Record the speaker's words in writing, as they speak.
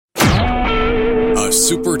A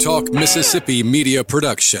Super Talk Mississippi media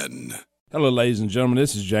production. Hello, ladies and gentlemen.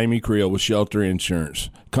 This is Jamie Creel with Shelter Insurance.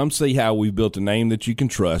 Come see how we've built a name that you can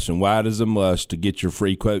trust and why it is a must to get your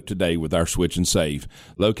free quote today with our Switch and Save.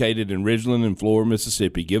 Located in Ridgeland and Flora,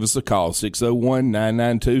 Mississippi. Give us a call,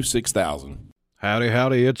 601-992-6000.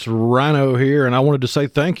 Howdy, it's Rhino here, and I wanted to say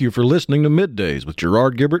thank you for listening to Middays with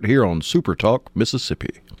Gerard Gibbert here on Super Talk,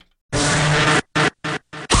 Mississippi.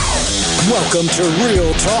 Welcome to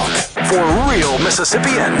Real Talk for real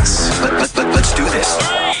Mississippians. Let's do this. 3,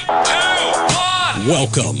 2, 1.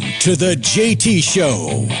 Welcome to the JT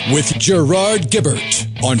Show with Gerard Gibbert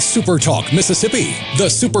on Super Talk Mississippi, the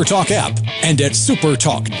Super Talk app, and at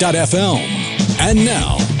supertalk.fm. And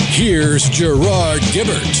now, here's Gerard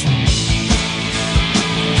Gibbert.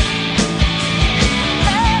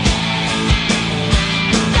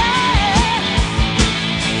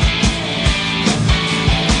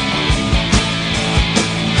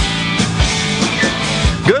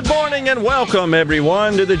 Good morning and welcome,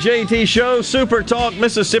 everyone, to the JT Show, Super Talk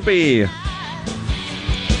Mississippi.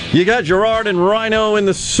 You got Gerard and Rhino in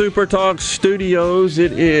the Super Talk studios.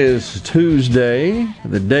 It is Tuesday,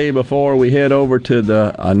 the day before we head over to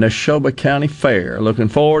the Neshoba County Fair. Looking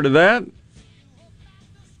forward to that.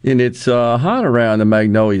 And it's hot around the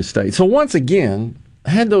Magnolia State. So once again,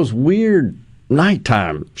 I had those weird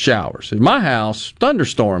nighttime showers. In my house,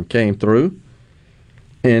 thunderstorm came through.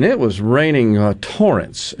 And it was raining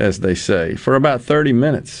torrents, as they say, for about 30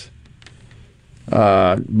 minutes.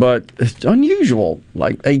 But it's unusual,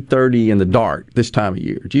 like 8:30 in the dark this time of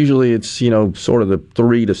year. Usually it's, sort of the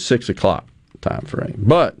 3 to 6 o'clock time frame.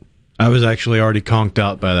 But I was actually already conked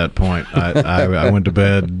out by that point. I went to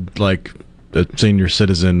bed like a senior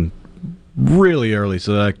citizen really early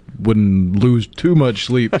so that I wouldn't lose too much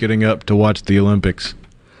sleep getting up to watch the Olympics.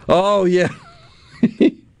 Oh, yeah.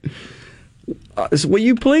 Will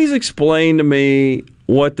you please explain to me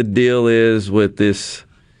what the deal is with this?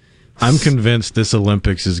 I'm convinced this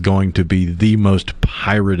Olympics is going to be the most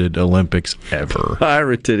pirated Olympics ever.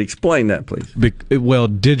 Pirated? Explain that, please. Well,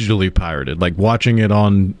 digitally pirated, like watching it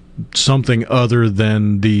on something other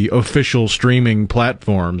than the official streaming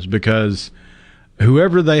platforms, because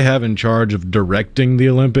whoever they have in charge of directing the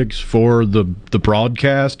Olympics for the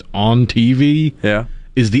broadcast on TV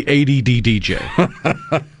is the ADD DJ.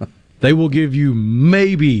 They will give you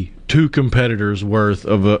maybe 2 competitors worth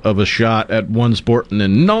of a shot at one sport and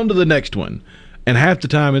then on to the next one. And half the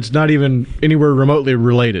time it's not even anywhere remotely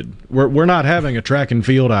related. We're not having a track and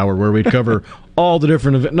field hour where we cover all the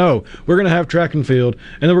different events. No, we're going to have track and field,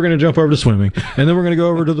 and then we're going to jump over to swimming, and then we're going to go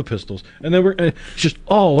over to the pistols, and then it's just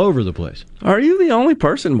all over the place. Are you the only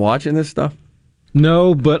person watching this stuff?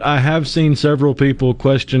 No, but I have seen several people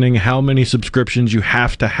questioning how many subscriptions you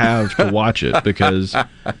have to watch it, because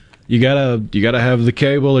you gotta have the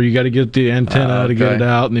cable, or you gotta get the antenna to get it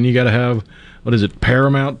out, and then you gotta have, what is it,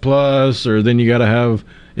 Paramount Plus, or then you gotta have,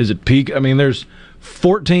 is it Peak? I mean, there's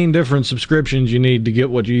 14 different subscriptions you need to get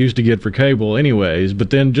what you used to get for cable anyways,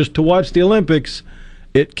 but then just to watch the Olympics,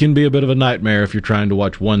 it can be a bit of a nightmare if you're trying to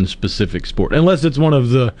watch one specific sport, unless it's one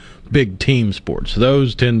of the big team sports.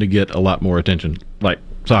 Those tend to get a lot more attention, like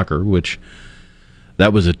soccer, which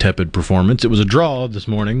that was a tepid performance. It was a draw this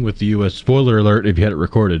morning with the U.S. Spoiler alert, if you had it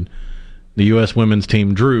recorded. The U.S. women's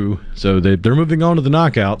team drew, so they're moving on to the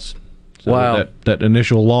knockouts. So wow. That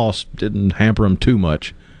initial loss didn't hamper them too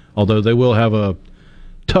much, although they will have a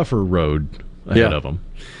tougher road ahead of them.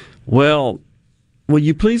 Well, will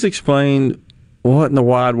you please explain what in the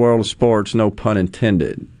wide world of sports, no pun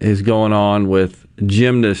intended, is going on with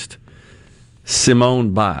gymnast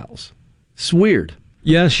Simone Biles? It's weird.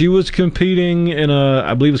 Yeah, she was competing in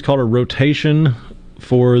I believe it's called a rotation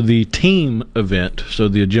for the team event. So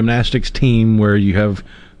the gymnastics team, where you have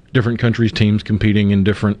different countries' teams competing in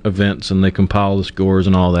different events, and they compile the scores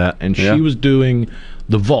and all that. And she was doing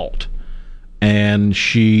the vault, and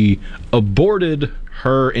she aborted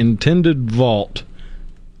her intended vault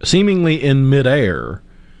seemingly in midair,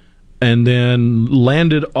 and then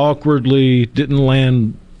landed awkwardly, didn't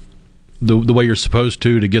land the way you're supposed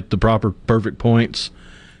to get the proper perfect points.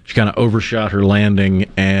 She kind of overshot her landing,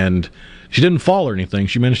 and she didn't fall or anything.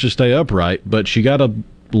 She managed to stay upright, but she got a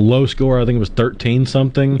low score. I think it was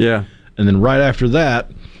 13-something. Yeah. And then right after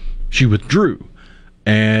that, she withdrew.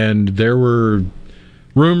 And there were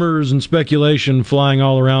rumors and speculation flying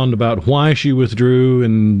all around about why she withdrew,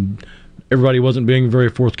 and everybody wasn't being very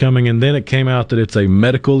forthcoming. And then it came out that it's a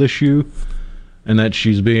medical issue, and that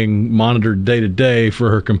she's being monitored day to day for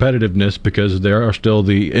her competitiveness, because there are still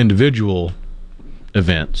the individual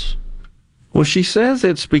events. Well, she says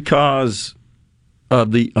it's because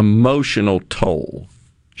of the emotional toll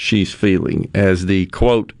she's feeling as the,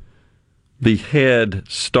 quote, the head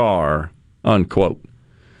star, unquote,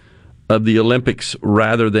 of the Olympics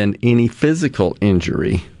rather than any physical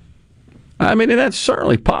injury. I mean, and that's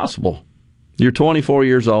certainly possible. You're 24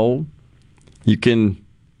 years old. You can,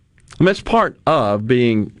 I mean, that's part of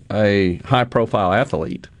being a high-profile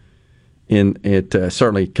athlete.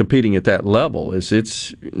 Certainly competing at that level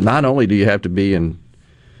it's not only do you have to be in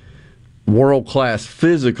world-class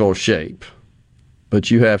physical shape, but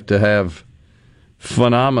you have to have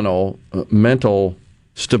phenomenal mental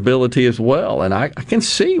stability as well. And I can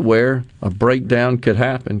see where a breakdown could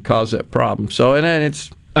happen, cause that problem. So, and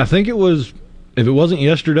it's... I think it was, if it wasn't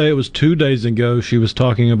yesterday, it was 2 days ago, she was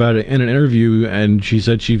talking about it in an interview, and she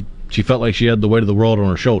said she felt like she had the weight of the world on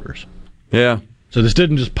her shoulders. Yeah. So this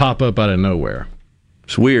didn't just pop up out of nowhere.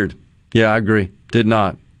 It's weird. Yeah, I agree. Did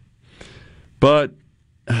not. But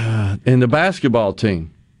in the basketball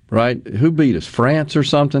team, right? Who beat us? France or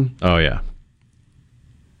something? Oh, yeah.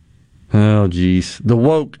 Oh, geez. The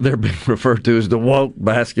woke, they're being referred to as the woke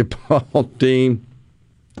basketball team.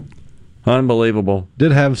 Unbelievable.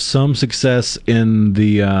 Did have some success in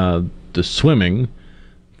the swimming.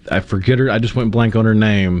 I forget her. I just went blank on her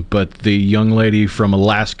name, but the young lady from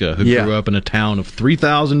Alaska who grew up in a town of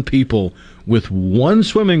 3,000 people with one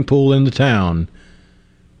swimming pool in the town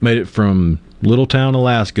made it from little town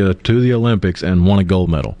Alaska to the Olympics and won a gold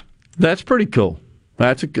medal. That's pretty cool.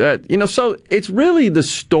 That's so it's really the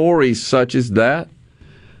stories such as that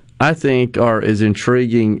I think are as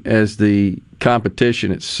intriguing as the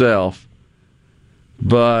competition itself,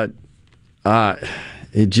 but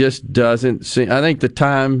it just doesn't seem. I think the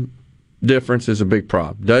time difference is a big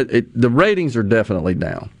problem. The ratings are definitely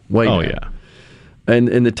down. Way down. Yeah,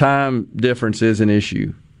 and the time difference is an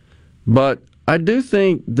issue. But I do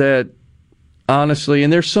think that honestly,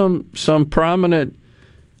 and there's some prominent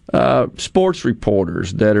sports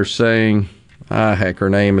reporters that are saying, heck, her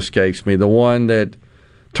name escapes me. The one that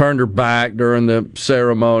turned her back during the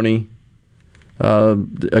ceremony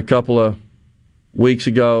a couple of weeks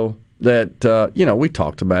ago. That, we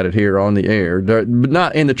talked about it here on the air, but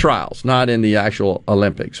not in the trials, not in the actual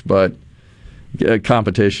Olympics, but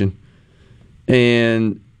competition.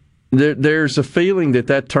 And there's a feeling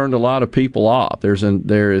that turned a lot of people off.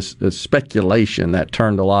 There is a speculation that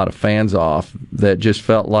turned a lot of fans off that just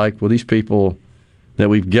felt like, well, these people that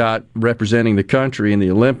we've got representing the country in the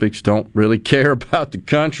Olympics don't really care about the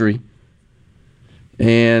country.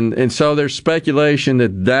 And so there's speculation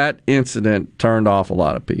that incident turned off a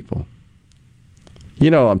lot of people.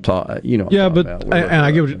 I'm talking. Yeah, but I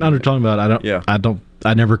get what you're talking about.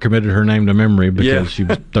 I never committed her name to memory because she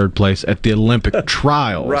was third place at the Olympic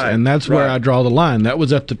trials, right, and that's where I draw the line. That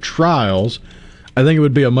was at the trials. I think it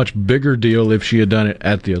would be a much bigger deal if she had done it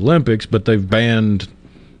at the Olympics, but they've banned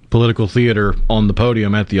political theater on the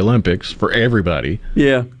podium at the Olympics for everybody.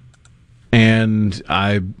 Yeah, and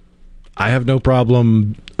I have no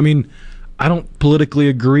problem. I mean, I don't politically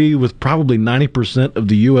agree with probably 90% of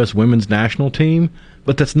the U.S. women's national team,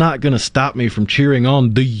 but that's not going to stop me from cheering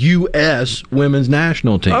on the U.S. women's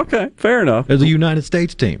national team. Okay, fair enough. As a United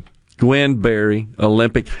States team. Gwen Berry,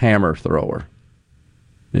 Olympic hammer thrower,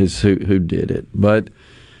 is who did it. But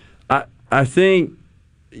I think,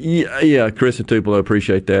 Chris and Tupelo,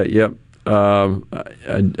 appreciate that. Yep,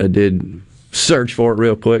 I did search for it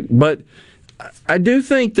real quick. But I do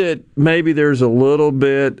think that maybe there's a little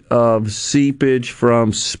bit of seepage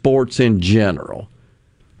from sports in general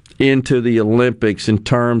into the Olympics in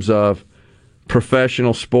terms of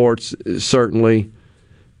professional sports, certainly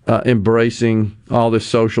embracing all this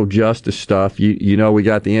social justice stuff. We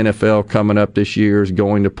got the NFL coming up this year is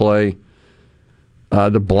going to play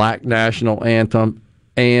the Black National Anthem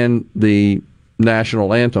and the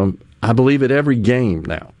National Anthem, I believe, at every game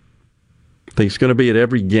now. I think it's going to be at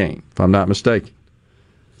every game, if I'm not mistaken.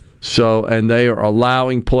 So, and they are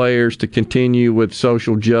allowing players to continue with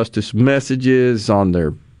social justice messages on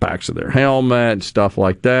their backs of their helmet and stuff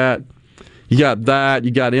like that. You got that.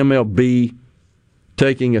 You got MLB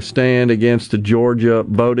taking a stand against the Georgia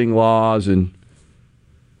voting laws and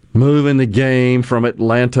moving the game from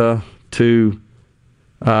Atlanta to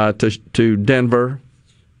Denver.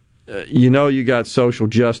 You got social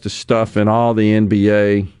justice stuff in all the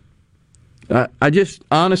NBA. I just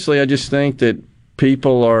think that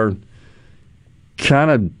people are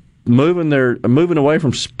kind of moving away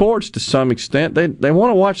from sports to some extent. They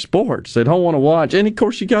want to watch sports. They don't want to watch. And of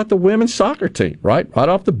course, you got the women's soccer team, right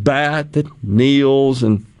off the bat, that kneels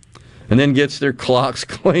and then gets their clocks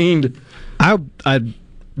cleaned.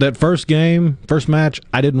 That first match,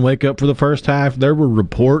 I didn't wake up for the first half. There were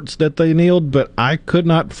reports that they kneeled, but I could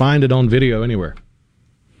not find it on video anywhere.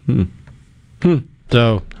 So I'm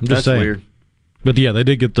just saying. Weird. But yeah, they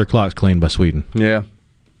did get their clocks cleaned by Sweden. Yeah.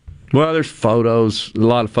 Well, there's a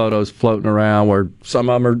lot of photos floating around where some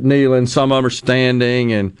of them are kneeling, some of them are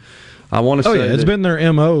standing, and I want to say it's been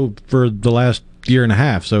their MO for the last year and a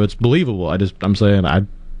half, so it's believable. I'm saying I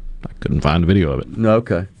couldn't find a video of it.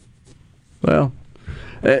 Okay. Well,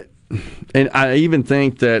 and I even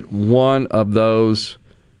think that one of those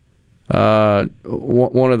athletes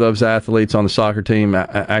on the soccer team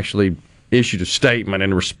actually issued a statement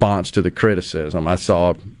in response to the criticism. I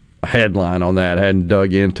saw a headline on that. I hadn't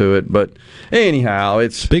dug into it, but anyhow,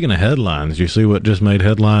 it's... Speaking of headlines, you see what just made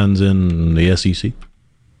headlines in the SEC?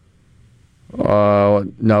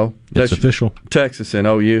 No. It's official. Texas and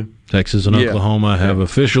OU. Texas and Oklahoma have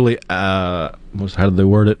officially, how did they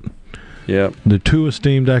word it? Yeah. The two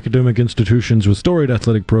esteemed academic institutions with storied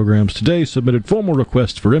athletic programs today submitted formal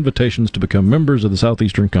requests for invitations to become members of the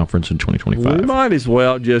Southeastern Conference in 2025. We might as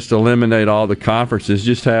well just eliminate all the conferences,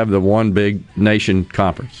 just have the one big nation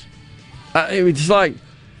conference. It's like,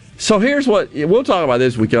 so here's what, we'll talk about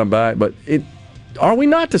this when we come back, but are we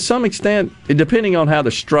not to some extent, depending on how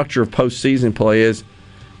the structure of postseason play is,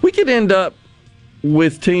 we could end up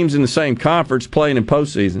with teams in the same conference playing in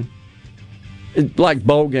postseason, like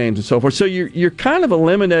bowl games and so forth. So you're kind of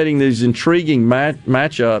eliminating these intriguing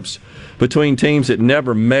matchups between teams that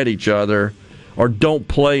never met each other or don't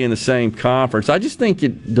play in the same conference. I just think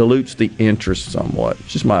it dilutes the interest somewhat.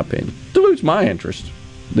 It's just my opinion. Dilutes my interest,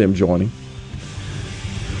 them joining.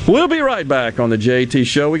 We'll be right back on the JT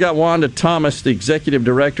Show. We got Wanda Thomas, the Executive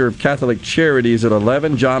Director of Catholic Charities, at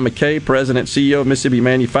 11. John McKay, President, CEO of Mississippi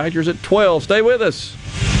Manufacturers, at 12. Stay with us.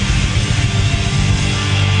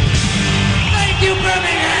 Thank you,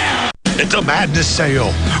 Birmingham! It's a madness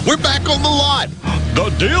sale. We're back on the lot. The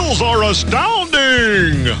deals are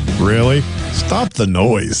astounding. Really? Stop the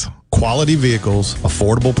noise. Quality vehicles,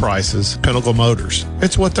 affordable prices, Pinnacle Motors.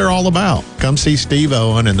 It's what they're all about. Come see Steve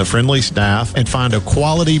Owen and the friendly staff and find a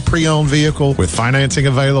quality pre-owned vehicle with financing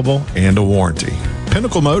available and a warranty.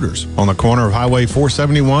 Pinnacle Motors on the corner of Highway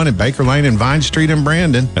 471 and Baker Lane and Vine Street in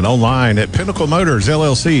Brandon, and online at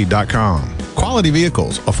PinnacleMotorsLLC.com. Quality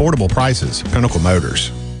vehicles, affordable prices, Pinnacle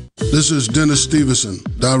Motors. This is Dennis Stevenson,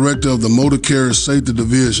 Director of the Motor Carrier Safety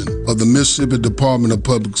Division of the Mississippi Department of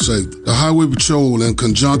Public Safety. The Highway Patrol, in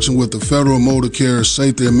conjunction with the Federal Motor Carrier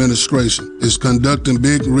Safety Administration, is conducting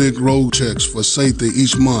big rig road checks for safety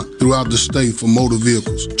each month throughout the state for motor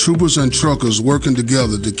vehicles. Troopers and truckers working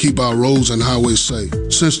together to keep our roads and highways safe.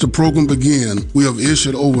 Since the program began, we have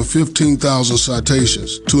issued over 15,000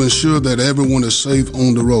 citations to ensure that everyone is safe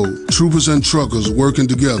on the road. Troopers and truckers working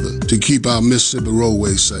together to keep our Mississippi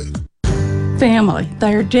roadways safe. Family.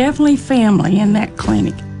 They're definitely family in that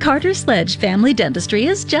clinic. Carter Sledge Family Dentistry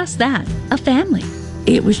is just that, a family.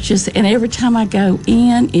 It was just, and every time I go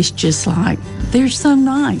in, it's just like, they're so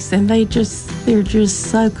nice, and they're just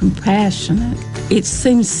so compassionate. It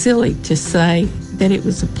seems silly to say that it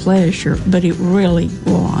was a pleasure, but it really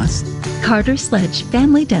was. Carter Sledge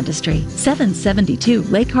Family Dentistry, 772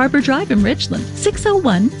 Lake Harbor Drive in Richland,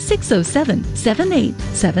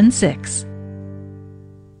 601-607-7876.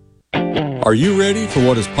 Are you ready for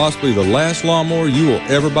what is possibly the last lawnmower you will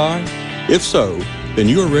ever buy? If so, then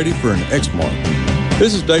you are ready for an Exmark.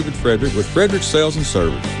 This is David Frederick with Frederick Sales and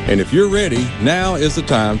Service. And if you're ready, now is the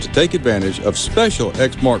time to take advantage of special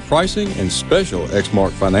Exmark pricing and special Exmark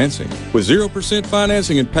financing. With 0%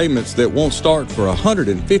 financing and payments that won't start for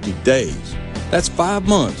 150 days. That's 5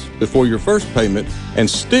 months before your first payment and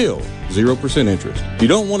still 0% interest. You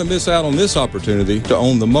don't want to miss out on this opportunity to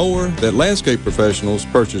own the mower that landscape professionals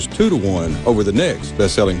purchase 2-to-1 over the next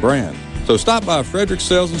best-selling brand. So stop by Frederick's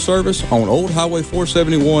Sales and Service on Old Highway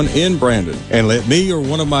 471 in Brandon and let me or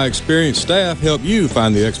one of my experienced staff help you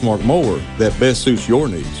find the Exmark mower that best suits your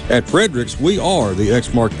needs. At Frederick's, we are the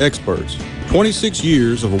Exmark experts. 26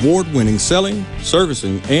 years of award-winning selling,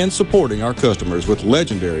 servicing, and supporting our customers with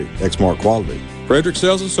legendary Exmark quality. Frederick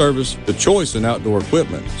Sales and Service, the choice in outdoor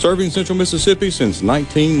equipment, serving Central Mississippi since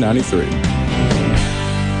 1993.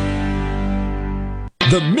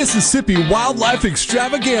 The Mississippi Wildlife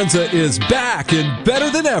Extravaganza is back and better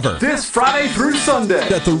than ever. This Friday through Sunday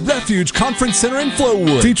at the Refuge Conference Center in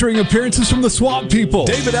Flowood. Featuring appearances from the Swamp People,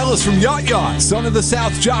 David Ellis from Yacht Yacht, Son of the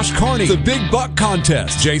South Josh Carney, the Big Buck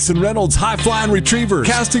Contest, Jason Reynolds High Flying Retrievers,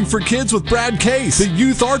 casting for kids with Brad Case, the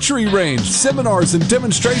Youth Archery Range, seminars and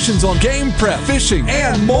demonstrations on game prep, fishing,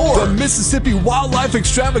 and more. The Mississippi Wildlife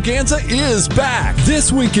Extravaganza is back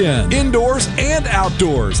this weekend, indoors and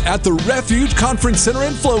outdoors at the Refuge Conference Center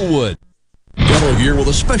in Flowood. Gallo here with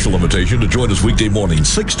a special invitation to join us weekday morning,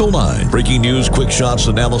 6 to 9. Breaking news, quick shots,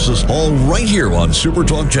 analysis, all right here on Super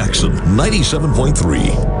Talk Jackson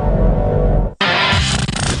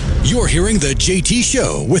 97.3. You're hearing The JT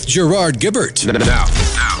Show with Gerard Gibbert. Now,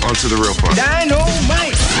 on to the real part.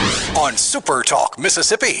 Dynamite! On Super Talk,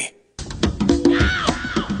 Mississippi.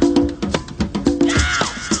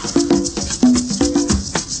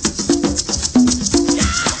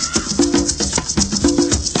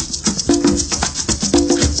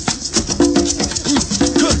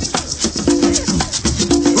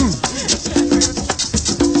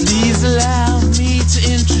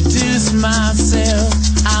 Myself,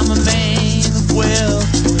 I'm a man of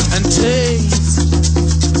wealth and taste.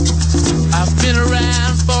 I've been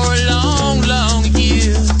around for a long, long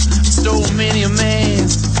year. Stole many a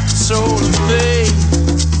man's soul and faith.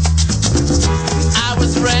 I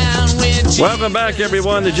was around when Welcome back,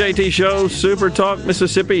 everyone. The JT Show, Super Talk,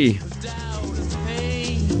 Mississippi.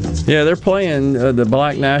 Yeah, they're playing the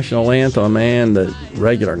Black National Anthem and the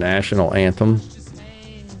regular National Anthem.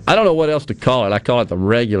 I don't know what else to call it. I call it the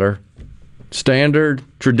regular. Standard,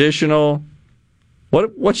 traditional,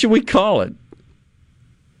 what should we call it?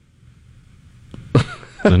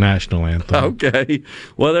 The national anthem. Okay.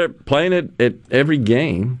 Well, they're playing it at every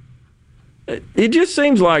game. It just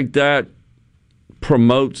seems like that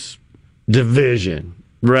promotes division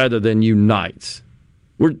rather than unites.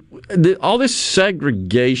 All this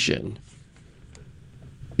segregation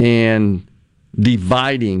and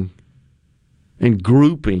dividing and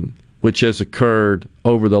grouping, which has occurred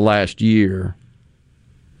over the last year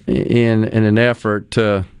in an effort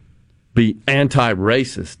to be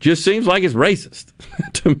anti-racist, just seems like it's racist.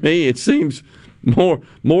 To me, it seems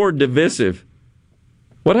more divisive.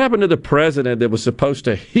 What happened to the president that was supposed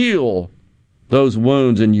to heal those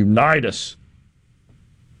wounds and unite us?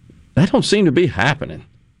 That don't seem to be happening.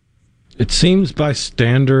 It seems by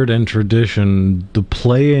standard and tradition, the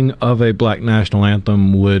playing of a black national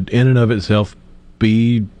anthem would in and of itself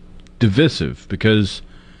be divisive, because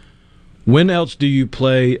when else do you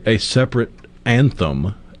play a separate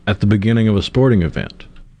anthem at the beginning of a sporting event?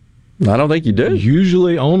 I don't think you do.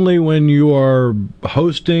 Usually only when you are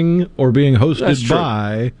hosting or being hosted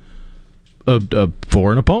by a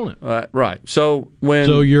foreign opponent. Right. So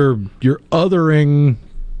you're othering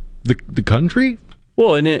the country?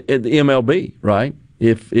 Well, in the MLB, right?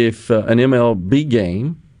 If an MLB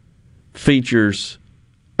game features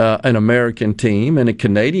an American team and a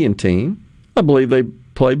Canadian team, I believe they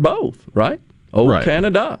play both, right? Right.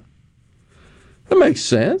 Canada. That makes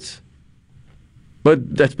sense.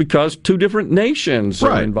 But that's because two different nations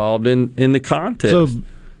are involved in the contest. So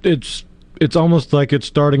it's almost like it's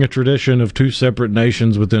starting a tradition of two separate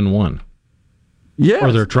nations within one. Yes.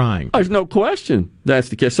 Or they're trying. There's no question that's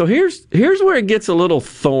the case. So here's where it gets a little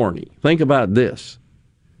thorny. Think about this.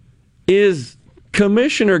 Is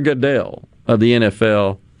Commissioner Goodell of the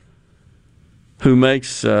NFL who made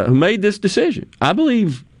this decision. I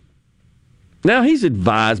believe now he's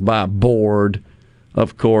advised by a board,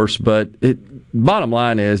 of course, but bottom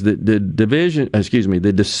line is that the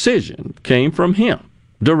decision came from him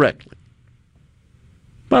directly.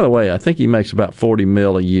 By the way, I think he makes about $40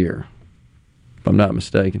 million a year, if I'm not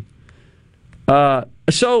mistaken.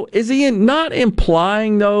 So is he not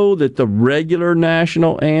implying, though, that the regular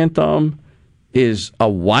national anthem is a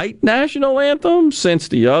white national anthem, since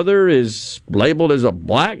the other is labeled as a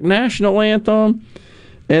black national anthem?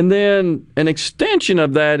 And then an extension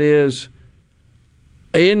of that is,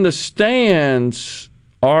 in the stands,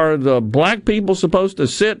 are the black people supposed to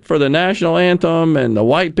sit for the national anthem and the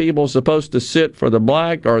white people supposed to sit for the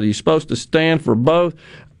black? Or are you supposed to stand for both?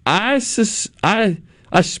 I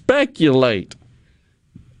speculate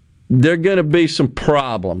there are going to be some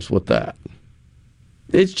problems with that.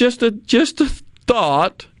 It's just a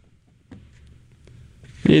thought.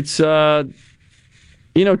 It's trying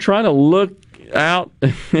to look out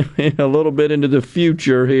a little bit into the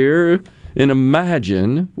future here and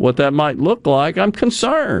imagine what that might look like. I'm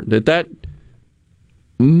concerned that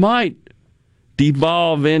might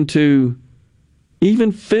devolve into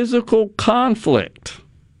even physical conflict.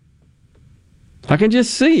 I can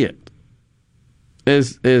just see it.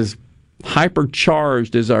 As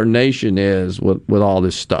hypercharged as our nation is with all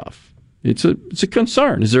this stuff. It's a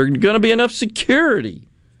concern. Is there going to be enough security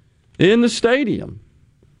in the stadium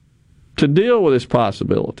to deal with this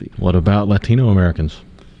possibility? What about Latino Americans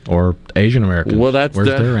or Asian Americans? Well, where's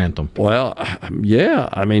their anthem? Well, yeah.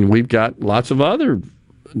 I mean, we've got lots of other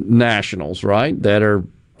nationals, right, that are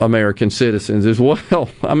American citizens as well.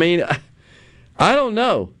 I mean, I don't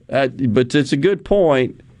know, but it's a good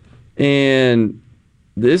point, and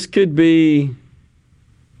this could be.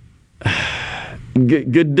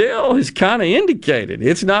 Goodell has kind of indicated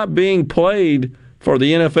it's not being played for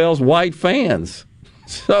the NFL's white fans.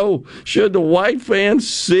 So should the white fans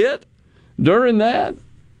sit during that?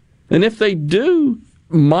 And if they do,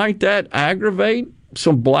 might that aggravate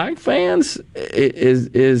some black fans?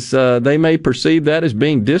 They may perceive that as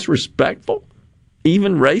being disrespectful,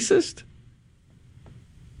 even racist?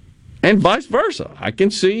 And vice versa. I can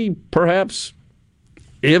see perhaps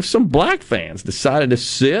if some black fans decided to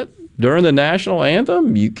sit during the national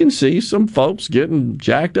anthem, you can see some folks getting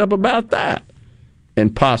jacked up about that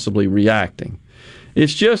and possibly reacting.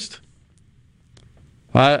 It's just,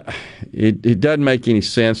 it doesn't make any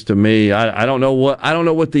sense to me. I don't know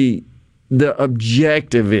what the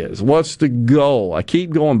objective is. What's the goal? I keep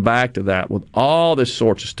going back to that with all this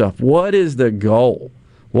sorts of stuff. What is the goal?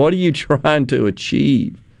 What are you trying to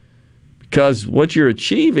achieve? Because what you're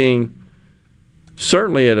achieving,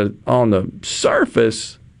 certainly on the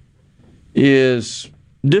surface, is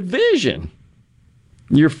division.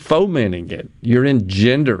 You're fomenting it. You're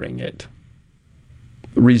engendering it.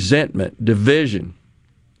 Resentment, division.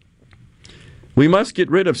 We must get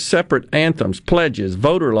rid of separate anthems, pledges,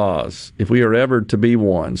 voter laws, if we are ever to be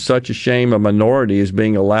one. Such a shame a minority is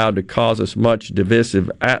being allowed to cause us much divisive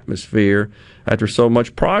atmosphere after so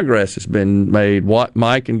much progress has been made.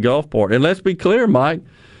 Mike in Gulfport. And let's be clear, Mike,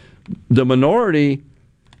 the minority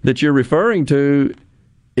that you're referring to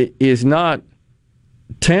is not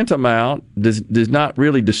tantamount, does not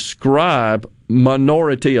really describe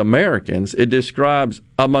minority Americans. It describes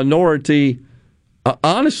a minority,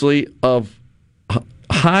 honestly, of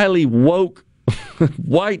highly woke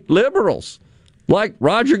white liberals like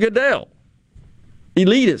Roger Goodell,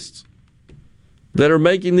 elitists that are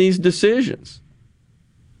making these decisions.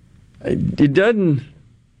 It doesn't,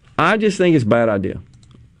 I just think it's a bad idea.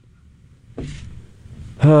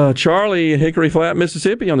 Charlie in Hickory Flat,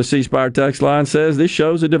 Mississippi on the C Spire text line says this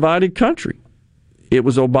shows a divided country. It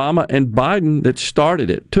was Obama and Biden that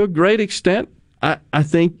started it. To a great extent, I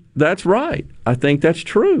think that's right. I think that's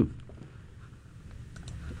true.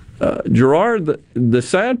 Gerard, the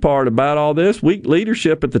sad part about all this, weak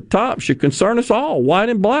leadership at the top should concern us all, white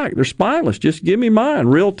and black. They're spineless. Just give me mine.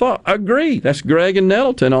 Real talk. Agree. That's Greg and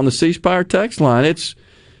Nettleton on the C Spire text line.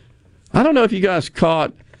 I don't know if you guys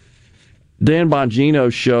caught Dan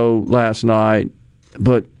Bongino's show last night,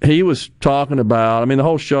 but he was talking about, the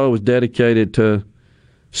whole show was dedicated to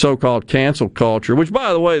so-called cancel culture, which,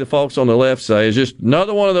 by the way, the folks on the left say is just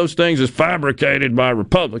another one of those things that's fabricated by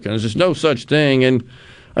Republicans. There's no such thing. And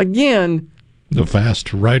again, the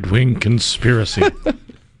vast right-wing conspiracy.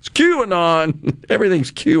 It's QAnon.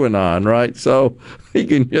 Everything's QAnon, right? So he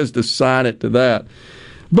can just assign it to that.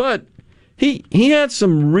 But he had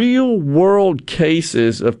some real-world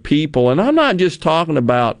cases of people, and I'm not just talking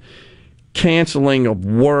about canceling of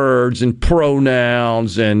words and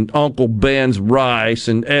pronouns and Uncle Ben's rice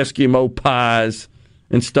and Eskimo pies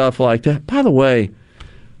and stuff like that. By the way,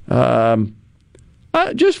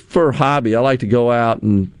 just for hobby, I like to go out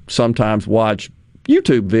and sometimes watch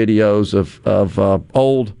YouTube videos of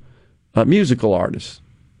old musical artists.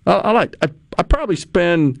 I probably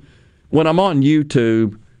spend, when I'm on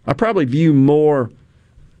YouTube, I probably view more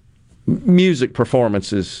music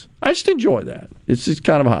performances. I just enjoy that. It's just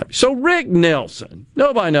kind of a hobby. So Rick Nelson,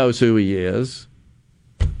 nobody knows who he is.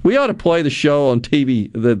 We ought to play the show on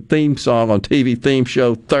TV, the theme song on TV theme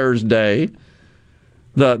show Thursday.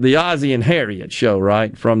 The Ozzie and Harriet show,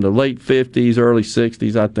 right? From the late 50s, early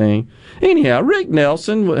 60s, I think. Anyhow, Rick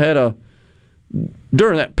Nelson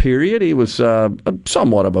during that period, he was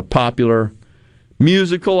somewhat of a popular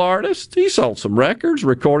musical artist. He sold some records,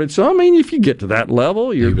 recorded some. If you get to that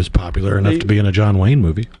level, he was popular enough to be in a John Wayne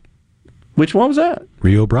movie. Which one was that?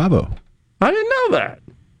 Rio Bravo. I didn't know that.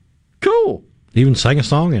 Cool. He even sang a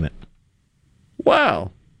song in it.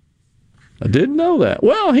 Wow. I didn't know that.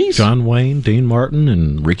 Well, he's John Wayne, Dean Martin,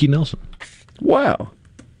 and Ricky Nelson. Wow.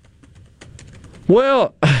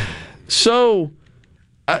 Well, so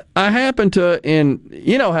I happen to,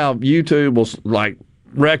 you know how YouTube will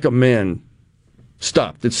recommend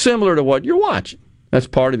stuff that's similar to what you're watching. That's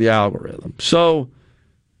part of the algorithm. So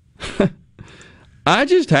I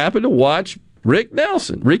just happened to watch Ricky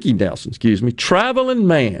Nelson, Traveling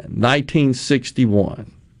Man,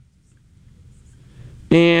 1961.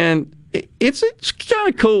 And it's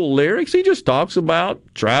kind of cool lyrics. He just talks about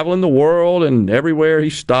traveling the world, and everywhere he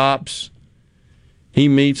stops, he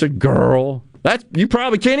meets a girl. You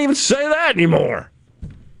probably can't even say that anymore.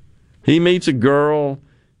 He meets a girl,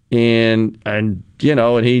 and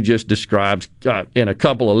he just describes in a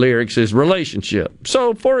couple of lyrics his relationship.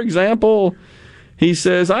 So, for example, he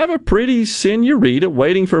says, "I have a pretty senorita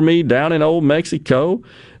waiting for me down in old Mexico.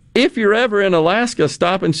 If you're ever in Alaska,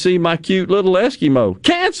 stop and see my cute little Eskimo."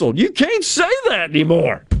 Canceled. You can't say that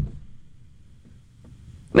anymore.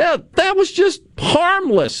 Now, that was just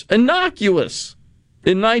harmless, innocuous.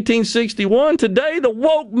 in 1961. Today, the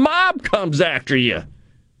woke mob comes after you.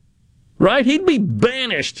 Right? He'd be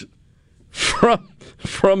banished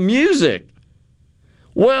from music.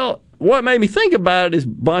 Well, what made me think about it is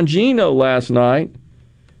Bongino last night.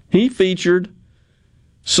 He featured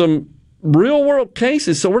some real-world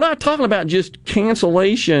cases. So we're not talking about just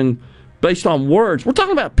cancellation based on words. We're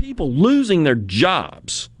talking about people losing their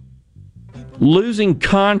jobs, losing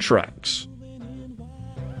contracts.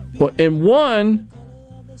 Well, and one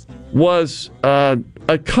was a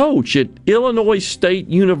coach at Illinois State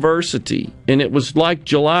University, and it was like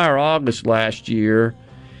July or August last year,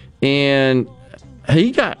 and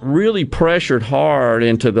he got really pressured hard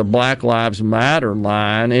into the Black Lives Matter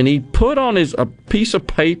line, and he put on a piece of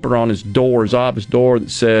paper on his door, his office door,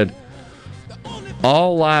 that said,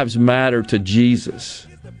 "All lives matter to Jesus."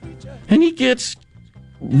 And he gets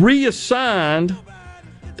reassigned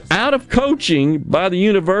out of coaching by the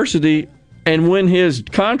university, and when his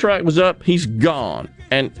contract was up, he's gone.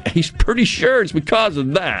 And he's pretty sure it's because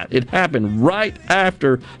of that. It happened right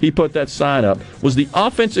after he put that sign up. Was the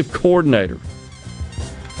offensive coordinator.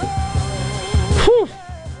 Whew.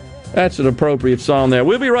 That's an appropriate song there.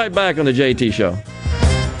 We'll be right back on the JT Show.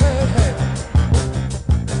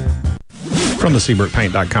 From the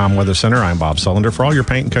SeabrookPaint.com Weather Center, I'm Bob Sullender. For all your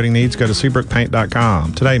paint and coating needs, go to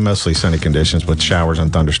SeabrookPaint.com. Today, mostly sunny conditions with showers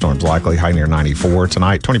and thunderstorms likely, high near 94.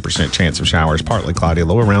 Tonight, 20% chance of showers, partly cloudy,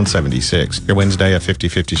 low around 76. Your Wednesday, a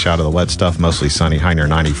 50-50 shot of the wet stuff, mostly sunny, high near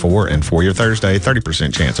 94. And for your Thursday,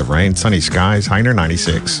 30% chance of rain, sunny skies, high near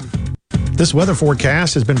 96. This weather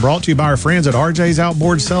forecast has been brought to you by our friends at RJ's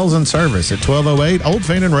Outboard Sales and Service at 1208 Old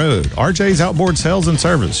Fannin Road. RJ's Outboard Sales and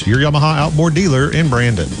Service, your Yamaha outboard dealer in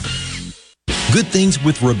Brandon. Good Things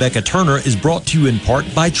with Rebecca Turner is brought to you in part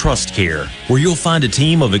by Trust Care, where you'll find a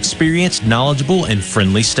team of experienced, knowledgeable, and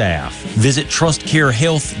friendly staff. Visit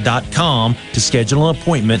trustcarehealth.com to schedule an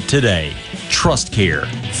appointment today. Trust Care.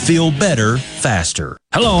 Feel better, faster.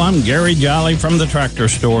 Hello, I'm Gary Jolly from the Tractor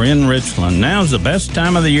Store in Richland. Now's the best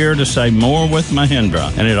time of the year to save more with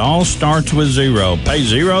Mahindra, and it all starts with zero. Pay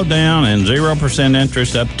zero down and 0%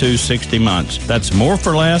 interest up to 60 months. That's more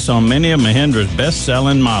for less on many of Mahindra's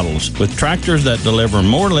best-selling models, with tractors that deliver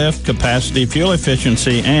more lift, capacity, fuel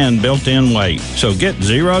efficiency, and built-in weight. So get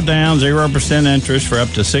zero down, 0% interest for up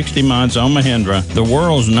to 60 months on Mahindra, the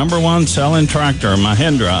world's #1 selling tractor,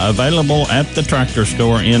 Mahindra, available at the Tractor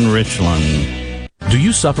Store in Richland. Do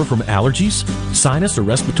you suffer from allergies, sinus, or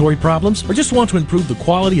respiratory problems, or just want to improve the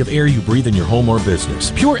quality of air you breathe in your home or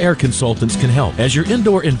business? Pure Air Consultants can help. As your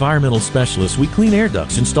indoor environmental specialists, we clean air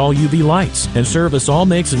ducts, install UV lights, and service all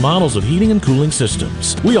makes and models of heating and cooling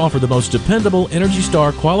systems. We offer the most dependable Energy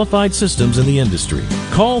Star qualified systems in the industry.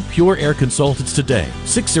 Call Pure Air Consultants today,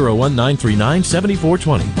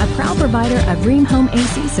 601-939-7420. A proud provider of Ream Home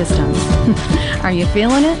AC systems. Are you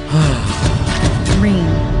feeling it? Ream,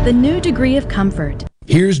 the new degree of comfort.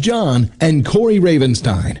 Here's John and Corey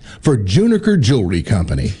Ravenstein for Juniker Jewelry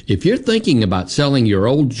Company. If you're thinking about selling your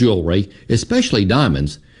old jewelry, especially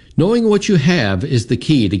diamonds, knowing what you have is the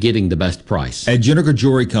key to getting the best price. At Juniker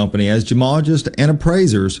Jewelry Company, as gemologists and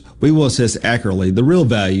appraisers, we will assess accurately the real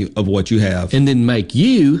value of what you have. And then make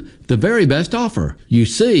you the very best offer. You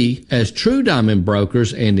see, as true diamond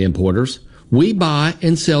brokers and importers, we buy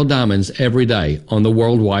and sell diamonds every day on the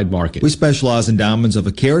worldwide market. We specialize in diamonds of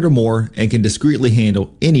a carat or more and can discreetly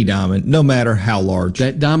handle any diamond, no matter how large.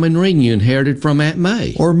 That diamond ring you inherited from Aunt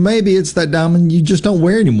May. Or maybe it's that diamond you just don't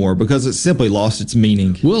wear anymore because it simply lost its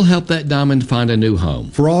meaning. We'll help that diamond find a new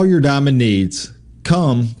home. For all your diamond needs,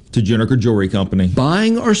 come to Juniker Jewelry Company.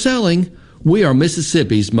 Buying or selling, we are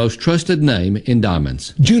Mississippi's most trusted name in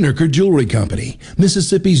diamonds. Juniker Jewelry Company,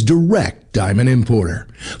 Mississippi's direct diamond importer.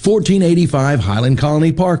 1485 Highland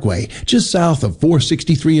Colony Parkway, just south of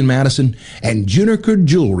 463 in Madison, and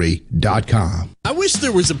JunikerJewelry.com. I wish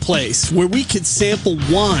there was a place where we could sample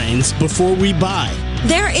wines before we buy.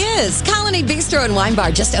 There is. Colony Bistro and Wine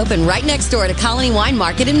Bar just opened right next door to Colony Wine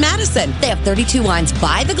Market in Madison. They have 32 wines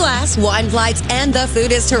by the glass, wine flights, and the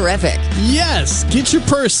food is terrific. Yes, get your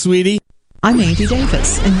purse, sweetie. I'm Andy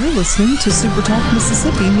Davis, and you're listening to Super Talk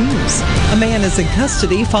Mississippi News. A man is in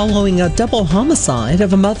custody following a double homicide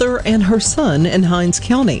of a mother and her son in Hinds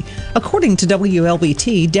County. According to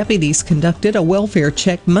WLBT, deputies conducted a welfare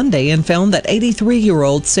check Monday and found that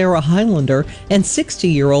 83-year-old Sarah Highlander and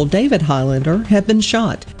 60-year-old David Highlander had been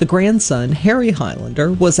shot. The grandson, Harry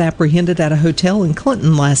Highlander, was apprehended at a hotel in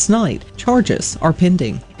Clinton last night. Charges are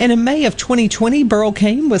pending. And in May of 2020, Burl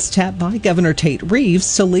Cain was tapped by Governor Tate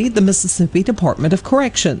Reeves to lead the Mississippi Mississippi Department of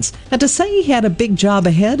Corrections. And to say he had a big job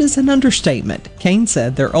ahead is an understatement. Kane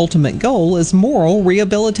said their ultimate goal is moral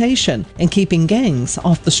rehabilitation and keeping gangs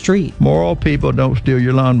off the street. Moral people don't steal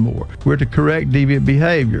your lawnmower. We're to correct deviant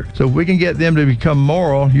behavior. So if we can get them to become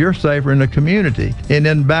moral, you're safer in the community. And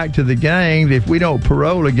then back to the gangs, if we don't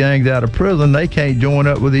parole the gangs out of prison, they can't join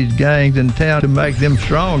up with these gangs in town to make them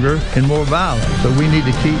stronger and more violent. So we need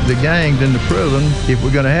to keep the gangs in the prison. If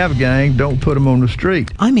we're going to have gangs, don't put them on the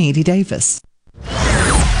street. I'm Andy Davis.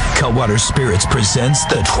 Cutwater Spirits presents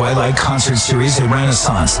the Twilight Concert Series at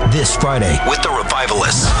Renaissance this Friday with the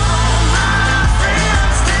Revivalists.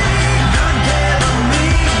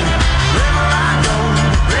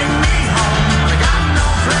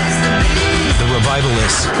 The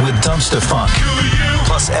Revivalists with Dumpster Funk,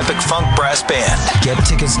 plus Epic Funk Brass Band. Get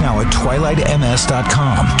tickets now at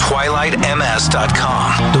twilightms.com.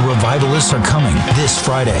 twilightms.com. The Revivalists are coming this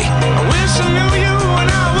Friday. I wish I knew you when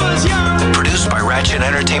I was young. Produced by Ratchet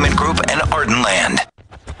Entertainment Group and Ardenland.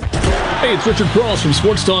 Hey, it's Richard Cross from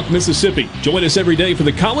Sports Talk Mississippi. Join us every day for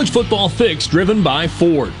the College Football Fix driven by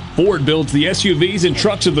Ford. Ford builds the SUVs and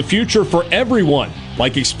trucks of the future for everyone,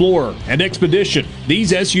 like Explorer and Expedition.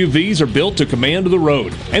 These SUVs are built to command the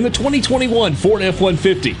road. And the 2021 Ford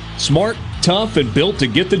F-150, smart, tough, and built to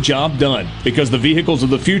get the job done. Because the vehicles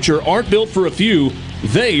of the future aren't built for a few,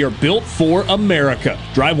 they are built for America.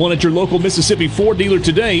 Drive one at your local Mississippi Ford dealer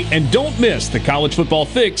today, and don't miss the College Football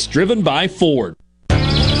Fix driven by Ford.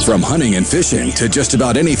 From hunting and fishing to just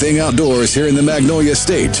about anything outdoors here in the Magnolia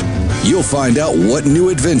State, you'll find out what new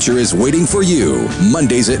adventure is waiting for you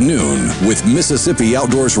Mondays at noon with Mississippi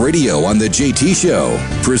Outdoors Radio on the JT Show.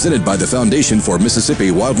 Presented by the Foundation for Mississippi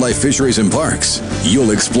Wildlife Fisheries and Parks. You'll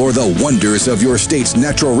explore the wonders of your state's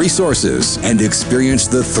natural resources and experience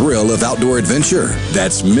the thrill of outdoor adventure.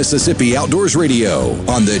 That's Mississippi Outdoors Radio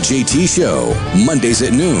on the JT Show. Mondays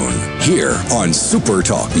at noon here on Super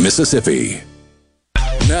Talk Mississippi.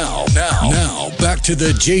 Now, back to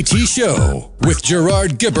the JT Show with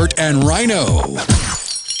Gerard, Gibbert, and Rhino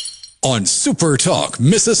on Super Talk,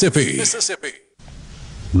 Mississippi.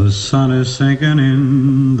 The sun is sinking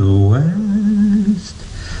in the west.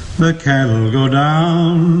 The cattle go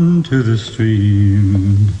down to the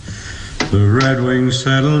stream. The redwing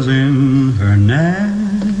settles in her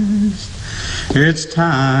nest. It's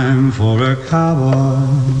time for a cowboy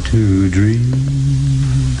to dream.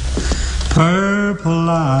 Purple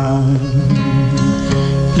light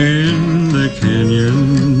in the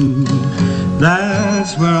canyon,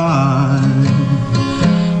 that's where I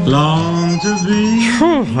long to be.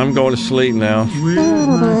 I'm going to sleep now.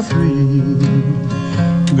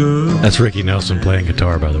 That's Ricky Nelson playing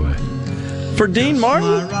guitar, by the way. For Dean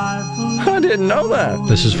Martin? I didn't know that.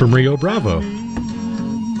 This is from Rio Bravo.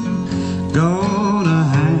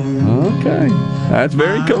 Okay, that's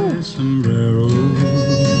very cool.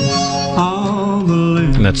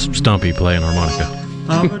 And that's Stumpy playing harmonica.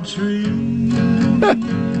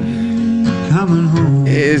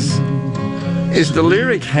 Is the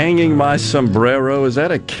lyric "hanging my sombrero"? Is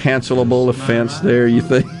that a cancelable offense? There, you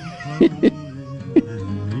think?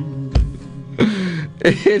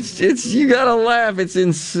 It's you gotta laugh. It's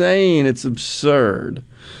insane. It's absurd.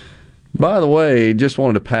 By the way, just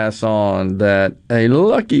wanted to pass on that a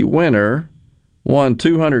lucky winner won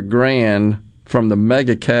 $200,000 from the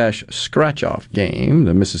Mega Cash scratch-off game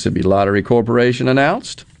the Mississippi Lottery Corporation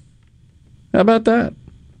announced. How about that?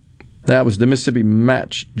 That was the Mississippi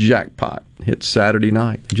Match Jackpot. Hit Saturday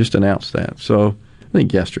night. Just announced that. So I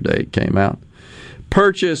think yesterday it came out.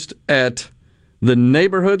 Purchased at the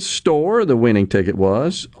neighborhood store, the winning ticket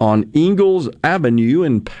was, on Ingalls Avenue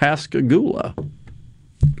in Pascagoula.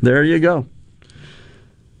 There you go.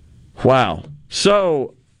 Wow.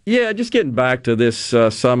 So, yeah, just getting back to this,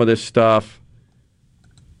 some of this stuff.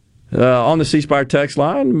 On the C Spire text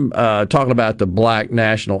line, talking about the Black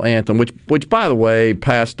National Anthem, which by the way,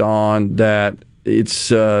 passed on that it's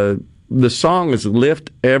the song is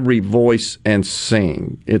 "Lift Every Voice and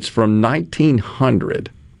Sing." It's from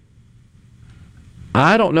 1900.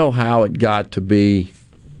 I don't know how it got to be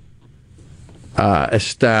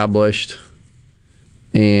established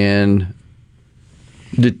and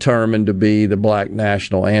determined to be the Black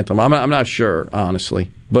National Anthem. I'm not sure, honestly.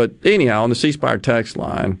 But anyhow, on the C Spire text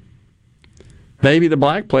line, maybe the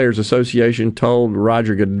Black Players Association told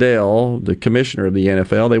Roger Goodell, the commissioner of the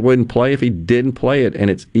NFL, they wouldn't play if he didn't play it, and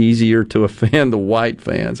it's easier to offend the white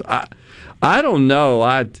fans. I don't know.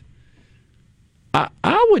 I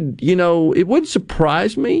would, it wouldn't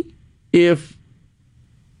surprise me if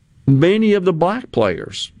many of the black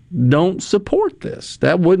players don't support this.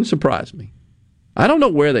 That wouldn't surprise me. I don't know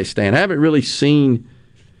where they stand. I haven't really seen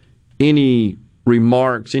any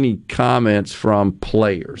remarks, any comments from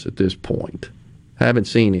players at this point. Haven't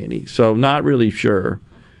seen any, so not really sure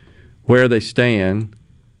where they stand.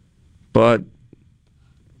 But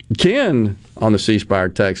Ken on the C Spire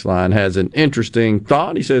text line has an interesting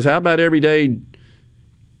thought. He says, how about every day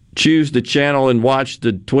choose the channel and watch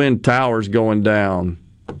the Twin Towers going down?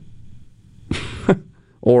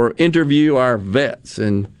 Or interview our vets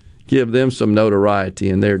and give them some notoriety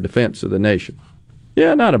in their defense of the nation.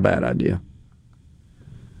 Yeah, not a bad idea.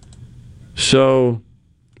 So,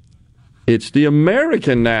 it's the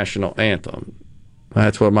American national anthem.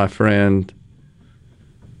 That's what my friend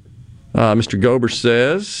Mr. Gober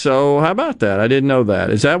says. So, how about that? I didn't know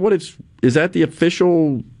that. Is that what it's? Is that the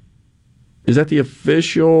official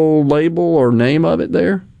label or name of it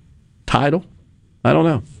there? Title? I don't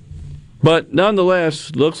know. But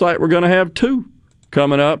nonetheless, looks like we're going to have 2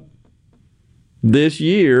 coming up this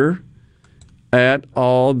year at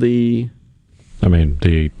all the...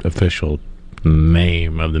 the official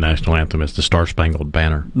name of the national anthem is the Star Spangled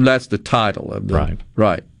Banner. That's the title of the... Right.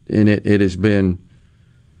 Right. And it has been...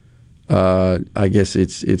 I guess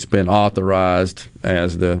it's been authorized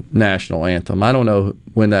as the national anthem. I don't know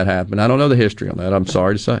when that happened. I don't know the history on that, I'm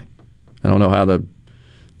sorry to say. I don't know how the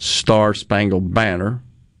Star Spangled Banner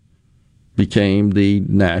became the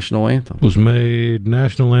national anthem. Was made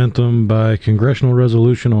national anthem by congressional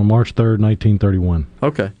resolution on March 3rd, 1931.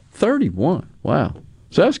 Okay, 31. Wow.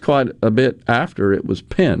 So that's quite a bit after it was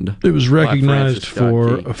penned. It was recognized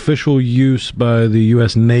for official use by the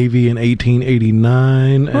U.S. Navy in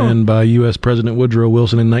 1889 and by U.S. President Woodrow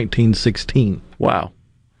Wilson in 1916. Wow.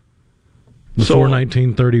 Before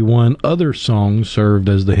 1931, other songs served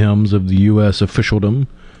as the hymns of the U.S. officialdom,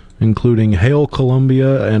 including Hail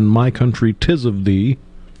Columbia and My Country 'Tis of Thee.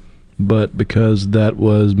 But because that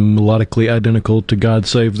was melodically identical to God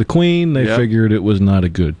Save the Queen, they figured it was not a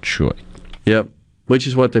good choice. Yep. Which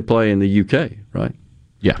is what they play in the UK, right?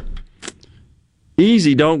 Yeah.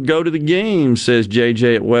 Easy, don't go to the game, says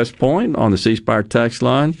JJ at West Point on the C Spire text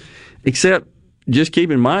line. Except, just keep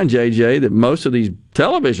in mind, JJ, that most of these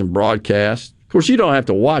television broadcasts, of course, you don't have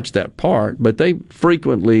to watch that part, but they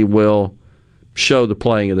frequently will show the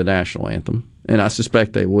playing of the national anthem. And I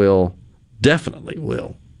suspect they will, definitely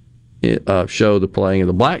will, show the playing of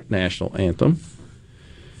the black national anthem.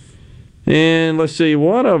 And let's see,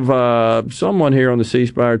 one of someone here on the C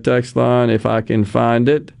Spire text line, if I can find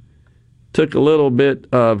it, took a little bit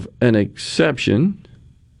of an exception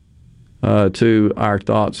to our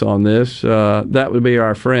thoughts on this. That would be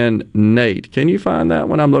our friend Nate. Can you find that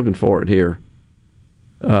one? I'm looking for it here.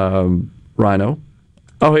 Rhino.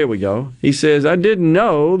 Oh, here we go. He says, I didn't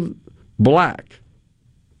know black,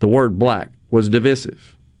 the word black, was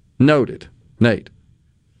divisive. Noted. Nate.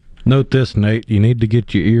 Note this, Nate. You need to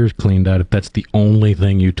get your ears cleaned out if that's the only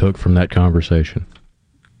thing you took from that conversation.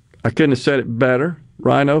 I couldn't have said it better.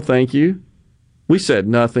 Rhino, thank you. We said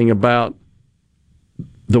nothing about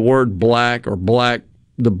the word black or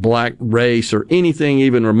the black race or anything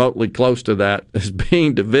even remotely close to that as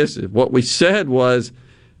being divisive. What we said was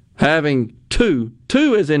having two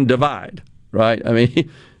as in divide, right? I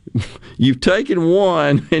mean, you've taken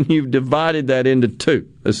one and you've divided that into 2,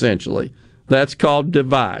 essentially. That's called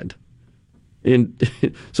divide.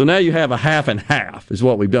 So now you have a half and half is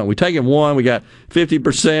what we've done. We've taken one, we got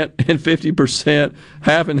 50% and 50%,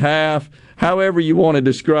 half and half, however you want to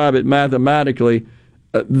describe it mathematically.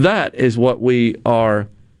 That is what we are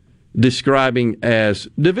describing as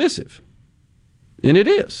divisive. And it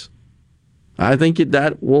is. I think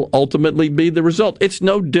that will ultimately be the result. It's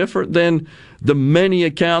no different than the many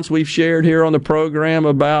accounts we've shared here on the program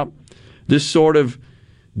about this sort of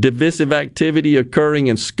divisive activity occurring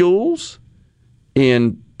in schools,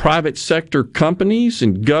 in private sector companies,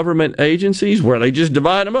 and government agencies where they just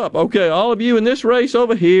divide them up. Okay, all of you in this race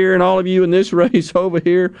over here and all of you in this race over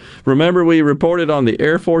here. Remember we reported on the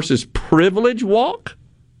Air Force's privilege walk?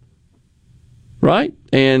 Right?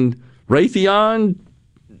 And Raytheon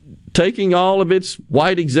taking all of its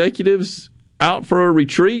white executives out for a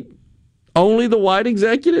retreat, only the white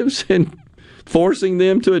executives, and forcing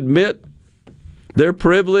them to admit their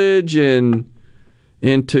privilege and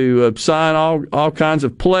to sign all kinds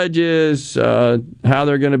of pledges, how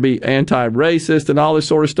they're going to be anti-racist and all this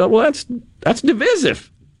sort of stuff. Well, that's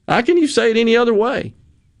divisive. How can you say it any other way?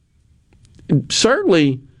 And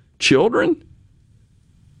certainly children.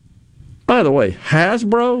 By the way,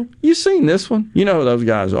 Hasbro, you seen this one? You know who those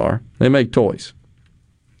guys are. They make toys.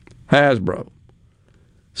 Hasbro.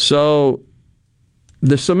 So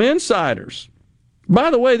there's some insiders.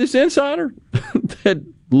 By the way, this insider that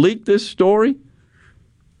leaked this story,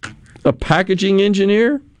 a packaging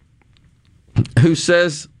engineer who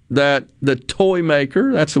says that the toy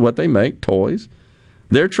maker, that's what they make, toys,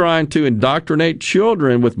 they're trying to indoctrinate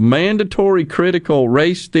children with mandatory critical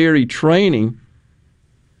race theory training.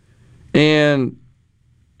 And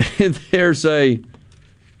there's a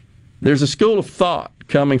school of thought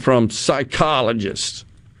coming from psychologists,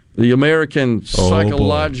 the American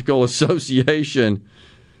Psychological Association.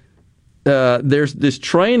 There's this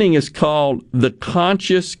training is called the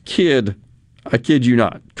Conscious Kid. I kid you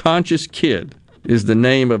not. Conscious Kid is the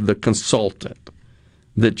name of the consultant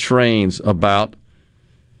that trains about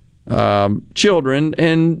children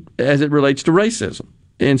and as it relates to racism,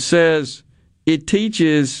 and says it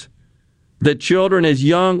teaches that children as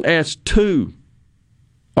young as 2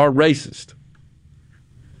 are racist.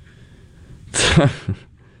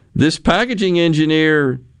 This packaging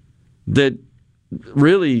engineer that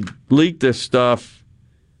really leaked this stuff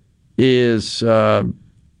is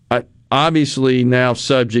obviously now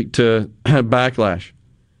subject to backlash,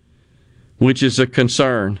 which is a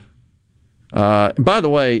concern. By the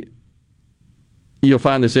way, you'll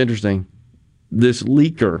find this interesting. This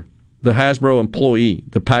leaker, the Hasbro employee,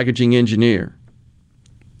 the packaging engineer,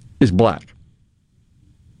 is black.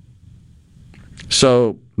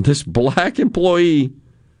 So this black employee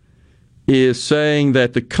is saying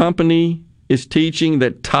that the company is teaching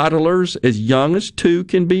that toddlers as young as 2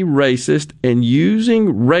 can be racist and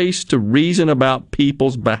using race to reason about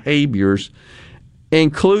people's behaviors,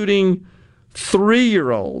 including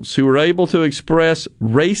 3-year-olds who are able to express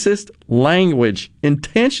racist language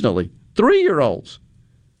intentionally. 3-year-olds.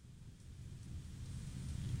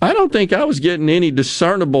 I don't think I was getting any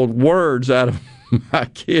discernible words out of my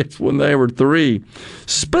kids when they were 3.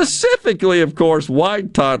 Specifically, of course,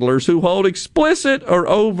 white toddlers who hold explicit or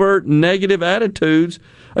overt negative attitudes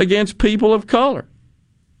against people of color.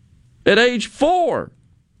 At age 4,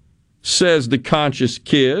 says the Conscious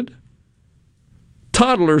Kid,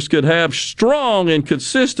 toddlers could have strong and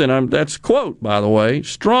consistent, that's a quote, by the way,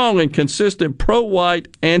 strong and consistent pro-white,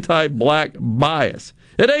 anti-black bias.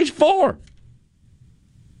 At age 4.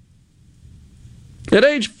 At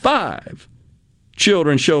age 5,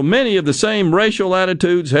 children show many of the same racial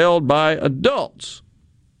attitudes held by adults.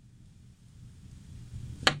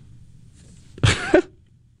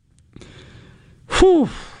 Whew.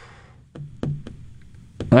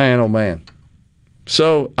 Man, oh man.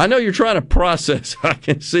 So, I know you're trying to process. I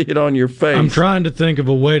can see it on your face. I'm trying to think of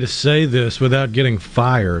a way to say this without getting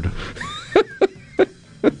fired.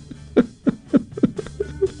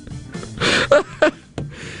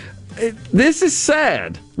 This is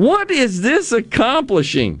sad. What is this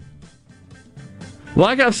accomplishing?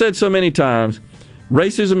 Like I've said so many times,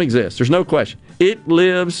 racism exists. There's no question. It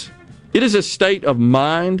is a state of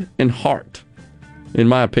mind and heart, in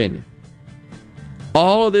my opinion.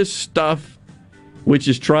 All of this stuff, which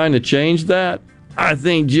is trying to change that, I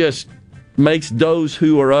think just makes those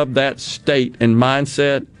who are of that state and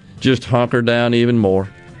mindset just hunker down even more.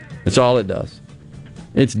 That's all it does.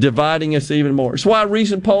 It's dividing us even more. It's why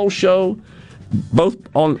recent polls show both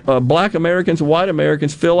on black Americans and white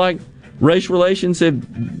Americans feel like race relations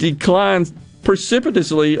have declined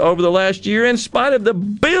precipitously over the last year in spite of the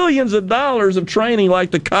billions of dollars of training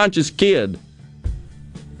like the Conscious Kid.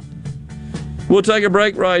 We'll take a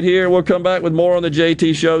break right here. We'll come back with more on the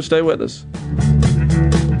JT Show. Stay with us.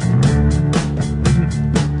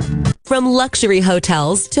 From luxury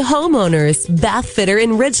hotels to homeowners, Bath Fitter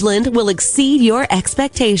in Ridgeland will exceed your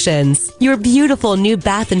expectations. Your beautiful new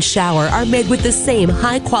bath and shower are made with the same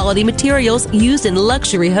high-quality materials used in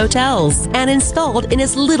luxury hotels and installed in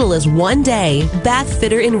as little as 1 day. Bath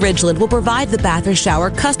Fitter in Ridgeland will provide the bath or shower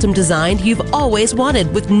custom designed you've always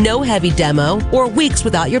wanted with no heavy demo or weeks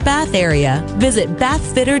without your bath area. Visit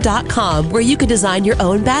bathfitter.com where you can design your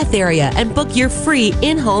own bath area and book your free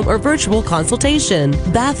in-home or virtual consultation.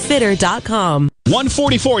 Bathfitter.com.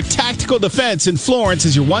 144 Tactical Defense in Florence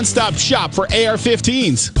is your one-stop shop for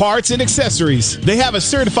AR-15s, parts, and accessories. They have a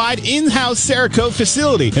certified in-house Cerakote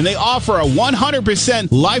facility, and they offer a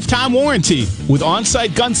 100% lifetime warranty with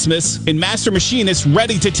on-site gunsmiths and master machinists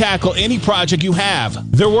ready to tackle any project you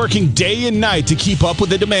have. They're working day and night to keep up with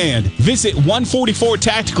the demand. Visit 144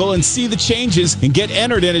 Tactical and see the changes and get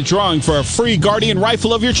entered in a drawing for a free Guardian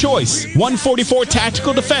rifle of your choice. 144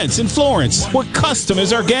 Tactical Defense in Florence, where custom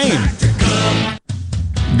is our game.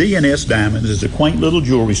 DNS Diamonds is a quaint little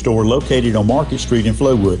jewelry store located on Market Street in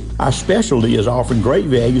Flowood. Our specialty is offering great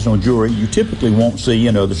values on jewelry you typically won't see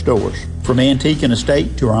in other stores. From antique and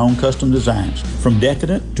estate to our own custom designs, from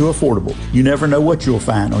decadent to affordable, you never know what you'll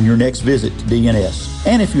find on your next visit to DNS.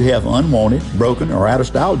 And if you have unwanted, broken, or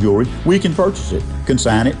out-of-style jewelry, we can purchase it,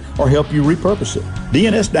 consign it, or help you repurpose it.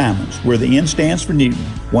 DNS Diamonds, where the N stands for Newton,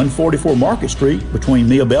 144 Market Street between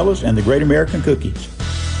Mia Bella's and the Great American Cookies.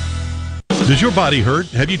 Does your body hurt?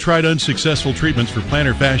 Have you tried unsuccessful treatments for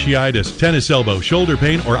plantar fasciitis, tennis elbow, shoulder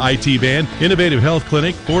pain, or IT band? Innovative Health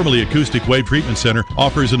Clinic, formerly Acoustic Wave Treatment Center,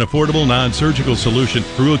 offers an affordable non-surgical solution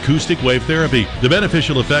through acoustic wave therapy. The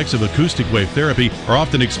beneficial effects of acoustic wave therapy are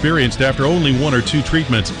often experienced after only 1 or 2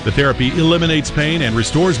 treatments. The therapy eliminates pain and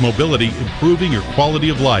restores mobility, improving your quality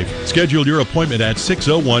of life. Schedule your appointment at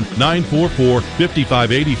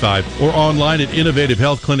 601-944-5585 or online at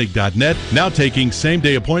innovativehealthclinic.net. Now taking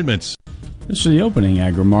same-day appointments. This is the opening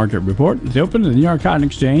agri-market report. The open of the New York Cotton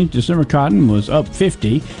Exchange, December cotton was up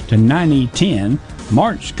 50 to 90.10.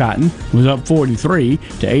 March cotton was up 43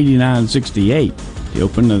 to 89.68. The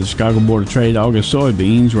open of the Chicago Board of Trade, August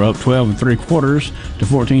soybeans were up 12 3/4 to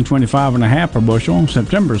 14.25 per bushel.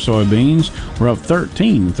 September soybeans were up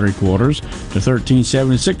 13 3/4 to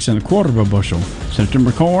 13.76 per bushel.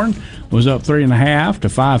 September corn was up 3 1/2 to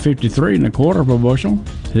 5.53 1/4 per bushel.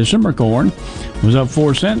 December corn was up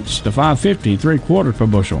 4 cents to 5.50 3/4 per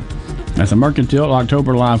bushel. At the mercantile,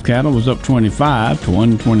 October live cattle was up 25 to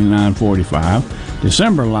 129.45.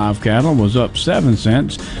 December live cattle was up 7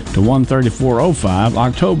 cents to 134.05.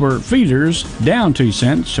 October feeders down 2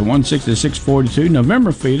 cents to 166.42.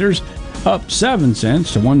 November feeders up 7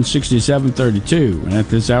 cents to 167.32. And at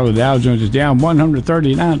this hour, the Dow Jones is down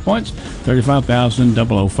 139 points,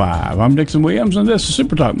 35,005. I'm Dixon Williams, and this is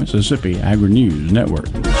Super Talk Mississippi Agri-News Network.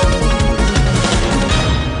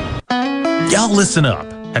 Y'all listen up.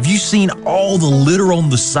 Have you seen all the litter on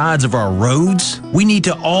the sides of our roads? We need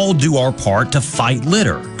to all do our part to fight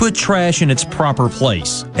litter. Put trash in its proper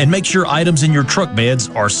place and make sure items in your truck beds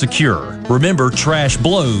are secure. Remember, trash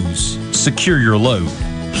blows. Secure your load.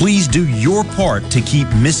 Please do your part to keep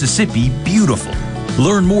Mississippi beautiful.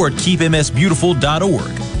 Learn more at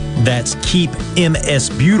keepmsbeautiful.org. That's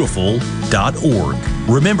keepmsbeautiful.org.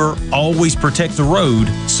 Remember, always protect the road,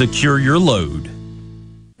 secure your load.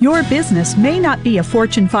 Your business may not be a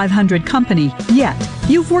Fortune 500 company yet.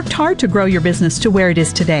 You've worked hard to grow your business to where it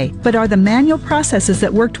is today, but are the manual processes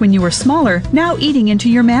that worked when you were smaller now eating into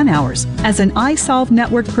your man hours? As an iSolve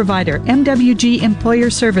network provider, MWG Employer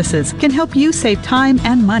Services can help you save time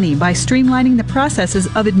and money by streamlining the processes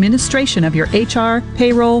of administration of your HR,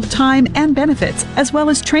 payroll, time, and benefits, as well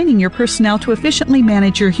as training your personnel to efficiently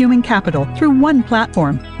manage your human capital through one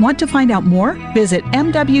platform. Want to find out more? Visit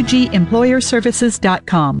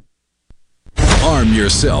MWGEmployerServices.com. Arm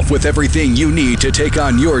yourself with everything you need to take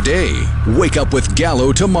on your day. Wake up with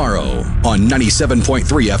Gallo tomorrow on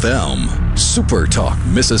 97.3 FM. Super Talk,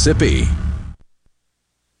 Mississippi.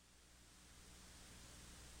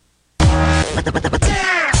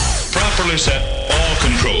 Properly set all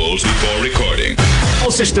controls before recording. All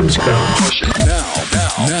systems go.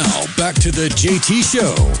 Now, back to the JT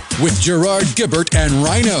Show with Gerard, Gibbert, and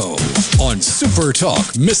Rhino on Super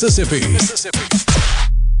Talk, Mississippi.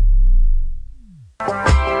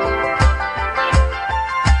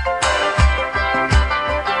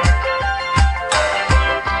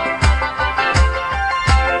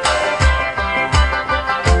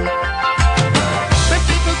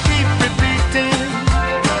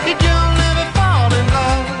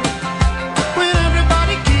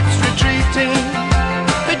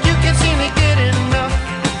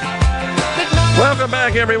 Welcome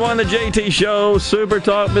back, everyone. The JT Show, Super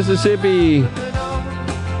Talk, Mississippi.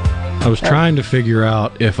 I was trying to figure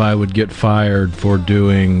out if I would get fired for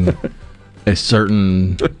doing a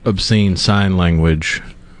certain obscene sign language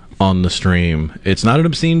on the stream. It's not an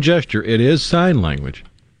obscene gesture. It is sign language.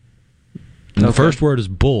 And the first word is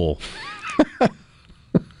bull.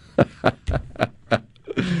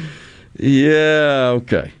 Yeah,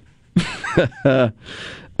 okay. A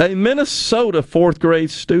Minnesota fourth grade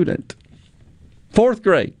student, fourth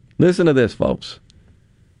grade, listen to this, folks,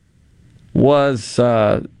 was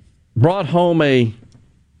brought home a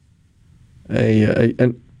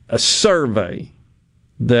survey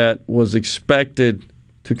that was expected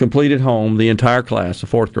to complete at home, the entire class, the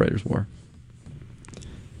fourth graders were.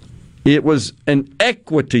 It was an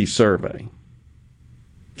equity survey,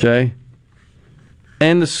 okay?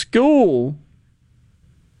 And the school,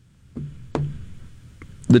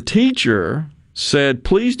 the teacher said,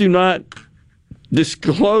 please do not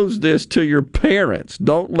disclose this to your parents.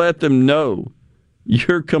 Don't let them know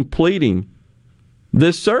you're completing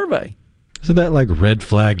this survey. Isn't that like red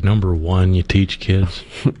flag number one you teach kids?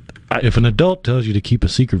 If an adult tells you to keep a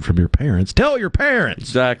secret from your parents, tell your parents.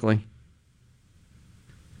 Exactly.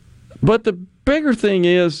 But the bigger thing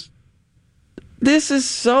is, this is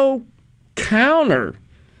so counter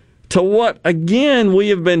to what, again, we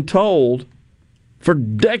have been told for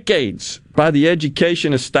decades by the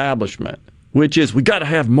education establishment, which is we got to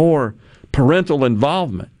have more parental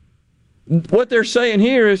involvement. What they're saying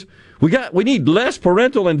here is we need less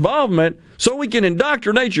parental involvement so we can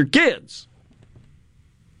indoctrinate your kids.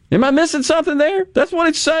 Am I missing something there? That's what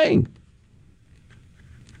it's saying.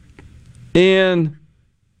 And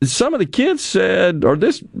some of the kids said,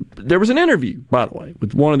 there was an interview, by the way,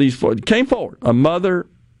 with one of these, came forward, a mother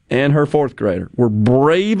and her fourth grader were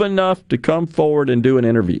brave enough to come forward and do an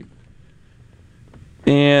interview.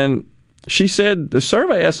 And she said the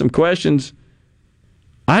survey asked some questions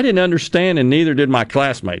I didn't understand, and neither did my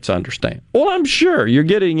classmates understand. Well, I'm sure you're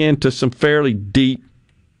getting into some fairly deep,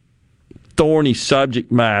 thorny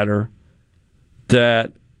subject matter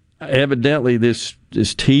that evidently this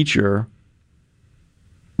teacher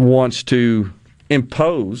wants to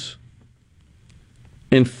impose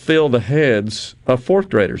and fill the heads of fourth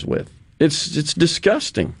graders with. It's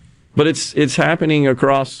disgusting, but it's happening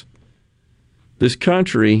across this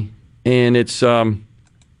country, and it's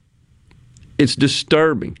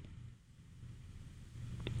disturbing.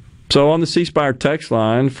 So on the C Spire text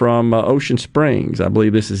line from Ocean Springs, I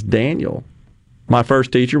believe this is Daniel. My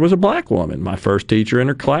first teacher was a black woman. My first teacher in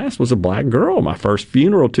her class was a black girl. My first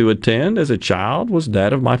funeral to attend as a child was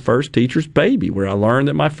that of my first teacher's baby, where I learned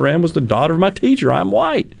that my friend was the daughter of my teacher. I'm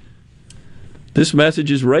white. This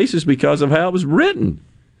message is racist because of how it was written.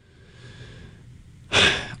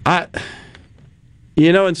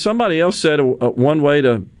 And somebody else said one way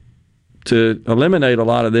to eliminate a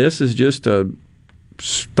lot of this is just to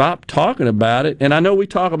stop talking about it. And I know we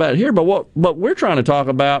talk about it here, but what we're trying to talk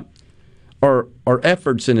about are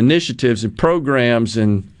efforts and initiatives and programs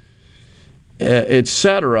and et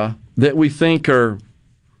cetera that we think are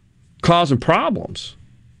causing problems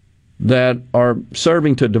that are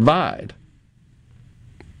serving to divide.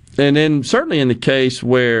 And then certainly in the case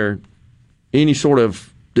where any sort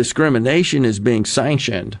of discrimination is being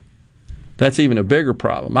sanctioned, that's even a bigger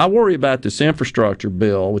problem. I worry about this infrastructure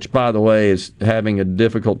bill, which, by the way, is having a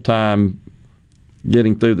difficult time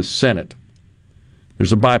getting through the Senate.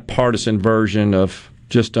 There's a bipartisan version of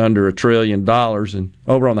just under $1 trillion. And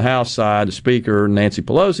over on the House side, the Speaker, Nancy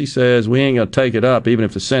Pelosi, says we ain't going to take it up even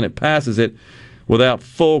if the Senate passes it without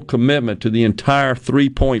full commitment to the entire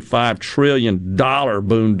 $3.5 trillion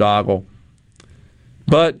boondoggle.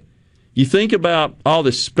 But you think about all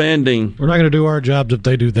this spending. We're not going to do our jobs if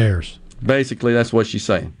they do theirs. Basically, that's what she's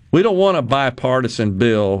saying. We don't want a bipartisan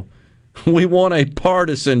bill. We want a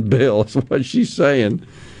partisan bill, is what she's saying,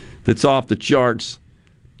 that's off the charts.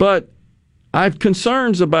 But I have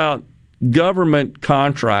concerns about government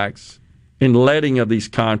contracts and letting of these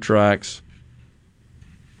contracts.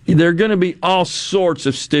 There are going to be all sorts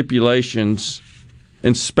of stipulations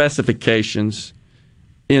and specifications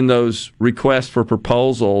in those requests for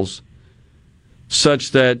proposals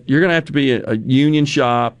such that you're going to have to be a union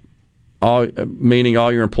shop, meaning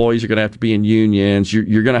all your employees are going to have to be in unions.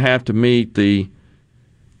 You're going to have to meet the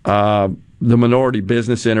minority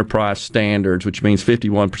business enterprise standards, which means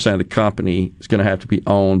 51% of the company is going to have to be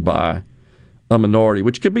owned by a minority,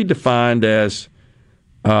 which could be defined as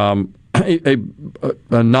a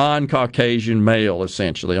non-Caucasian male,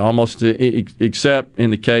 essentially, almost except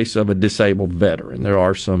in the case of a disabled veteran. There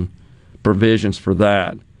are some provisions for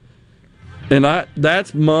that. And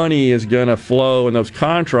that money is going to flow in those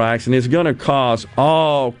contracts, and it's going to cause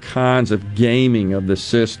all kinds of gaming of the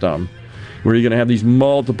system, where you're going to have these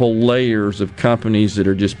multiple layers of companies that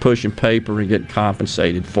are just pushing paper and getting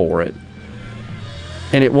compensated for it.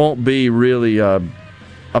 And it won't be really a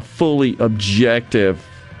fully objective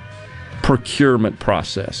procurement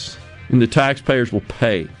process. And the taxpayers will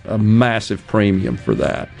pay a massive premium for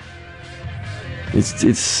that.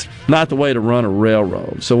 It's not the way to run a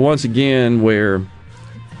railroad. So once again, we're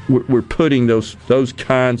putting those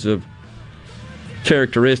kinds of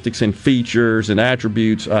characteristics and features and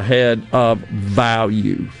attributes ahead of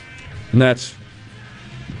value. And that's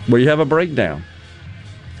where you have a breakdown.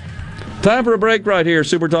 Time for a break right here.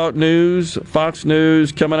 Super Talk News, Fox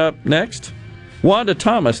News coming up next. Wanda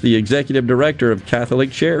Thomas, the Executive Director of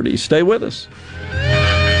Catholic Charities. Stay with us.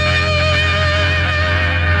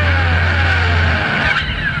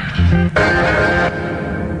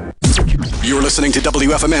 You're listening to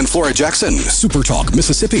WFMN Flora Jackson, Super Talk,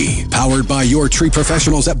 Mississippi. Powered by your tree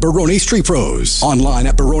professionals at Barone's Tree Pros. Online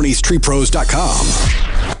at baronestreepros.com.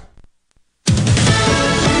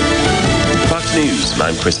 Fox News,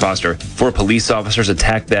 I'm Chris Foster. 4 police officers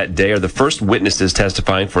attacked that day are the first witnesses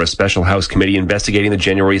testifying for a special House committee investigating the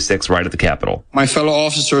January 6th riot at the Capitol. My fellow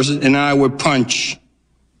officers and I would punch,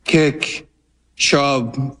 kick,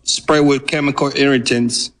 shove, spray with chemical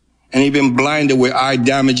irritants, and even blinded with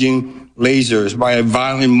eye-damaging lasers by a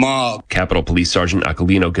violent mob. Capitol Police Sergeant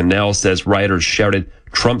Aquilino Ganell says rioters shouted,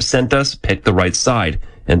 "Trump sent us, pick the right side,"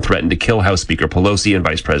 and threatened to kill House Speaker Pelosi and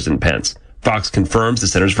Vice President Pence. Fox confirms the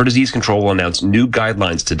Centers for Disease Control will announce new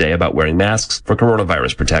guidelines today about wearing masks for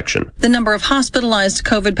coronavirus protection. The number of hospitalized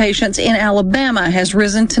COVID patients in Alabama has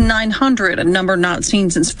risen to 900, a number not seen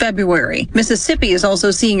since February. Mississippi is also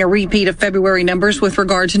seeing a repeat of February numbers with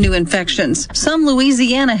regard to new infections. Some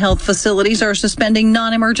Louisiana health facilities are suspending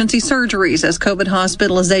non-emergency surgeries as COVID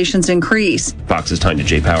hospitalizations increase. Fox's Tanya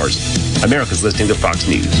J. Powers. America's listening to Fox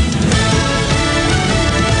News.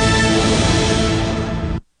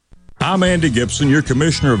 I'm Andy Gibson, your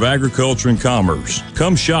Commissioner of Agriculture and Commerce.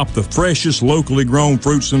 Come shop the freshest locally grown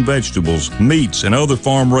fruits and vegetables, meats, and other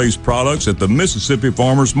farm-raised products at the Mississippi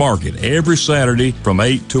Farmers Market every Saturday from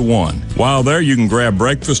 8 to 1. While there, you can grab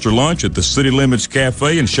breakfast or lunch at the City Limits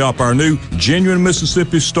Cafe and shop our new Genuine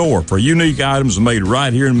Mississippi store for unique items made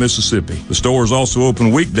right here in Mississippi. The store is also open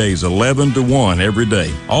weekdays 11 to 1 every day.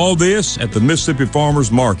 All this at the Mississippi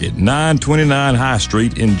Farmers Market, 929 High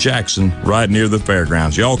Street in Jackson, right near the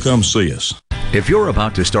fairgrounds. Y'all come see us. If you're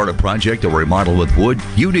about to start a project or remodel with wood,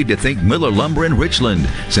 you need to think Miller Lumber in Richland.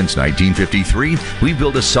 Since 1953, we've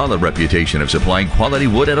built a solid reputation of supplying quality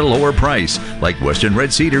wood at a lower price, like Western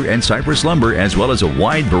Red Cedar and Cypress Lumber, as well as a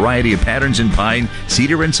wide variety of patterns in pine,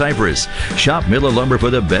 cedar, and cypress. Shop Miller Lumber for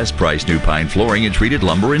the best price new pine flooring and treated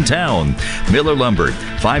lumber in town. Miller Lumber,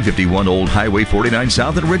 551 Old Highway 49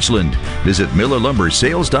 South in Richland. Visit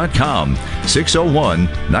MillerLumberSales.com,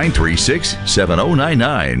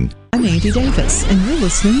 601-936-7099. I'm Andy Davis, and you're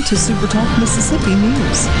listening to Super Talk Mississippi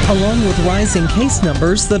News. Along with rising case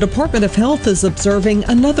numbers, the Department of Health is observing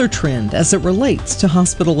another trend as it relates to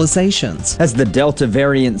hospitalizations. As the Delta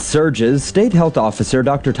variant surges, State Health Officer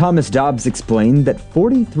Dr. Thomas Dobbs explained that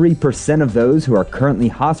 43% of those who are currently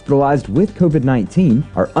hospitalized with COVID-19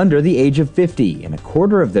 are under the age of 50, and a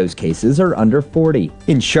quarter of those cases are under 40.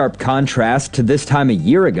 In sharp contrast to this time a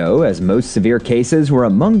year ago, as most severe cases were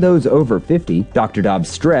among those over 50, Dr. Dobbs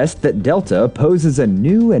stressed that Delta poses a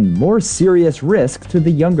new and more serious risk to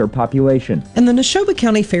the younger population. And the Neshoba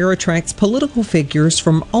County Fair attracts political figures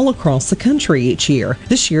from all across the country each year.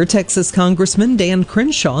 This year, Texas Congressman Dan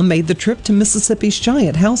Crenshaw made the trip to Mississippi's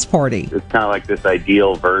giant house party. It's kind of like this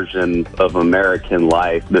ideal version of American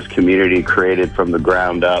life, this community created from the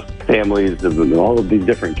ground up, families in all of these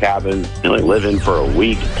different cabins, and they live in for a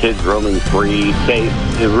week, kids roaming free, safe.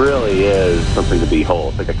 It really is something to behold.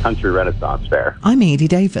 It's like a country renaissance fair. I'm Andy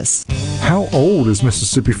Davis. How old is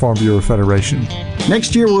Mississippi Farm Bureau Federation?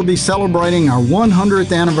 Next year we'll be celebrating our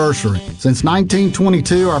 100th anniversary. Since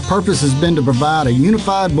 1922, our purpose has been to provide a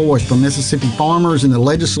unified voice for Mississippi farmers in the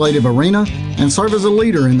legislative arena and serve as a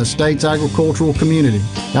leader in the state's agricultural community.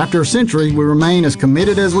 After a century, we remain as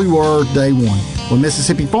committed as we were day one. When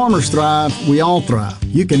Mississippi farmers thrive, we all thrive.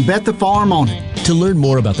 You can bet the farm on it. To learn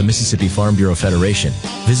more about the Mississippi Farm Bureau Federation,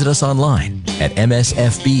 visit us online at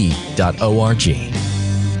msfb.org.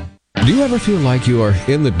 Do you ever feel like you are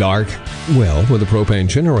in the dark? Well, with a propane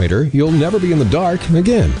generator, you'll never be in the dark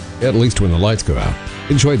again, at least when the lights go out.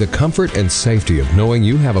 Enjoy the comfort and safety of knowing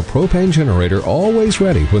you have a propane generator always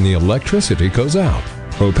ready when the electricity goes out.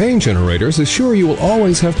 Propane generators assure you will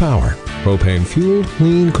always have power. Propane-fueled,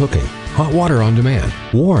 clean cooking. Hot water on demand.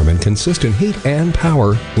 Warm and consistent heat and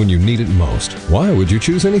power when you need it most. Why would you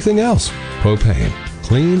choose anything else? Propane.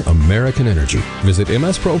 Clean American energy. Visit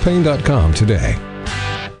mspropane.com today.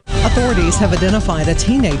 Authorities have identified a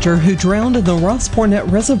teenager who drowned in the Ross Pornett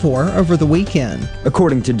Reservoir over the weekend.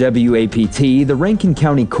 According to WAPT, the Rankin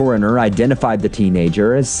County coroner identified the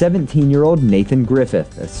teenager as 17-year-old Nathan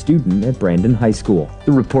Griffith, a student at Brandon High School.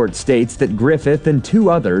 The report states that Griffith and 2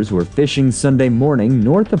 others were fishing Sunday morning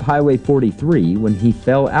north of Highway 43 when he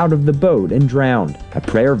fell out of the boat and drowned. A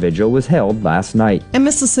prayer vigil was held last night. And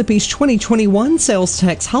Mississippi's 2021 sales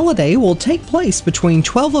tax holiday will take place between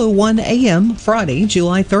 12:01 a.m. Friday,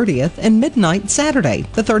 July 30th, and midnight Saturday,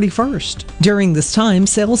 the 31st. During this time,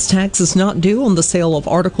 sales tax is not due on the sale of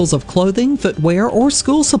articles of clothing, footwear, or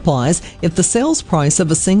school supplies if the sales price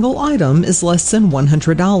of a single item is less than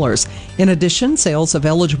 $100. In addition, sales of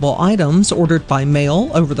eligible items ordered by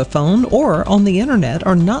mail, over the phone, or on the internet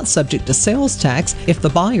are not subject to sales tax if the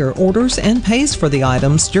buyer orders and pays for the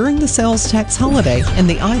items during the sales tax holiday and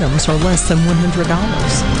the items are less than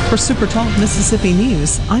 $100. For Super Talk Mississippi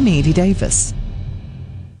News, I'm Andy Davis.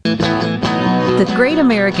 The The Great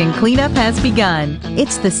American Cleanup has begun.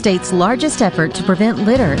 It's the state's largest effort to prevent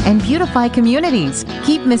litter and beautify communities.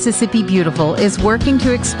 Keep Mississippi Beautiful is working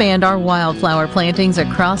to expand our wildflower plantings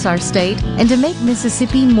across our state and to make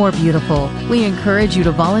Mississippi more beautiful. We encourage you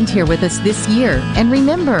to volunteer with us this year. And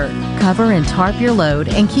remember, cover and tarp your load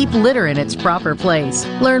and keep litter in its proper place.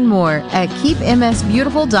 Learn more at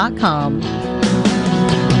keepmsbeautiful.com.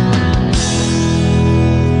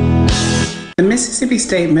 The Mississippi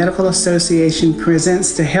State Medical Association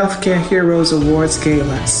presents the Healthcare Heroes Awards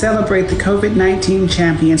Gala. Celebrate the COVID-19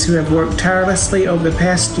 champions who have worked tirelessly over the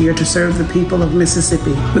past year to serve the people of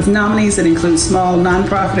Mississippi. With nominees that include small,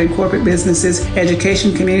 nonprofit, and corporate businesses,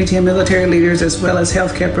 education, community, and military leaders, as well as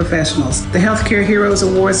healthcare professionals. The Healthcare Heroes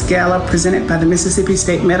Awards Gala, presented by the Mississippi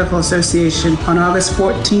State Medical Association on August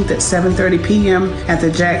 14th at 7:30 p.m. at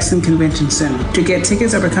the Jackson Convention Center. To get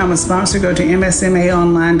tickets or become a sponsor, go to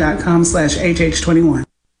msmaonline.com/HH21.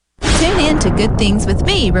 Tune in to Good Things with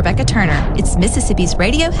me, Rebecca Turner. It's Mississippi's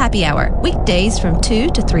Radio Happy Hour, weekdays from 2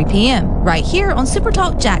 to 3 p.m. right here on Super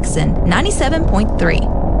Talk Jackson 97.3.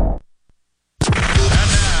 And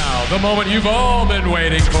now, the moment you've all been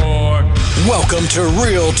waiting for. Welcome to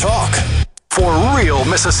Real Talk for real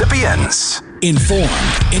Mississippians. Informed,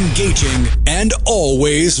 engaging, and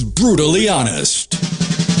always brutally honest.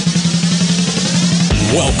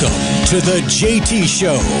 Welcome to the JT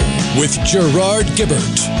Show with Gerard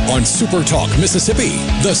Gibbert on Super Talk Mississippi,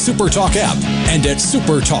 the Super Talk app, and at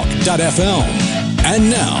supertalk.fm. And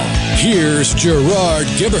now, here's Gerard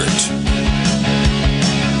Gibbert.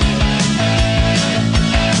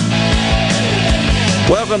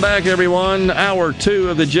 Welcome back, everyone. Hour 2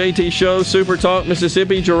 of the JT Show, Super Talk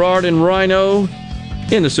Mississippi. Gerard and Rhino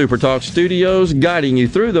in the Super Talk studios, guiding you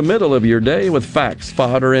through the middle of your day with facts,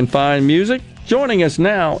 fodder, and fine music. Joining us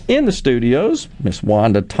now in the studios, Miss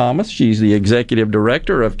Wanda Thomas. She's the Executive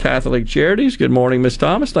Director of Catholic Charities. Good morning, Miss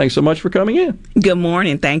Thomas. Thanks so much for coming in. Good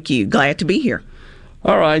morning. Thank you. Glad to be here.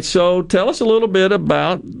 All right. So tell us a little bit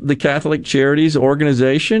about the Catholic Charities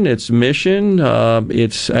organization, its mission,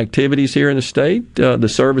 its activities here in the state, the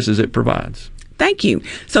services it provides. Thank you.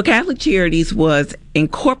 So Catholic Charities was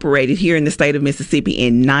incorporated here in the state of Mississippi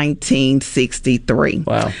in 1963.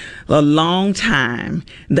 Wow. A long time.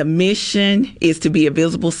 The mission is to be a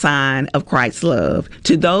visible sign of Christ's love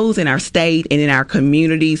to those in our state and in our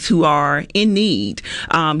communities who are in need,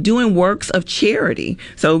 doing works of charity.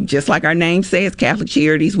 So just like our name says, Catholic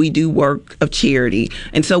Charities, we do work of charity.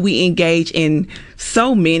 And so we engage in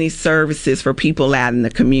so many services for people out in the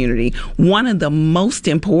community. One of the most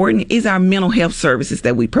important is our mental health services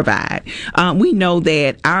that we provide. We know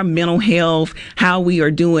that our mental health, how we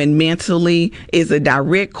are doing mentally, is a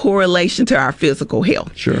direct correlation to our physical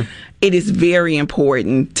health. Sure. It is very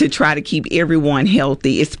important to try to keep everyone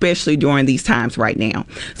healthy, especially during these times right now.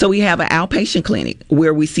 So we have an outpatient clinic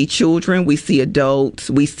where we see children, we see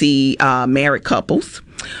adults, we see married couples.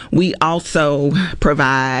 We also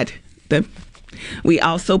provide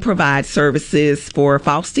services for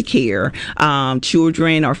foster care,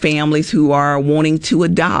 children or families who are wanting to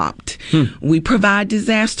adopt. We provide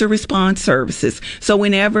disaster response services. So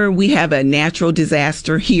whenever we have a natural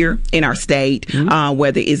disaster here in our state,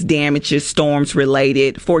 whether it's damages, storms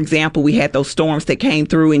related, for example, we had those storms that came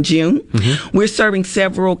through in June. We're serving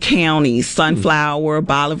several counties, Sunflower,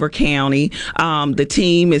 Bolivar County. The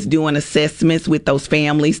team is doing assessments with those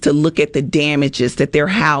families to look at the damages that their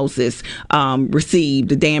houses received,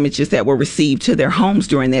 the damages that were received to their homes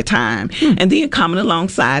during that time, and then coming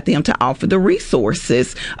alongside them to offer the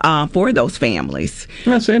resources for those families.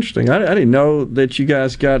 That's interesting. I didn't know that you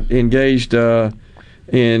guys got engaged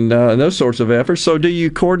in those sorts of efforts. So do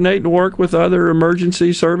you coordinate and work with other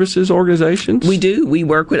emergency services organizations? We do. We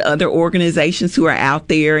work with other organizations who are out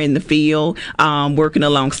there in the field working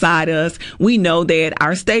alongside us. We know that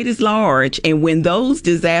our state is large, and when those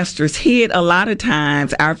disasters hit, a lot of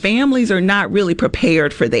times our families are not really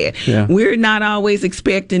prepared for that. Yeah. We're not always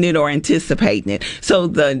expecting it or anticipating it. So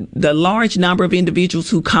the large number of individuals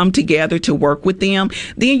who come together to work with them,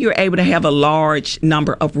 then you're able to have a large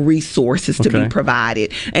number of resources to be provided.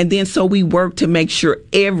 And then so we work to make sure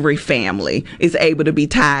every family is able to be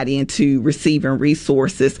tied into receiving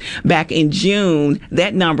resources. Back in June,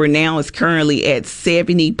 that number now is currently at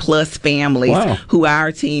 70 plus families who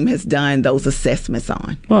our team has done those assessments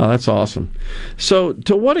on. Wow, that's awesome. So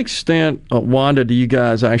to what extent, Wanda, do you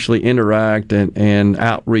guys actually interact and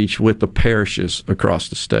outreach with the parishes across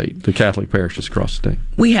the state, the Catholic parishes across the state?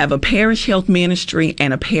 We have a parish health ministry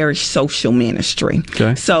and a parish social ministry.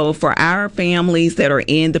 Okay. So for our families that are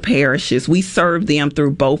in the parishes, we serve them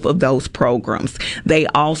through both of those programs. They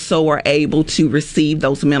also are able to receive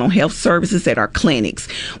those mental health services at our clinics.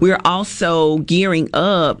 We're also gearing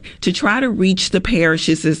up to try to reach the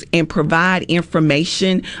parishes and provide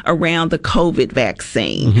information around the COVID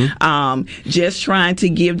vaccine. Just trying to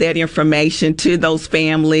give that information to those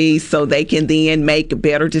families so they can then make a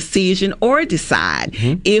better decision or decide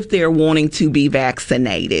if they're wanting to be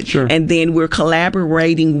vaccinated. Sure. And then we're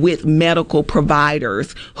collaborating with medical providers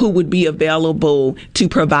who would be available to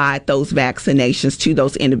provide those vaccinations to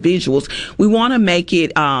those individuals. We want to make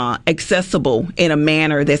it accessible in a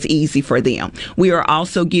manner that's easy for them. We are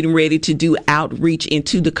also getting ready to do outreach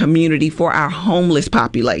into the community for our homeless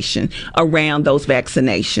population around those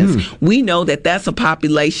vaccinations. We know that that's a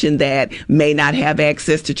population that may not have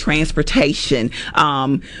access to transportation,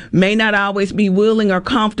 may not always be willing or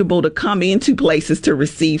comfortable to come into places to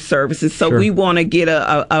receive services. So we want to get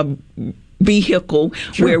a vehicle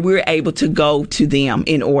where we're able to go to them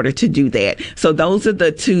in order to do that. So those are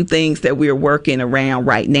the two things that we're working around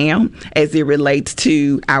right now as it relates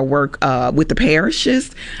to our work with the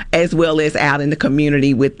parishes as well as out in the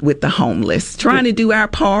community with the homeless, trying to do our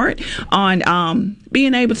part on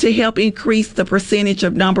being able to help increase the percentage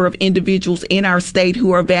of number of individuals in our state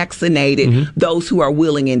who are vaccinated, those who are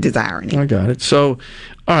willing and desiring it. I got it. So,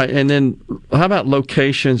 all right, and then how about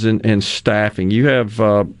locations and staffing? You have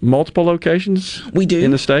multiple locations? We do.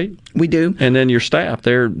 In the state? We do. And then your staff,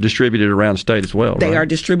 they're distributed around the state as well, They are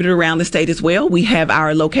distributed around the state as well. We have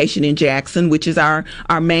our location in Jackson, which is our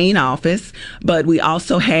main office, but we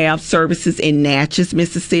also have services in Natchez,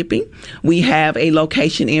 Mississippi. We have a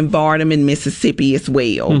location in Vardaman, Mississippi as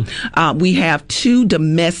well. We have 2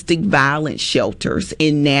 domestic violence shelters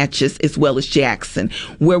in Natchez as well as Jackson,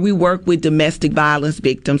 where we work with domestic violence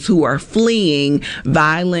victims who are fleeing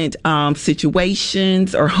violent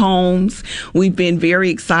situations or homes. We've been very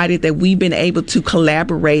excited that we've been able to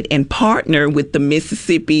collaborate and partner with the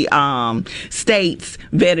Mississippi State's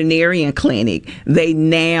veterinarian clinic. They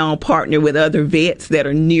now partner with other vets that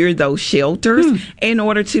are near those shelters in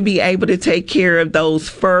order to be able to take care of those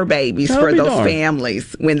fur babies for those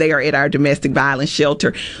families when they are at our domestic violence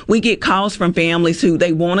shelter. We get calls from families who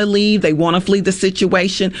they want to leave, they want to flee the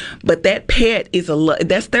situation, but that pet is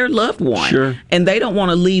that's their loved one, and they don't want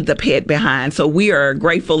to leave the pet behind. So we are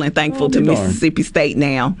grateful and thankful to Mississippi State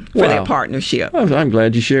now for that partnership. Well, I'm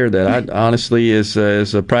glad you shared that. I honestly, as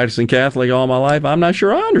a practicing Catholic all my life, I'm not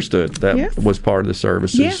sure I understood that was part of the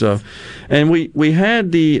services. So, and we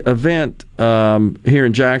had the event here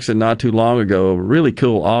in Jackson not too long ago, a really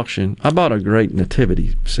cool auction. I bought a great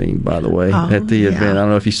nativity scene, by the way, at the event. I don't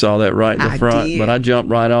know if you saw that right in the front, but I jumped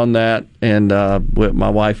right on that, and my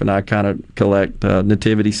wife and I kind of collect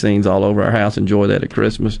nativity scenes all over our house, enjoy that at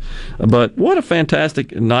Christmas. But what a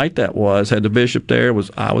fantastic night that was. Had the bishop there.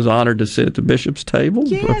 I was honored to sit at the bishop's table.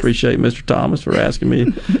 I appreciate Mr. Thomas for asking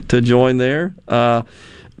me to join there.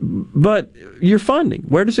 But your funding,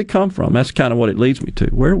 where does it come from? That's kind of what it leads me to.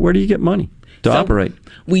 Where do you get money to operate?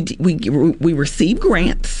 We receive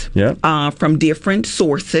grants from different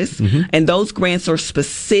sources, and those grants are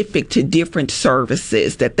specific to different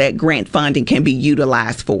services that grant funding can be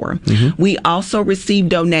utilized for. We also receive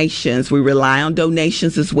donations. We rely on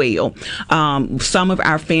donations as well. Some of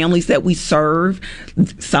our families that we serve,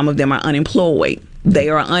 some of them are unemployed. They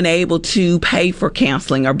are unable to pay for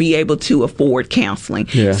counseling or be able to afford counseling.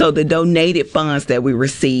 So the donated funds that we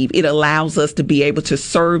receive, it allows us to be able to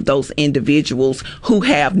serve those individuals who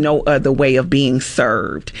have no other way of being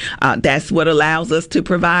served. That's what allows us to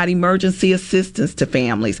provide emergency assistance to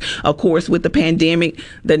families. Of course, with the pandemic,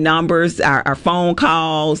 the numbers, our phone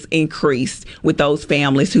calls increased with those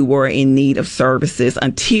families who were in need of services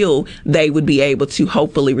until they would be able to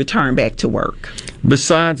hopefully return back to work.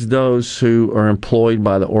 Besides those who are employed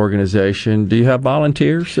by the organization, do you have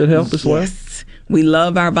volunteers that help as well? We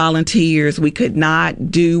love our volunteers. We could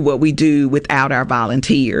not do what we do without our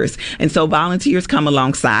volunteers. And so volunteers come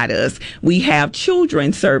alongside us. We have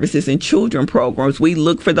children's services and children programs. We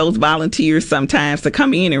look for those volunteers sometimes to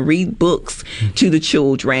come in and read books to the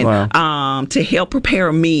children, to help prepare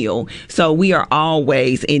a meal. So we are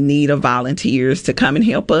always in need of volunteers to come and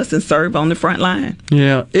help us and serve on the front line.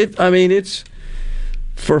 Yeah, it's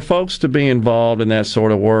for folks to be involved in that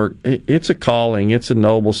sort of work, it's a calling, it's a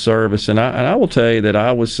noble service. And I will tell you that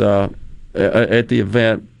I was, at the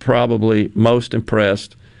event, probably most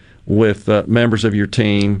impressed with members of your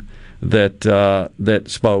team that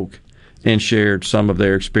spoke. and shared some of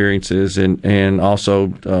their experiences and also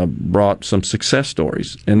brought some success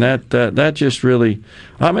stories. And that just really,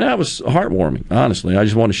 that was heartwarming, honestly. I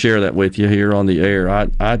just want to share that with you here on the air.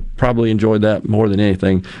 I probably enjoyed that more than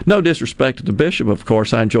anything. No disrespect to the bishop, of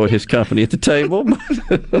course. I enjoyed his company at the table.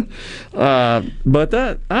 But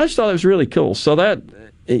I just thought it was really cool. So that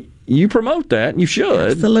you promote that, you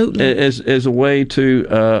should. Absolutely. As a way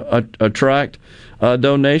to attract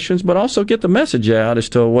donations, but also get the message out as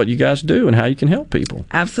to what you guys do and how you can help people.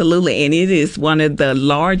 Absolutely. And it is one of the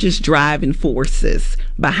largest driving forces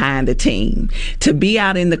behind the team. To be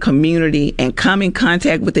out in the community and come in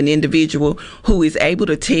contact with an individual who is able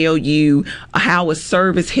to tell you how a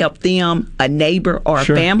service helped them, a neighbor or a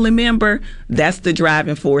family member, that's the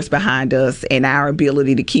driving force behind us and our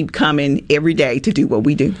ability to keep coming every day to do what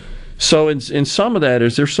we do. So in some of that,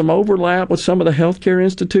 is there some overlap with some of the healthcare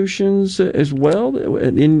institutions as well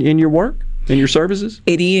in your work? In your services?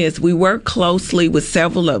 It is. We work closely with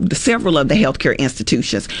several of the healthcare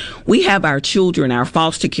institutions. We have our children, our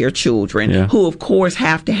foster care children, who of course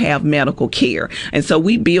have to have medical care. And so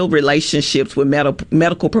we build relationships with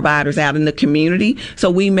medical providers out in the community. So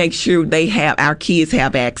we make sure our kids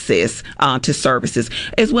have access to services,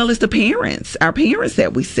 as well as the parents, our parents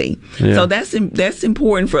that we see. Yeah. So that's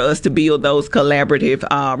important for us to build those collaborative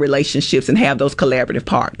relationships and have those collaborative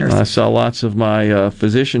partners. I saw lots of my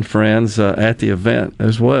physician friends at the event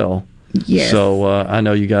as well. Yes. So I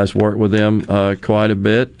know you guys work with them quite a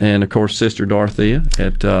bit, and of course Sister Dorothea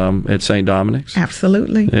at St. Dominic's.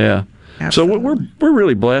 Absolutely. Yeah. Absolutely. So we're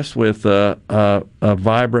really blessed with a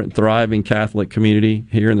vibrant, thriving Catholic community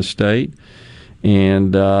here in the state,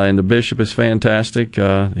 and the bishop is fantastic.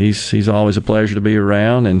 He's always a pleasure to be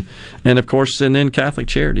around, and of course, and then Catholic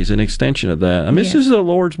Charities, an extension of that. I mean, This is the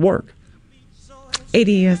Lord's work. It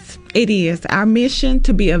is. It is our mission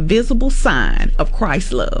to be a visible sign of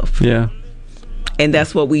Christ's love. Yeah. And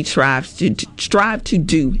that's what we strive to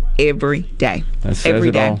do every day. That says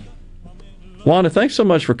it all. Wanda, thanks so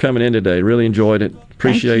much for coming in today. Really enjoyed it.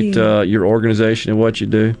 Appreciate your organization and what you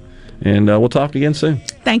do. And we'll talk again soon.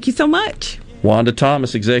 Thank you so much. Wanda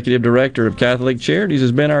Thomas, Executive Director of Catholic Charities,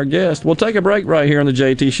 has been our guest. We'll take a break right here on the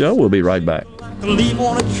JT Show. We'll be right back. Leave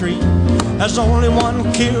on a tree. There's only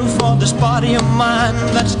one cure for this body of mine.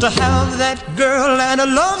 That's to have that girl and a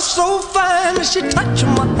love so fine. She touched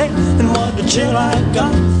my hand and what a chill I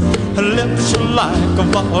got. Her lips are like a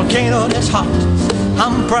volcano that's hot.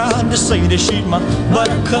 I'm proud to say that she's my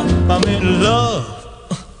buttercup. I'm in love.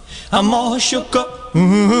 I'm all shook up.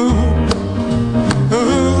 Ooh,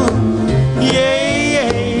 ooh, yeah,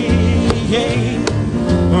 yeah, yeah.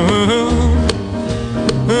 Ooh,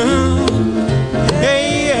 ooh.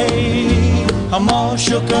 I'm all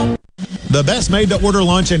shook up. The best made-to-order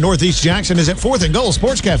lunch in Northeast Jackson is at 4th and Goal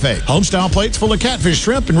Sports Cafe. Homestyle plates full of catfish,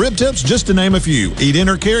 shrimp, and rib tips, just to name a few. Eat in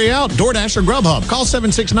or carry out, DoorDash or Grubhub. Call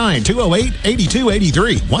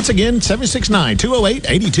 769-208-8283. Once again,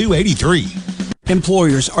 769-208-8283.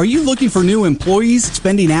 Employers, are you looking for new employees,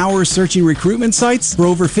 spending hours searching recruitment sites? For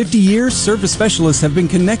over 50 years, service specialists have been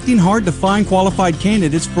connecting hard to find qualified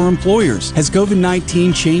candidates for employers. Has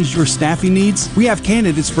COVID-19 changed your staffing needs? We have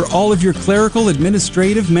candidates for all of your clerical,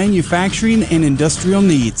 administrative, manufacturing, and industrial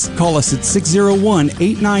needs. Call us at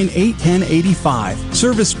 601-898-1085.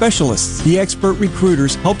 Service Specialists, the expert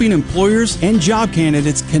recruiters helping employers and job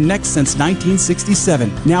candidates connect since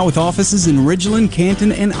 1967. Now with offices in Ridgeland,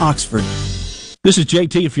 Canton, and Oxford. This is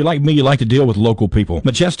JT. If you're like me, you like to deal with local people.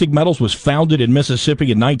 Majestic Metals was founded in Mississippi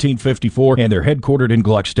in 1954, and they're headquartered in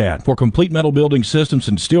Gluckstadt. For complete metal building systems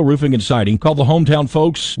and steel roofing and siding, call the hometown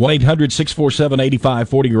folks,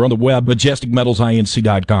 1-800-647-8540, or on the web,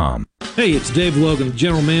 majesticmetalsinc.com. Hey, it's Dave Logan,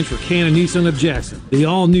 General Manager for Cannon Nissan of Jackson. The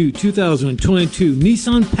all-new 2022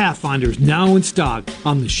 Nissan Pathfinder is now in stock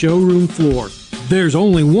on the showroom floor. There's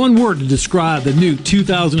only one word to describe the new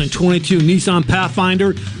 2022 Nissan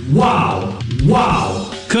Pathfinder: wow!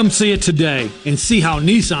 Wow! Come see it today and see how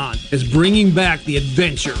Nissan is bringing back the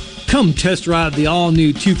adventure. Come test drive the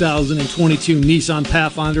all-new 2022 Nissan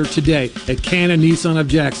Pathfinder today at Cannon Nissan of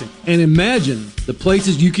Jackson and imagine the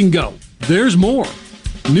places you can go. There's more.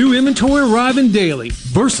 New inventory arriving daily.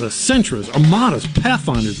 Versa, Sentras, Armadas,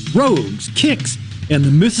 Pathfinders, Rogues, Kicks, and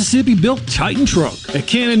the Mississippi-built Titan truck. At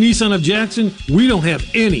Cannon Nissan of Jackson, we don't have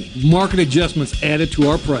any market adjustments added to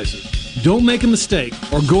our prices. Don't make a mistake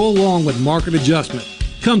or go along with market adjustment.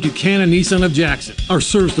 Come to Cannon Nissan of Jackson. Our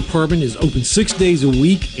service department is open 6 days a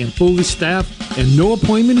week and fully staffed, and no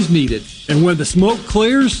appointment is needed. And when the smoke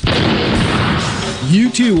clears, you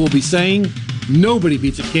too will be saying, nobody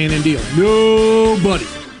beats a Cannon deal. Nobody.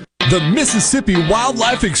 The Mississippi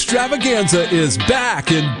Wildlife Extravaganza is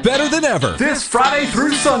back and better than ever. This Friday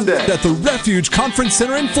through Sunday at the Refuge Conference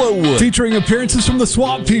Center in Flowood. Featuring appearances from the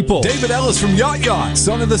Swamp People, David Ellis from Yacht Yacht,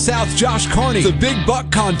 Son of the South Josh Carney, the Big Buck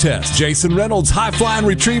Contest, Jason Reynolds High Flying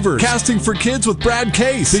Retrievers, Casting for Kids with Brad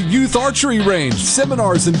Case, the Youth Archery Range,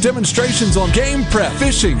 seminars and demonstrations on game prep,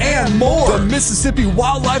 fishing, and more. The Mississippi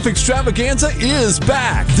Wildlife Extravaganza is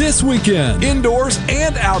back this weekend, indoors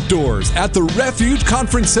and outdoors at the Refuge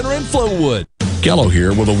Conference Center in Flowood. Gallo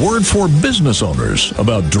here with a word for business owners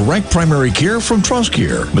about direct primary care from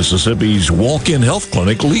TrustCare, Mississippi's walk-in health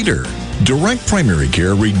clinic leader. Direct primary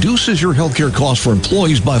care reduces your healthcare costs for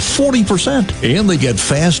employees by 40%, and they get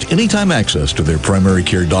fast, anytime access to their primary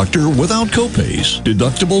care doctor without copays,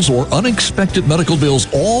 deductibles, or unexpected medical bills,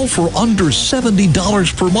 all for under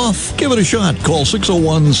 $70 per month. Give it a shot. Call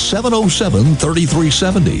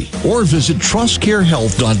 601-707-3370 or visit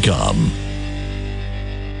trustcarehealth.com.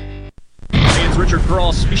 It's Richard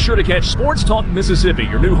Cross. Be sure to catch Sports Talk Mississippi,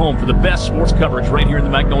 your new home for the best sports coverage right here in the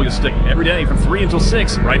Magnolia State. Every day from 3 until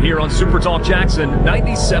 6, right here on Super Talk Jackson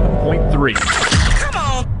 97.3.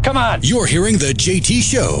 Come on. You're hearing The JT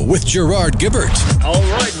Show with Gerard Gibbert. All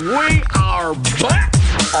right, we are back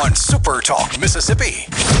on Super Talk Mississippi.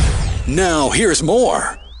 Now, here's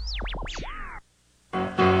more.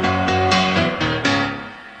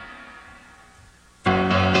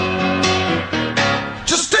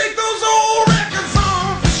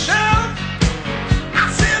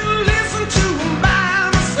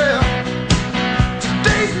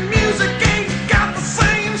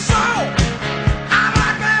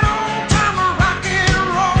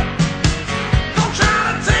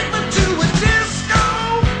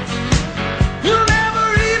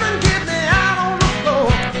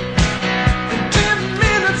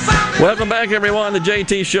 Welcome back, everyone. The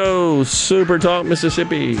JT Show, Super Talk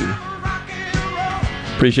Mississippi.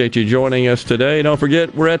 Appreciate you joining us today. Don't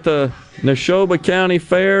forget, we're at the Neshoba County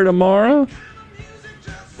Fair tomorrow.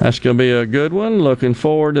 That's going to be a good one. Looking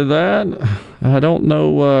forward to that. I don't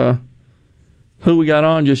know who we got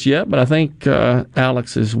on just yet, but I think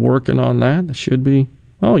Alex is working on that. It should be.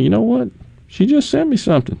 Oh, you know what? She just sent me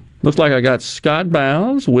something. Looks like I got Scott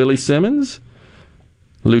Bounds, Willie Simmons,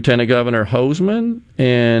 Lieutenant Governor Hoseman,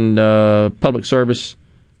 and Public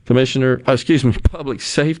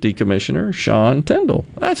Safety Commissioner Sean Tyndall.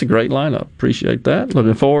 That's a great lineup. Appreciate that.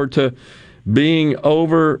 Looking forward to being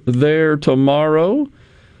over there tomorrow.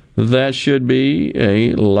 That should be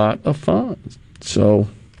a lot of fun. So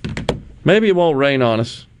maybe it won't rain on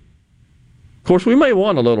us. Of course, we may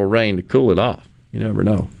want a little rain to cool it off. You never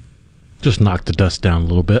know. Just knock the dust down a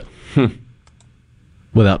little bit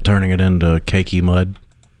without turning it into cakey mud.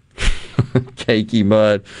 Cakey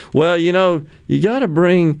mud. Well, you know, you got to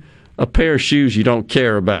bring a pair of shoes you don't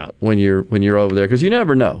care about when you're over there, because you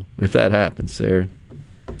never know if that happens there.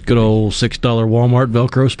 Good old $6 Walmart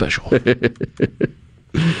Velcro special.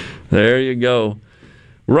 There you go.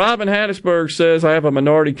 Robin Hattiesburg says, I have a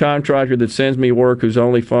minority contractor that sends me work whose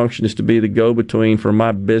only function is to be the go-between for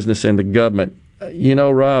my business and the government. You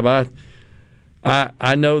know, Rob,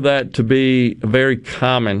 I know that to be very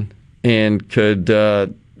common and could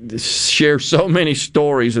share so many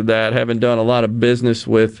stories of that, having done a lot of business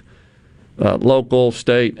with local,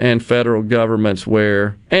 state, and federal governments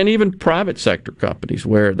where, and even private sector companies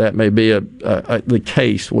where that may be the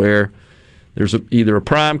case, where there's either a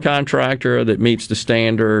prime contractor that meets the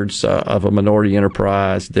standards of a minority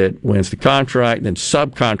enterprise that wins the contract and then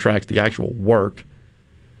subcontracts the actual work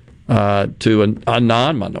to a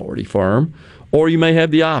non-minority firm. Or you may have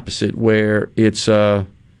the opposite, where it's the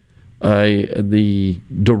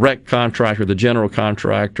direct contractor, the general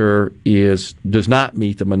contractor, does not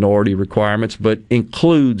meet the minority requirements, but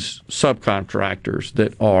includes subcontractors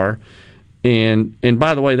that are. And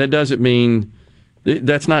by the way, that doesn't mean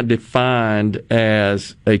that's not defined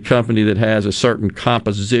as a company that has a certain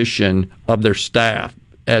composition of their staff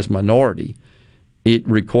as minority. It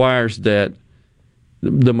requires that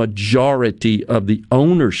the majority of the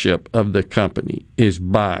ownership of the company is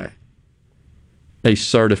by a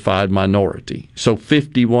certified minority. So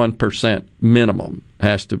 51% minimum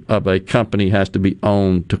of a company has to be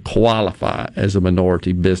owned to qualify as a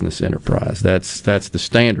minority business enterprise. That's the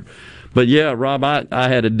standard. But yeah, Rob, I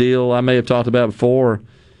had a deal I may have talked about before.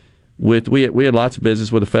 We had lots of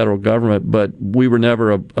business with the federal government, but we were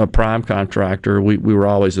never a prime contractor. We were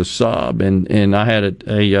always a sub, and I had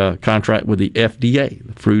a contract with the FDA,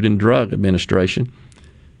 the Food and Drug Administration.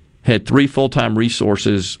 Had 3 full-time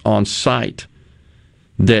resources on site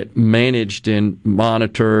that managed and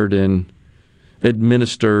monitored and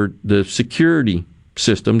administered the security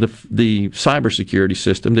system, the cybersecurity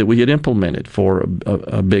system that we had implemented for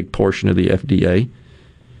a big portion of the FDA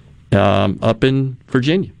up in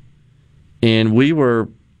Virginia. And we were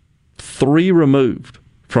 3 removed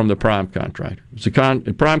from the prime contractor. It was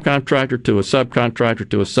a prime contractor to a subcontractor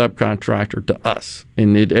to a subcontractor to us.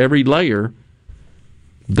 And at every layer,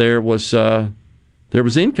 there was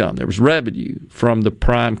income, there was revenue from the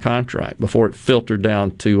prime contract. Before it filtered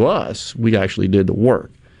down to us, we actually did the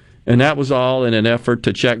work. And that was all in an effort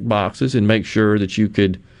to check boxes and make sure that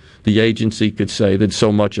the agency could say that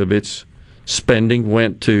so much of its spending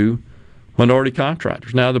went to minority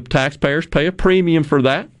contractors. Now, the taxpayers pay a premium for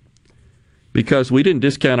that because we didn't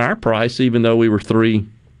discount our price even though we were 3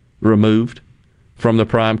 removed from the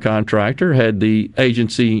prime contractor. Had the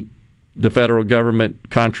agency, the federal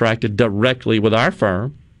government, contracted directly with our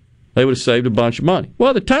firm, they would have saved a bunch of money.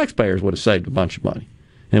 Well, the taxpayers would have saved a bunch of money,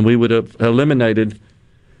 and we would have eliminated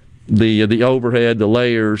the overhead, the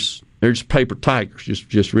layers. They're just paper tigers,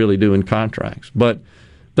 just really doing contracts. But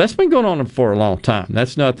that's been going on for a long time.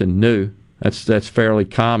 That's nothing new. That's fairly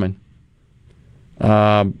common.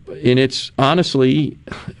 And it's honestly,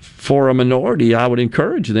 for a minority, I would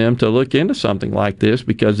encourage them to look into something like this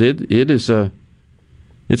because it's an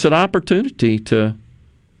opportunity to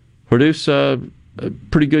produce a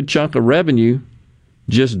pretty good chunk of revenue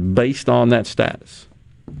just based on that status.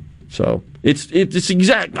 So it's the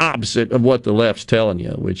exact opposite of what the left's telling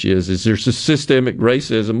you, which is there's a systemic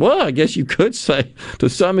racism. Well, I guess you could say to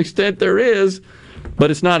some extent there is, but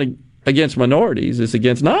it's not against minorities. It's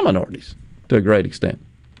against non-minorities to a great extent.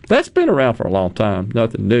 That's been around for a long time.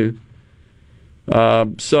 Nothing new.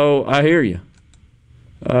 So I hear you.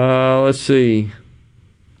 Let's see.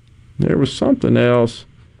 There was something else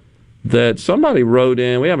that somebody wrote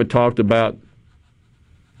in. We haven't talked about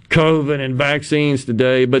COVID and vaccines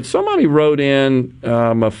today, but somebody wrote in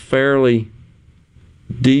a fairly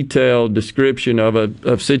detailed description of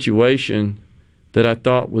a situation that I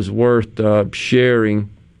thought was worth sharing.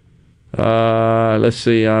 Let's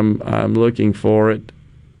see, I'm looking for it,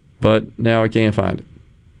 but now I can't find it.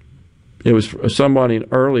 It was somebody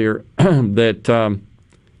earlier that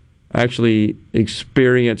actually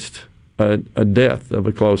experienced a death of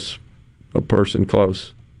a person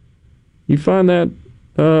close. You find that,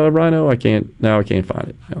 Rhino? I can't find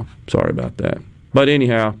it. No, sorry about that. But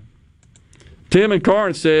anyhow, Tim and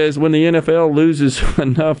Karn says when the NFL loses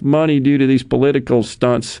enough money due to these political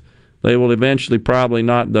stunts, they will eventually probably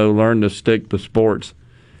not, though, learn to stick to sports.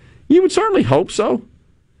 You would certainly hope so,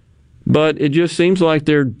 but it just seems like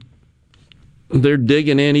they're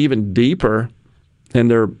digging in even deeper,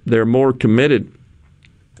 and they're more committed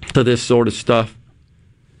to this sort of stuff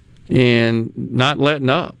and not letting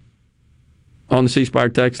up. On the C Spire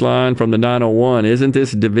text line from the 901, isn't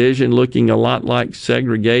this division looking a lot like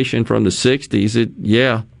segregation from the 60s?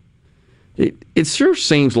 It sure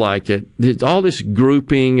seems like it. It's all this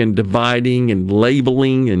grouping and dividing and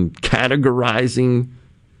labeling and categorizing,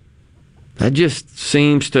 that just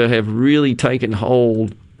seems to have really taken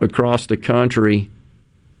hold across the country.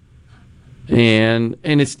 And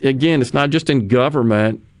it's not just in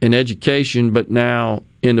government and education, but now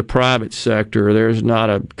in the private sector. There's not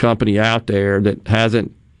a company out there that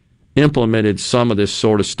hasn't implemented some of this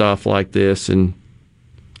sort of stuff like this. And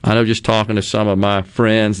I know, just talking to some of my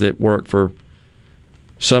friends that work for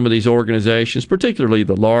some of these organizations, particularly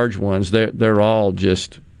the large ones, they're all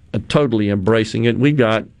just totally embracing it. We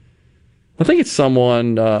got, I think it's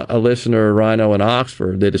someone, a listener, Rhino in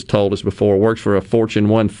Oxford, that has told us before, works for a Fortune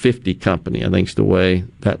 150 company, I think is the way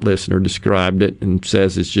that listener described it, and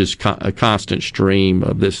says it's just a constant stream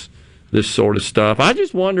of this sort of stuff. I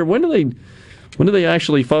just wonder, when do they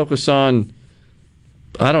actually focus on,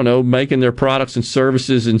 I don't know, making their products and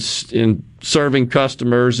services and serving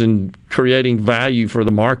customers and creating value for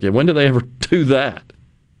the market? When do they ever do that?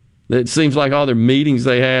 It seems like all their meetings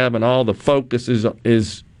they have and all the focus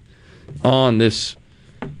is on this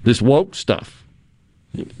woke stuff.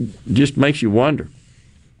 It just makes you wonder.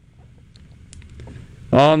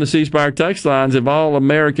 On the C Spire text lines, if all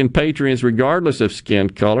American patriots, regardless of skin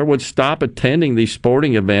color, would stop attending these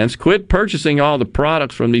sporting events, quit purchasing all the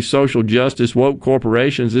products from these social justice woke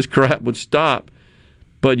corporations, this crap would stop.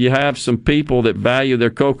 But you have some people that value their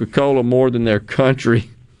Coca-Cola more than their country.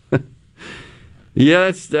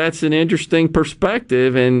 Yeah, that's an interesting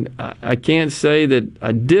perspective, and I can't say that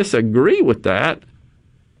I disagree with that.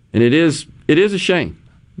 And it is a shame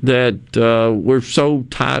that we're so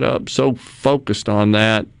tied up, so focused on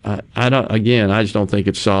that. I just don't think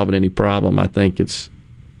it's solving any problem. I think it's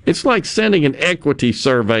like sending an equity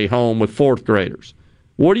survey home with fourth graders.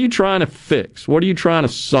 What are you trying to fix? What are you trying to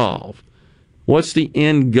solve? What's the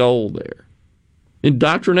end goal there?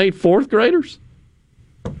 indoctrinate fourth graders?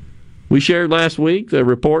 We shared last week the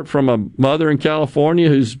report from a mother in California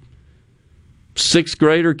whose sixth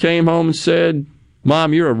grader came home and said,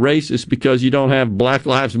 Mom, you're a racist because you don't have Black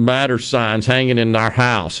Lives Matter signs hanging in our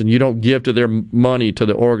house and you don't give to their money to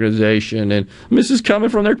the organization. And this is coming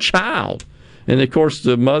from their child. And, of course,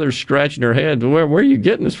 the mother's scratching her head. Where are you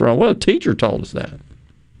getting this from? Well, a teacher told us that.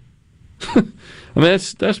 I mean,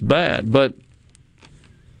 that's bad. But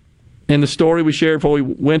in the story we shared before we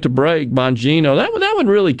went to break, Bongino, that one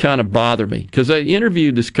really kind of bothered me because they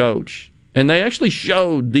interviewed this coach. And they actually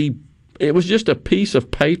showed it was just a piece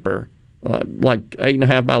of paper, like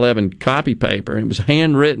 8.5 by 11 copy paper. And it was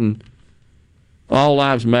handwritten, All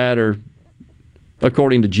Lives Matter,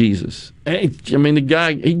 according to Jesus. I mean, the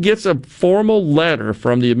guy, he gets a formal letter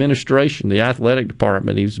from the administration, the athletic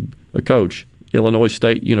department. He's a coach, Illinois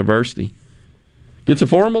State University. Gets a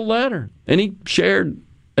formal letter. And he shared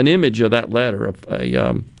an image of that letter, a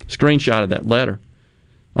screenshot of that letter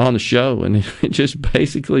on the show. And it just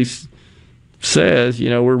basically says,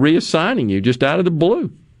 we're reassigning you just out of the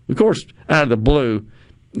blue. Of course, out of the blue,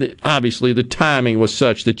 obviously the timing was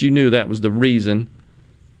such that you knew that was the reason.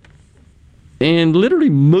 And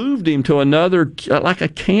literally moved him to another, like a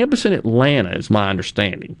campus in Atlanta, is my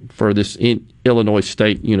understanding, for this Illinois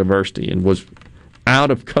State University, and was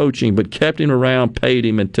out of coaching, but kept him around, paid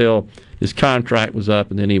him until his contract was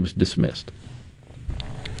up, and then he was dismissed.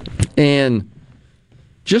 And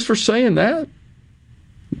just for saying that,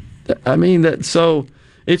 I mean, so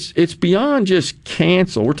it's beyond just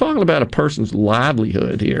cancel. We're talking about a person's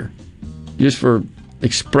livelihood here, just for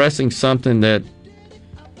expressing something that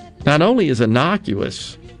not only is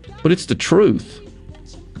innocuous, but it's the truth,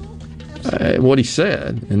 what he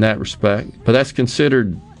said in that respect. But that's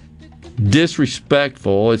considered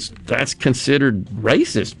disrespectful. That's considered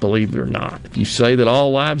racist, believe it or not, if you say that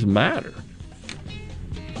all lives matter,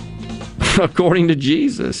 according to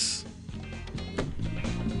Jesus.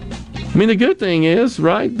 I mean, the good thing is,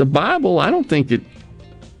 right, the Bible, I don't think it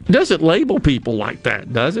doesn't label people like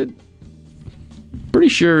that, does it? Pretty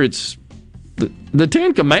sure it's the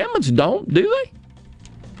Ten Commandments don't, do they?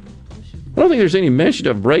 I don't think there's any mention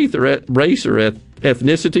of race or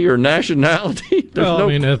ethnicity or nationality. Well, I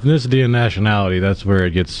mean, ethnicity and nationality, that's where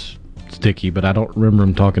it gets sticky, but I don't remember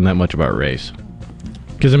him talking that much about race.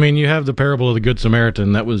 Because, I mean, you have the parable of the Good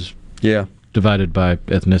Samaritan, that was divided by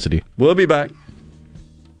ethnicity. We'll be back.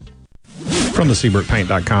 From the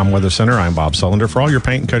SeabrookPaint.com Weather Center, I'm Bob Sullender. For all your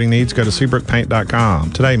paint and coating needs, go to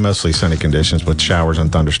SeabrookPaint.com. Today, mostly sunny conditions with showers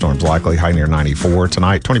and thunderstorms likely, high near 94.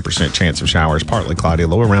 Tonight, 20% chance of showers, partly cloudy,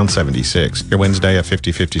 low around 76. Your Wednesday, a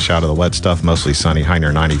 50-50 shot of the wet stuff, mostly sunny, high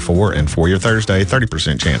near 94. And for your Thursday,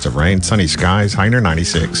 30% chance of rain, sunny skies, high near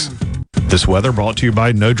 96. This weather brought to you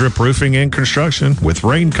by No Drip Roofing and Construction. With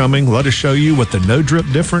rain coming, let us show you what the No Drip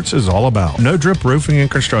difference is all about. No Drip Roofing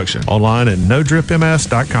and Construction. Online at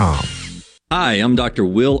NoDripMS.com. Hi, I'm Dr.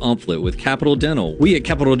 Will Umflett with Capital Dental. We at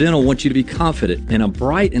Capital Dental want you to be confident in a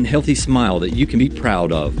bright and healthy smile that you can be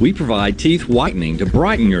proud of. We provide teeth whitening to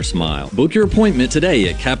brighten your smile. Book your appointment today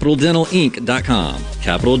at CapitalDentalInc.com.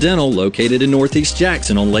 Capital Dental, located in Northeast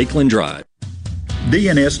Jackson on Lakeland Drive.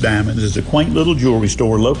 D&S Diamonds is a quaint little jewelry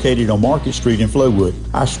store located on Market Street in Flowood.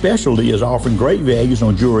 Our specialty is offering great values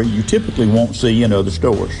on jewelry you typically won't see in other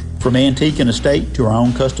stores. From antique and estate to our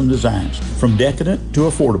own custom designs, from decadent to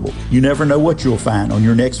affordable, you never know what you'll find on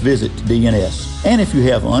your next visit to D&S. And if you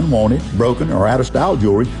have unwanted, broken, or out-of-style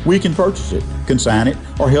jewelry, we can purchase it, consign it,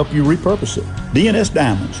 or help you repurpose it. D&S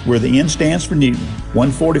Diamonds, where the N stands for Newton,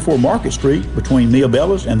 144 Market Street between Mia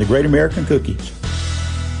Bella's and the Great American Cookies.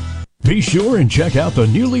 Be sure and check out the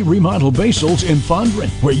newly remodeled Basil's in Fondren,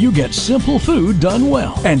 where you get simple food done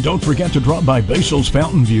well. And don't forget to drop by Basil's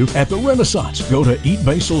Fountain View at the Renaissance. Go to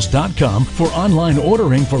eatbasils.com for online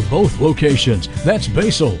ordering for both locations. That's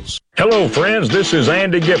Basil's. Hello, friends. This is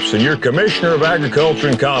Andy Gibson, your Commissioner of Agriculture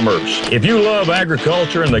and Commerce. If you love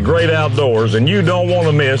agriculture and the great outdoors, and you don't want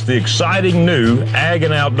to miss the exciting new Ag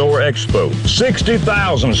and Outdoor Expo.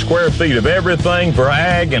 60,000 square feet of everything for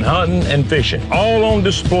ag and hunting and fishing. All on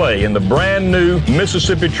display in the brand new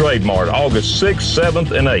Mississippi Trade Mart, August 6th,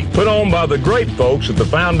 7th, and 8th. Put on by the great folks at the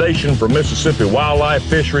Foundation for Mississippi Wildlife,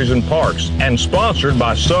 Fisheries, and Parks, and sponsored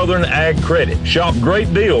by Southern Ag Credit. Shop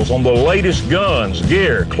great deals on the latest guns,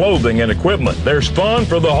 gear, clothing, and equipment. There's fun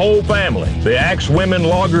for the whole family. The Axe Women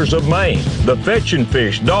Loggers of Maine, the Fetch and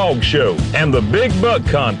Fish Dog Show, and the Big Buck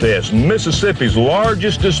Contest, Mississippi's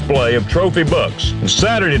largest display of trophy bucks. And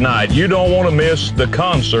Saturday night, you don't want to miss the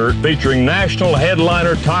concert featuring national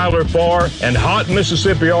headliner Tyler Farr and hot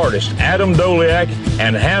Mississippi artist Adam Doliak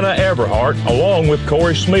and Hannah Everhart, along with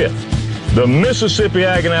Corey Smith. The Mississippi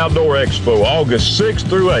Ag and Outdoor Expo, August 6th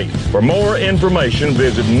through 8th. For more information,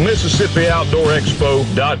 visit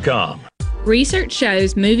MississippiOutdoorExpo.com. Research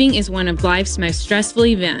shows moving is one of life's most stressful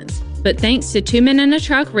events, but thanks to Two Men in a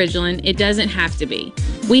Truck Ridgeland, it doesn't have to be.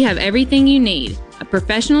 We have everything you need. A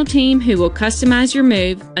professional team who will customize your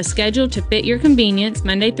move, a schedule to fit your convenience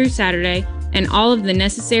Monday through Saturday, and all of the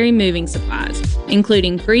necessary moving supplies,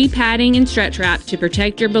 including free padding and stretch wrap to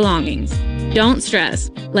protect your belongings. Don't stress.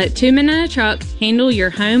 Let Two Men in a Truck handle your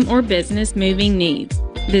home or business moving needs.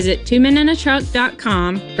 Visit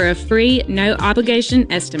twomeninatruck.com for a free,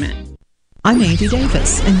 no-obligation estimate. I'm Andy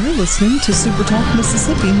Davis, and you're listening to Super Talk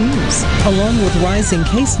Mississippi News. Along with rising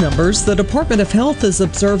case numbers, the Department of Health is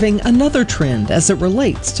observing another trend as it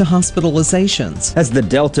relates to hospitalizations. As the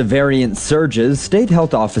Delta variant surges, State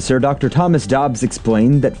Health Officer Dr. Thomas Dobbs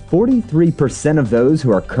explained that 43% of those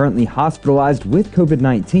who are currently hospitalized with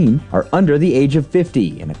COVID-19 are under the age of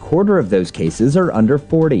 50, and a quarter of those cases are under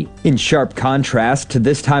 40. In sharp contrast to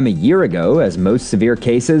this time a year ago, as most severe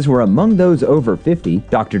cases were among those over 50,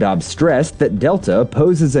 Dr. Dobbs stressed that Delta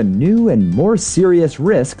poses a new and more serious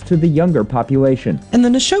risk to the younger population. And the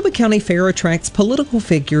Neshoba County Fair attracts political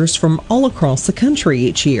figures from all across the country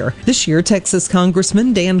each year. This year, Texas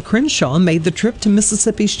Congressman Dan Crenshaw made the trip to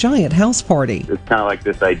Mississippi's giant house party. It's kind of like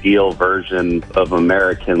this ideal version of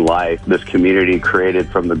American life, this community created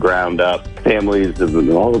from the ground up. Families in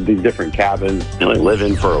all of these different cabins, live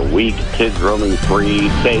in for a week, kids roaming free,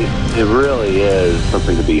 safe. It really is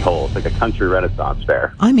something to behold. It's like a country renaissance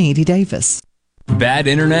fair. I'm Andy Davis. Bad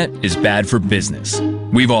internet is bad for business.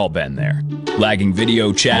 We've all been there. Lagging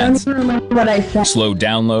video chats, slow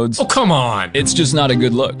downloads. Oh, come on. It's just not a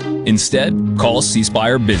good look. Instead, call C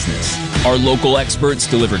Spire Business. Our local experts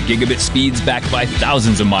deliver gigabit speeds backed by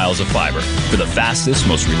thousands of miles of fiber for the fastest,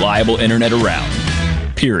 most reliable internet around.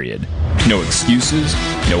 Period. No excuses,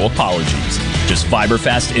 no apologies. Just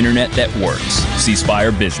fiber-fast internet that works. C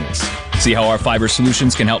Spire Business. See how our fiber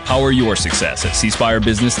solutions can help power your success at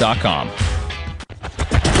cspirebusiness.com.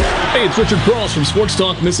 Hey, it's Richard Cross from Sports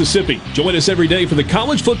Talk Mississippi. Join us every day for the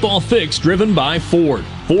College Football Fix driven by Ford.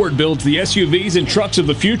 Ford builds the SUVs and trucks of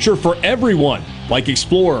the future for everyone, like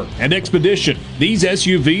Explorer and Expedition. These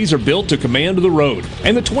SUVs are built to command the road.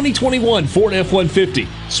 And the 2021 Ford F-150,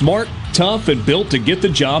 smart, tough, and built to get the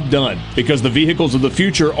job done. Because the vehicles of the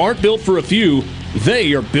future aren't built for a few,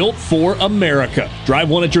 they are built for America. Drive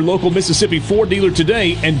one at your local Mississippi Ford dealer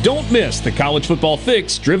today, and don't miss the College Football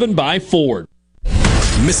Fix driven by Ford.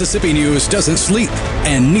 Mississippi news doesn't sleep,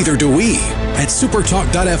 and neither do we. At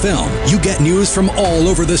supertalk.fm, you get news from all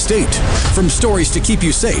over the state. From stories to keep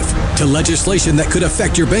you safe, to legislation that could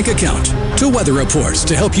affect your bank account, to weather reports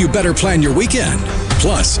to help you better plan your weekend.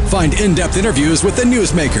 Plus, find in-depth interviews with the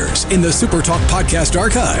newsmakers in the Supertalk podcast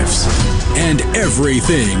archives. And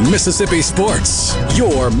everything Mississippi sports.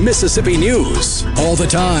 Your Mississippi news. All the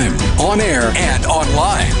time, on air and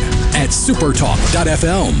online. At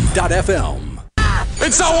supertalk.fm.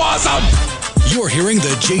 It's so awesome! You're hearing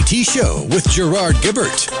the JT Show with Gerard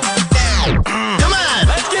Gibbert. Come on,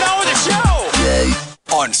 let's get on with the show!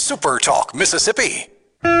 On Super Talk, Mississippi.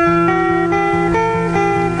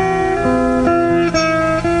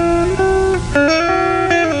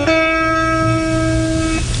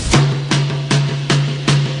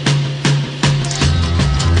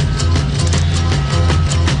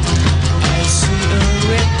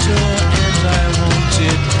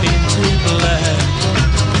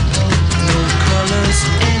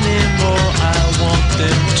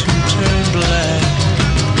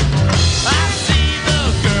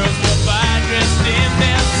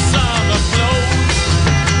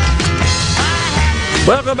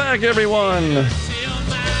 Welcome back, everyone.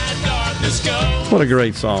 What a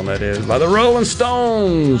great song that is by the Rolling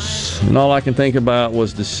Stones. And all I can think about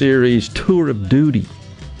was the series Tour of Duty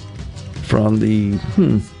from the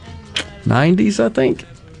 90s, I think,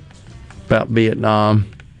 about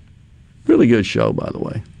Vietnam. Really good show, by the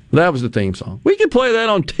way. That was the theme song. We could play that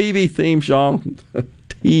on TV theme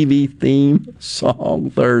song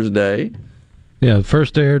Thursday. Yeah,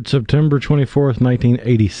 first aired September 24th,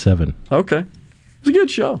 1987. Okay. It's a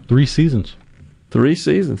good show. 3 seasons. 3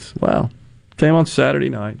 seasons. Wow. Came on Saturday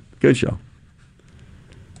night. Good show.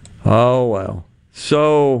 Oh, well.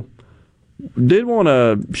 So, did want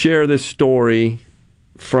to share this story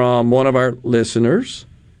from one of our listeners.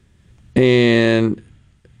 And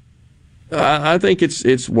I think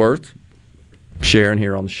it's worth sharing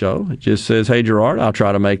here on the show. It just says, hey, Gerard, I'll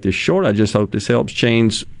try to make this short. I just hope this helps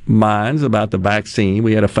change minds about the vaccine.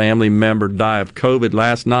 We had a family member die of COVID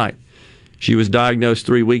last night. She was diagnosed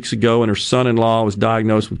 3 weeks ago, and her son-in-law was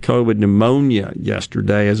diagnosed with COVID pneumonia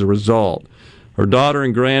yesterday as a result. Her daughter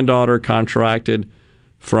and granddaughter contracted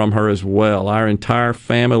from her as well. Our entire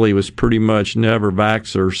family was pretty much never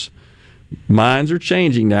vaxxers. Minds are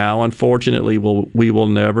changing now. Unfortunately, we will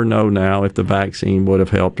never know now if the vaccine would have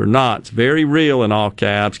helped or not. It's very real in all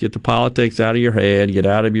caps. Get the politics out of your head, get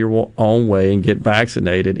out of your own way, and get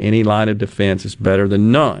vaccinated. Any line of defense is better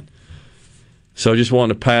than none. So just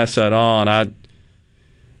wanted to pass that on.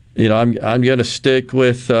 I'm going to stick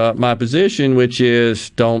with my position, which is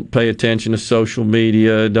don't pay attention to social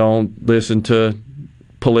media, don't listen to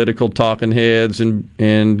political talking heads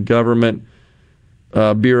and government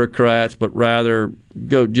bureaucrats, but rather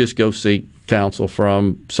go seek counsel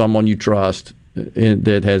from someone you trust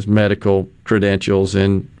that has medical credentials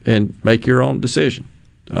and make your own decision.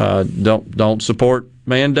 Don't support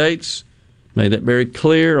mandates. Made that very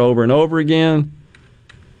clear over and over again.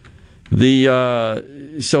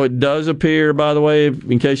 So it does appear, by the way,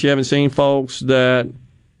 in case you haven't seen, folks, that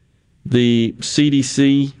the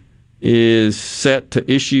CDC is set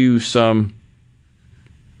to issue some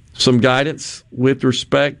guidance with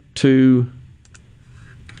respect to,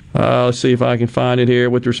 let's see if I can find it here.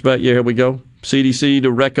 With respect, here we go. CDC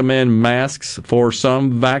to recommend masks for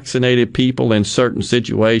some vaccinated people in certain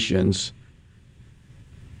situations.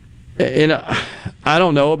 And I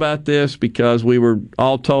don't know about this because we were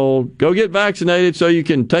all told, go get vaccinated so you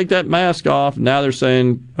can take that mask off. Now they're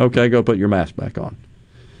saying, okay, go put your mask back on.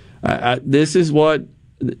 This is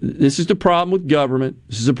the problem with government.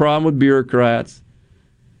 This is the problem with bureaucrats.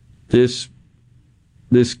 This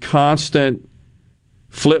constant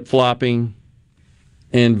flip-flopping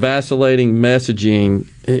and vacillating messaging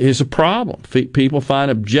is a problem. People find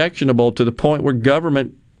objectionable to the point where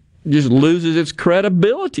government just loses its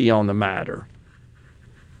credibility on the matter.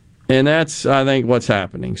 And that's, I think, what's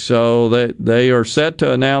happening. So they are set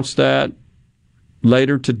to announce that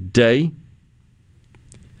later today.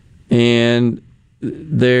 And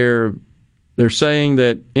they're saying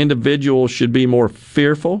that individuals should be more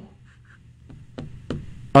fearful.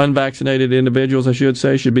 Unvaccinated individuals, I should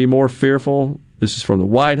say, should be more fearful. This is from the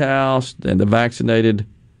White House than the vaccinated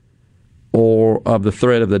or of the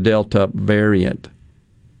threat of the Delta variant.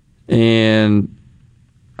 And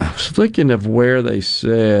I was thinking of where they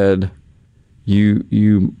said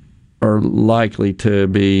you are likely to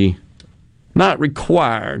be not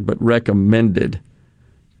required but recommended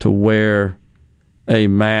to wear a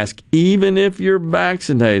mask, even if you're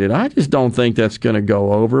vaccinated. I just don't think that's going to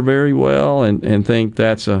go over very well, and think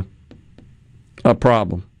that's a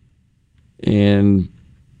problem, and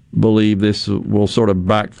believe this will sort of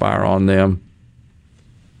backfire on them.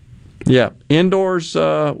 Yeah, indoors.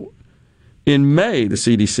 In May, the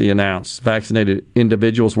CDC announced vaccinated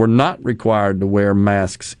individuals were not required to wear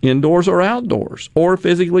masks indoors or outdoors or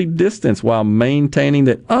physically distance, while maintaining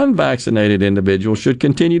that unvaccinated individuals should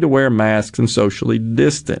continue to wear masks and socially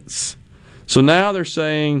distance. So now they're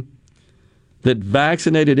saying that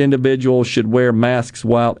vaccinated individuals should wear masks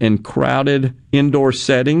while in crowded indoor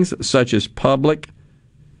settings such as public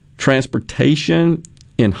transportation,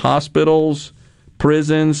 in hospitals,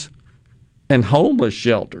 prisons, and homeless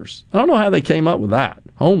shelters. I don't know how they came up with that.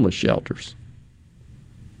 Homeless shelters.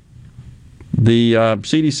 The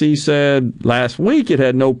CDC said last week it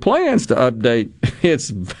had no plans to update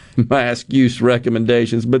its mask use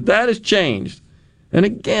recommendations, but that has changed. And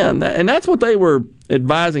again, that's what they were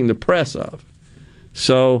advising the press of.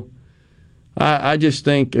 So I just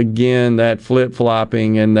think, again, that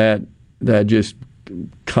flip-flopping and that just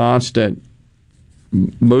constant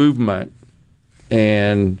movement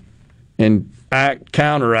and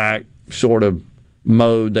counteract sort of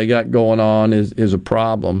mode they got going on is a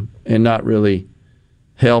problem and not really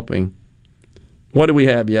helping. What did we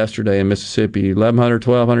have yesterday in Mississippi? 1,100,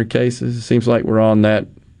 1,200 cases? It seems like we're on that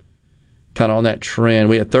kind of on that trend.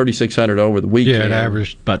 We had 3,600 over the weekend. Yeah, it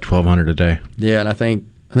averaged about 1,200 a day. Yeah, and I think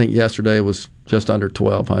yesterday was just under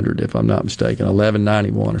 1,200, if I'm not mistaken,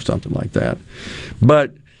 1,191 or something like that.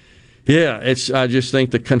 But yeah, I just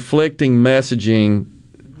think the conflicting messaging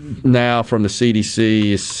now from the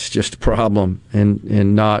CDC is just a problem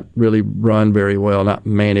and not really run very well, not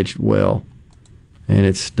managed well, and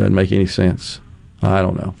it doesn't make any sense. I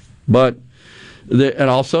don't know. But and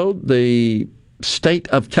also the state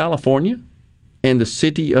of California and the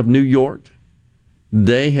city of New York,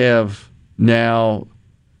 they have now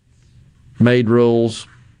made rules,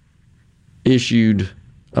 issued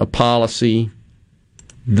a policy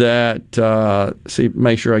that,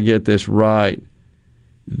 make sure I get this right.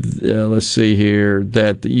 Let's see here,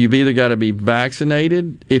 that you've either got to be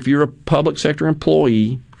vaccinated if you're a public sector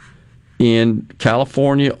employee in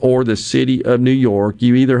California or the city of New York.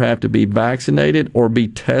 You either have to be vaccinated or be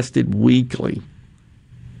tested weekly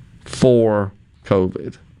for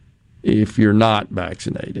COVID if you're not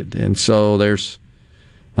vaccinated. And so there's,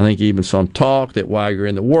 I think, even some talk that while you're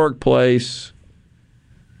in the workplace,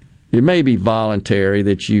 it may be voluntary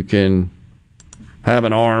that you can have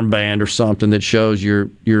an armband or something that shows you're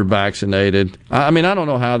vaccinated. I mean, I don't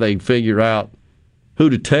know how they figure out who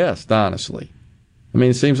to test, honestly. I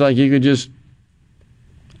mean, it seems like you could just,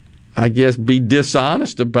 I guess, be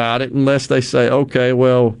dishonest about it unless they say, okay,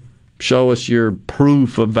 well, show us your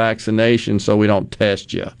proof of vaccination so we don't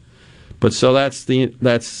test you. But so that's the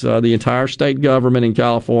entire state government in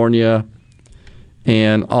California,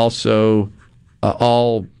 and also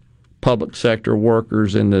all public sector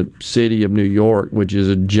workers in the city of New York, which is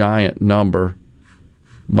a giant number.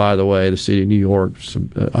 By the way, the city of New York is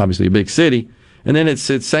obviously a big city, and then it's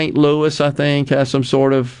St. Louis, I think, has some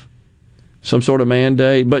sort of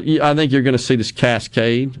mandate. But I think you're going to see this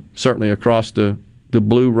cascade certainly across the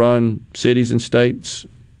blue run cities and states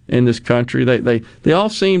in this country. They all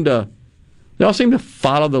seem to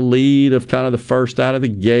follow the lead of kind of the first out of the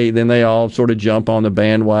gate. Then they all sort of jump on the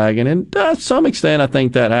bandwagon. And to some extent, I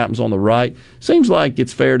think that happens on the right. Seems like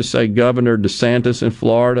it's fair to say Governor DeSantis in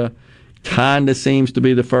Florida kind of seems to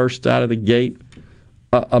be the first out of the gate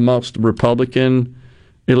amongst Republican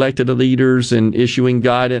elected leaders and issuing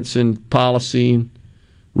guidance and policy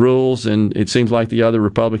rules. And it seems like the other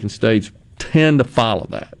Republican states tend to follow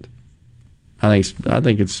that. I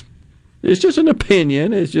think it's just an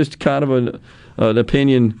opinion. It's just kind of an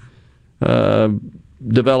opinion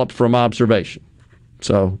developed from observation.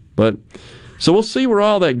 So we'll see where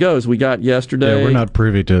all that goes. We got yesterday. Yeah, we're not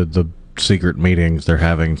privy to the secret meetings they're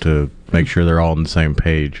having to make sure they're all on the same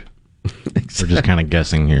page. Exactly. We're just kind of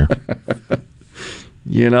guessing here.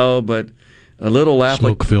 But a little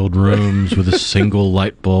smoke-filled rooms with a single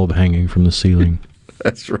light bulb hanging from the ceiling.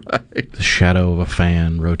 That's right. The shadow of a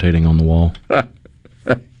fan rotating on the wall.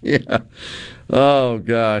 Yeah. Oh,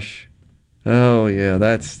 gosh. Oh, yeah.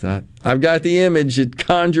 That's not. I've got the image. It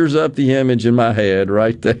conjures up the image in my head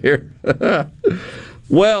right there.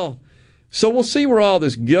 Well, so we'll see where all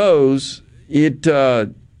this goes.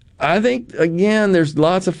 I think, again, there's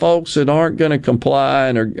lots of folks that aren't going to comply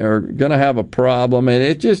and are going to have a problem.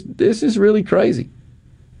 And this is really crazy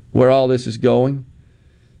where all this is going.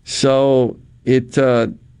 So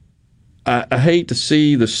I hate to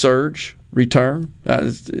see the surge return,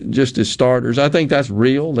 just as starters. I think that's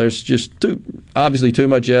real. There's just obviously too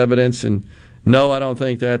much evidence, and no, I don't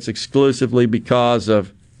think that's exclusively because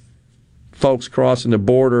of folks crossing the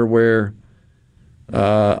border where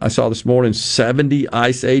I saw this morning 70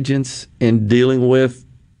 ICE agents in dealing with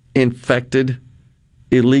infected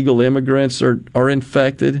illegal immigrants are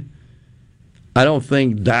infected. I don't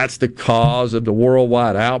think that's the cause of the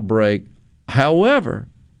worldwide outbreak. However,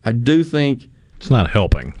 I do think it's not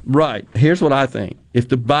helping. Right. Here's what I think. If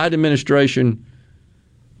the Biden administration,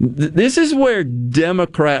 this is where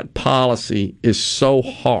Democrat policy is so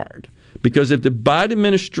hard, because if the Biden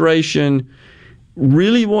administration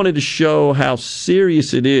really wanted to show how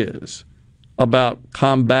serious it is about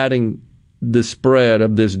combating the spread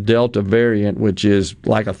of this Delta variant, which is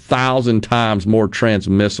like 1,000 times more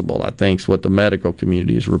transmissible, I think is what the medical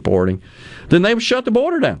community is reporting, then they would shut the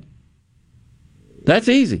border down. That's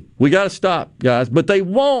easy. We got to stop, guys. But they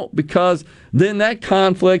won't, because then that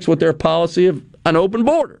conflicts with their policy of an open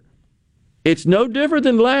border. It's no different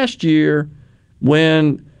than last year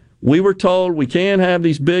when we were told we can't have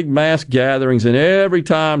these big mass gatherings, and every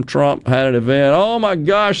time Trump had an event, oh my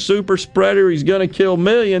gosh, super spreader, he's going to kill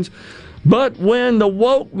millions. But when the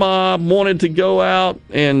woke mob wanted to go out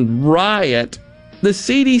and riot, the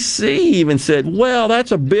CDC even said, well,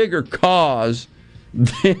 that's a bigger cause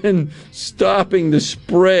than stopping the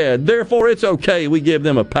spread. Therefore, it's okay. We give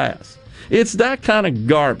them a pass. It's that kind of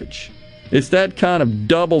garbage. It's that kind of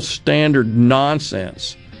double standard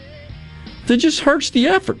nonsense that just hurts the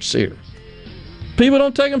efforts here. People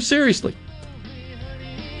don't take them seriously.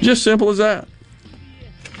 Just simple as that.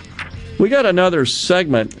 We got another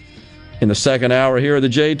segment in the second hour here of the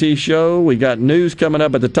JT Show. We got news coming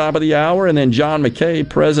up at the top of the hour, and then John McKay,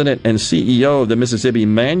 President and CEO of the Mississippi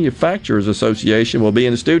Manufacturers Association, will be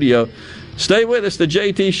in the studio. Stay with us. The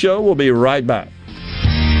JT Show will be right back.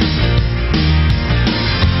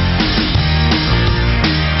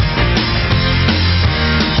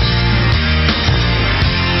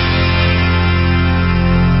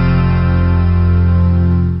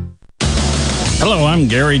 Hello, I'm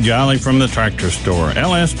Gary Jolly from the Tractor Store.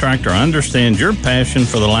 LS Tractor understands your passion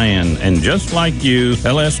for the land, and just like you,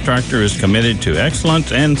 LS Tractor is committed to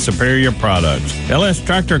excellence and superior products. LS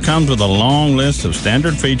Tractor comes with a long list of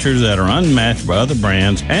standard features that are unmatched by other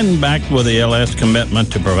brands and backed with the LS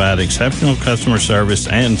commitment to provide exceptional customer service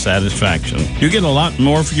and satisfaction. You get a lot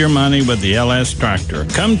more for your money with the LS Tractor.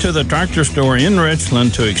 Come to the Tractor Store in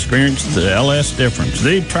Richland to experience the LS difference.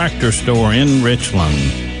 The Tractor Store in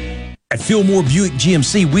Richland. At Fillmore Buick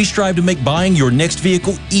GMC, we strive to make buying your next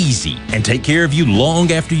vehicle easy and take care of you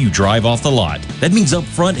long after you drive off the lot. That means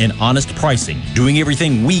upfront and honest pricing, doing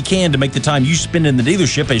everything we can to make the time you spend in the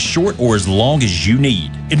dealership as short or as long as you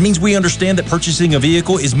need. It means we understand that purchasing a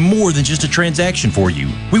vehicle is more than just a transaction for you.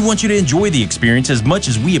 We want you to enjoy the experience as much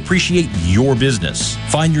as we appreciate your business.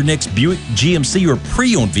 Find your next Buick, GMC, or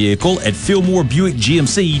pre-owned vehicle at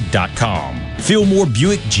FillmoreBuickGMC.com. Fillmore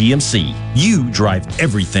Buick GMC. You drive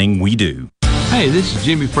everything we do. Hey, this is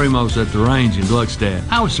Jimmy Primos at the range in Gluckstadt.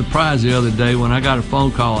 I was surprised the other day when I got a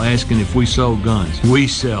phone call asking if we sold guns. We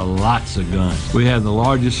sell lots of guns. We have the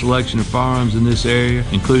largest selection of firearms in this area,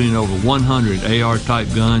 including over 100 AR-type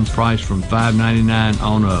guns priced from $5.99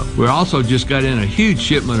 on up. We also just got in a huge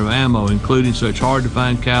shipment of ammo, including such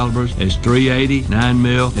hard-to-find calibers as .380,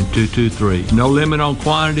 9mm, and .223. No limit on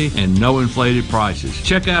quantity and no inflated prices.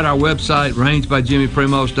 Check out our website,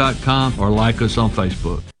 rangebyjimmyprimos.com, or like us on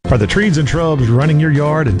Facebook. Are the trees and shrubs running your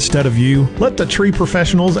yard instead of you? Let the tree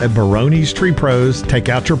professionals at Baroni's Tree Pros take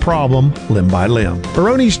out your problem limb by limb.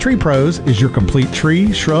 Baroni's Tree Pros is your complete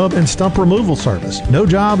tree, shrub, and stump removal service. No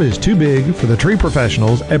job is too big for the tree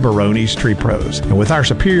professionals at Baroni's Tree Pros. And with our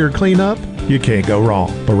superior cleanup, you can't go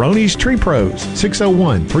wrong. Baroni's Tree Pros,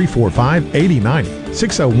 601-345-8090.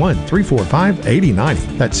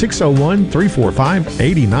 601-345-8090. That's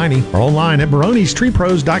 601-345-8090. Or online at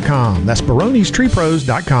baronistreepros.com. That's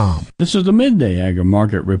baronistreepros.com. This is the Midday Agri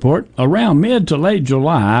Market Report. Around mid to late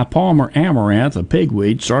July, Palmer amaranth, a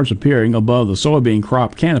pigweed, starts appearing above the soybean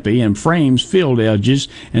crop canopy and frames field edges,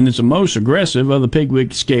 and it's the most aggressive of the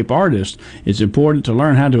pigweed escape artists. It's important to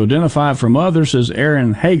learn how to identify it from others, says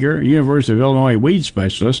Aaron Hager, University of Illinois weed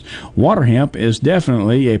specialist. Water hemp is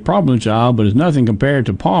definitely a problem child, but is nothing compared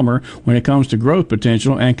to Palmer when it comes to growth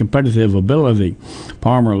potential and competitive ability.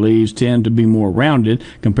 Palmer leaves tend to be more rounded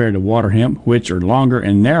compared to water hemp, which are longer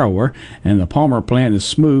and narrower, and the Palmer plant is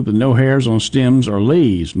smooth with no hairs on stems or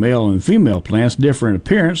leaves. Male and female plants differ in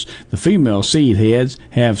appearance. The female seed heads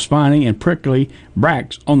have spiny and prickly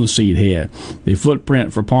bracts on the seed head. The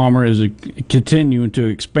footprint for Palmer is continuing to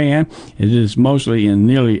expand. It is mostly in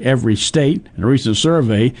nearly every state. A recent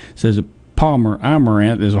survey says that Palmer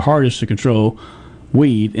amaranth is the hardest to control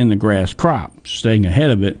weed in the grass crop. Staying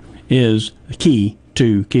ahead of it is the key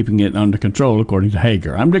to keeping it under control, according to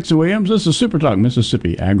Hager. I'm Dixon Williams. This is Super Talk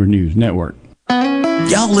Mississippi Agri-News Network.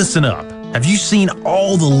 Y'all listen up. Have you seen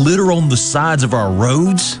all the litter on the sides of our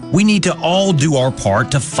roads? We need to all do our part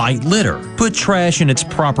to fight litter. Put trash in its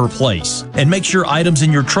proper place and make sure items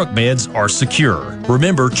in your truck beds are secure.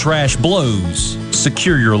 Remember, trash blows.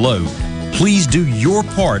 Secure your load. Please do your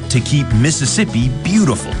part to keep Mississippi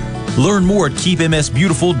beautiful. Learn more at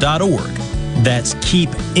keepmsbeautiful.org. That's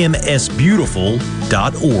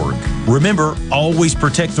keepmsbeautiful.org. Remember, always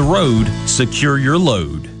protect the road, secure your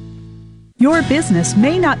load. Your business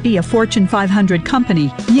may not be a Fortune 500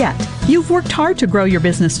 company yet. You've worked hard to grow your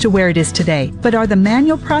business to where it is today, but are the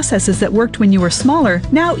manual processes that worked when you were smaller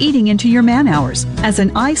now eating into your man hours? As an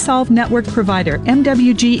iSolve network provider,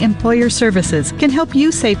 MWG Employer Services can help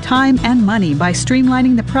you save time and money by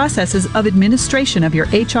streamlining the processes of administration of your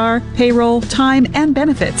HR, payroll, time, and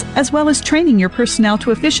benefits, as well as training your personnel to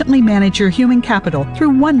efficiently manage your human capital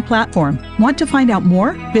through one platform. Want to find out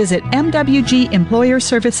more? Visit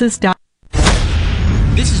MWGEmployerServices.com.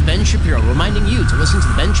 This is Ben Shapiro reminding you to listen to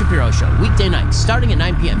The Ben Shapiro Show weekday nights starting at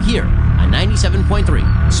 9 p.m. here on 97.3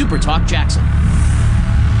 Super Talk Jackson.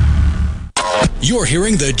 You're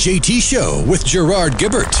hearing The JT Show with Gerard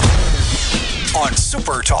Gibbert on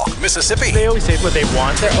Super Talk Mississippi. They always say what they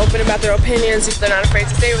want. They're open about their opinions. They're not afraid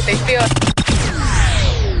to say what they feel.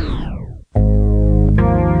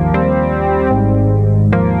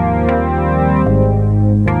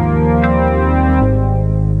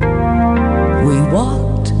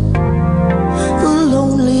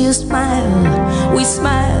 We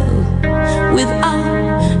smile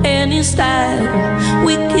without any style.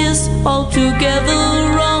 We kiss all together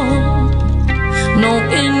wrong, no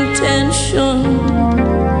intention.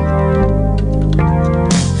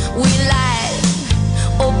 We lie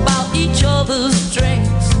about each other's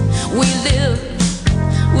strengths. We live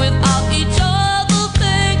without each other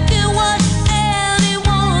thinking what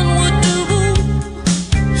anyone would do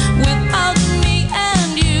without me.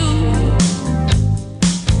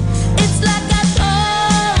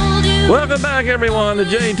 back, everyone. The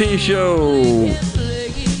JT Show.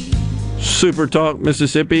 Super Talk,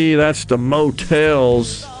 Mississippi. That's the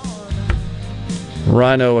Motels.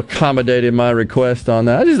 Rhino accommodated my request on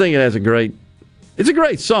that. I just think it's a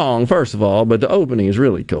great song, first of all, but the opening is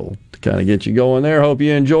really cool to kind of get you going there. Hope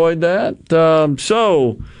you enjoyed that.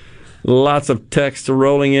 So, lots of texts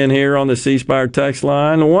rolling in here on the C Spire text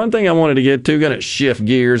line. One thing I wanted to get to, going to shift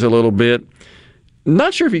gears a little bit.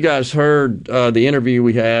 Not sure if you guys heard the interview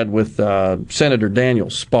we had with Senator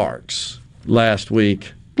Daniel Sparks last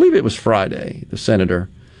week. I believe it was Friday, the senator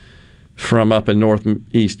from up in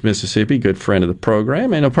northeast Mississippi, good friend of the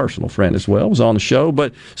program and a personal friend as well, was on the show.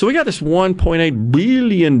 But so we got this $1.8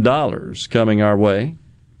 billion coming our way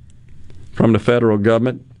from the federal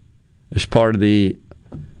government as part of the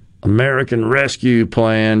American Rescue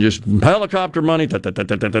Plan, just helicopter money,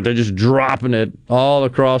 they're just dropping it all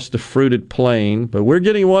across the fruited plain. But we're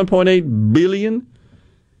getting $1.8 billion,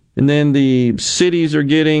 and then the cities are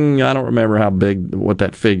getting, I don't remember what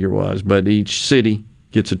that figure was, but each city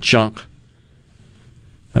gets a chunk,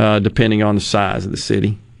 depending on the size of the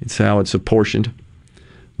city. It's how it's apportioned.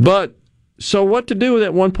 But, so what to do with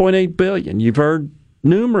that $1.8 billion? You've heard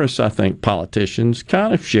numerous, I think, politicians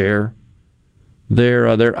kind of share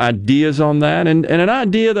their ideas on that, and an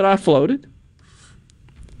idea that I floated.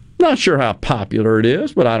 Not sure how popular it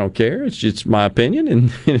is, but I don't care. It's just my opinion,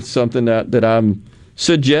 and it's something that I'm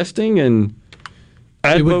suggesting. And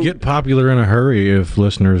it would get popular in a hurry if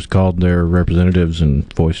listeners called their representatives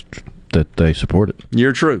and voiced that they support it.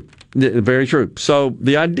 You're true. Very true. So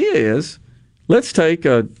the idea is, let's take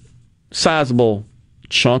a sizable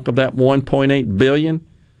chunk of that $1.8 billion,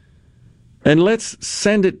 and let's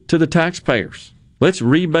send it to the taxpayers. Let's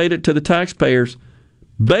rebate it to the taxpayers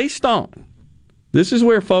based on, this is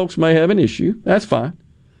where folks may have an issue, that's fine,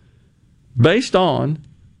 based on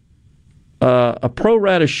a pro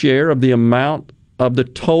rata share of the amount of the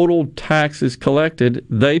total taxes collected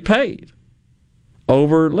they paid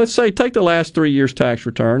over, let's say, take the last 3 years' tax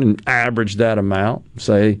return and average that amount,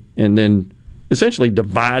 say, and then essentially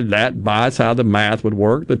divide that by, that's how the math would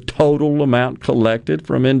work, the total amount collected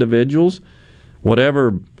from individuals,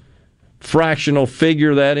 whatever fractional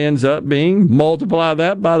figure that ends up being, multiply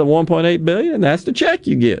that by the $1.8 billion, and that's the check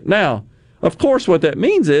you get. Now, of course, what that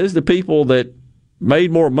means is the people that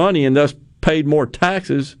made more money and thus paid more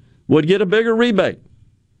taxes would get a bigger rebate.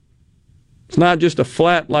 It's not just a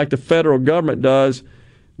flat like the federal government does,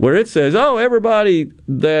 where it says, oh, everybody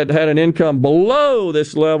that had an income below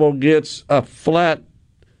this level gets a flat.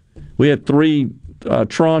 We had three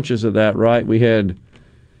tranches of that, right? We had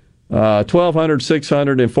 $1,200,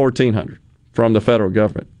 $600, and $1,400 from the federal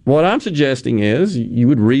government. What I'm suggesting is you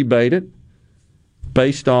would rebate it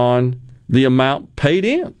based on the amount paid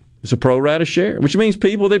in. It's a pro rata share, which means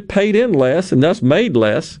people that paid in less and thus made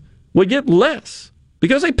less would get less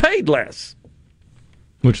because they paid less.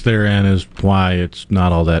 Which therein is why it's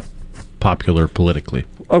not all that popular politically.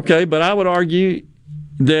 Okay, but I would argue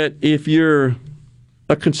that if you're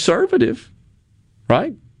a conservative,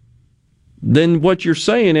 right, then what you're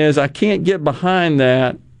saying is I can't get behind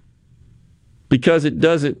that because it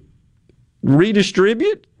doesn't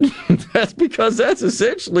redistribute. That's because that's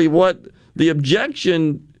essentially what the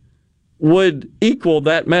objection would equal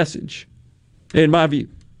that message, in my view.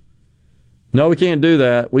 No, we can't do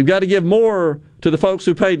that. We've got to give more to the folks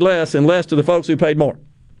who paid less and less to the folks who paid more.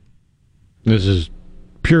 This is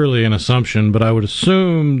purely an assumption, but I would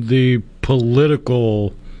assume the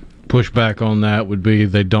political pushback on that would be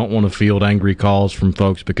they don't want to field angry calls from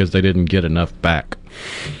folks because they didn't get enough back.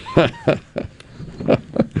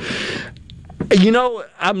 You know,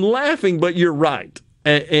 I'm laughing, but you're right.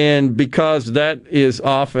 And because that is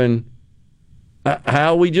often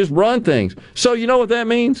how we just run things. So you know what that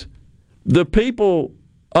means? The people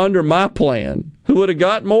under my plan who would have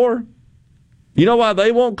got more, you know why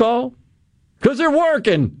they won't call? Because they're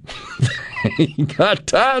working. They ain't got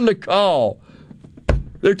time to call.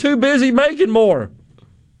 They're too busy making more.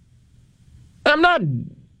 I'm not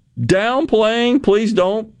downplaying. Please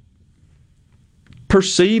don't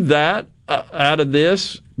perceive that out of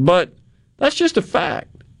this, but that's just a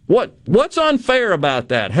fact. What's unfair about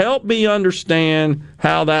that? Help me understand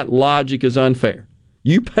how that logic is unfair.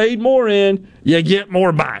 You paid more in, you get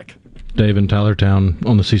more back. Dave in Tylertown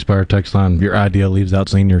on the C Spire text line, your idea leaves out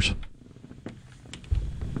seniors.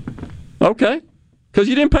 Okay, because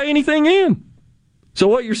you didn't pay anything in. So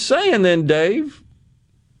what you're saying then, Dave,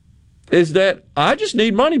 is that I just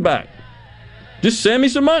need money back. Just send me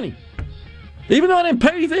some money. Even though I didn't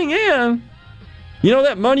pay anything in, you know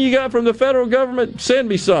that money you got from the federal government, send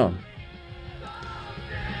me some.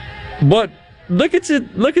 But look at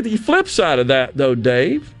the flip side of that, though,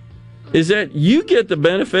 Dave. is that you get the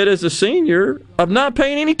benefit as a senior of not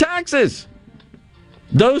paying any taxes.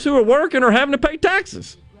 Those who are working are having to pay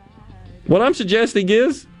taxes. What I'm suggesting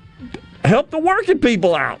is help the working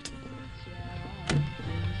people out.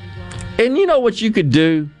 And you know what you could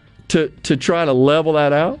do to try to level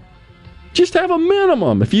that out? Just have a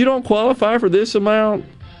minimum. If you don't qualify for this amount,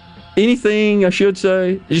 anything I should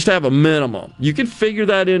say, just have a minimum. You could figure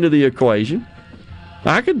that into the equation.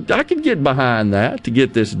 I could get behind that to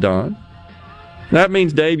get this done. That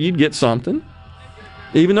means, Dave, you'd get something,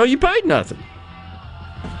 even though you paid nothing.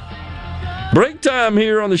 Break time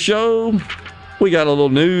here on the show. We got a little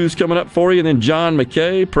news coming up for you, and then John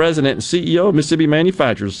McKay, President and CEO of Mississippi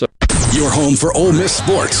Manufacturers. Your home for Ole Miss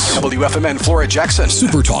sports. WFMN Flora Jackson.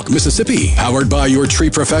 Super Talk Mississippi. Powered by your tree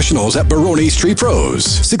professionals at Barone's Tree Pros.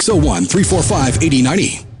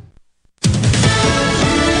 601-345-8090.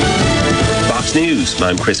 Fox News.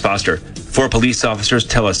 I'm Chris Foster. 4 police officers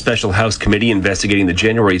tell a special House committee investigating the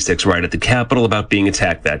January 6th riot at the Capitol about being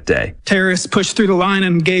attacked that day. Terrorists pushed through the line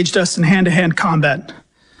and engaged us in hand-to-hand combat.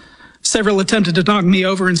 Several attempted to knock me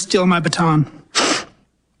over and steal my baton.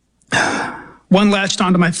 One latched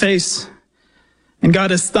onto my face and got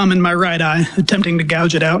his thumb in my right eye, attempting to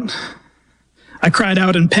gouge it out. I cried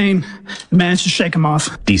out in pain and managed to shake him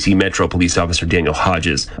off. D.C. Metro Police Officer Daniel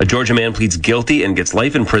Hodges. A Georgia man pleads guilty and gets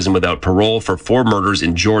life in prison without parole for 4 murders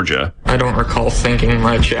in Georgia. I don't recall thinking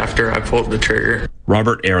much after I pulled the trigger.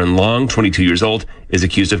 Robert Aaron Long, 22 years old, is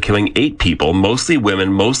accused of killing 8 people, mostly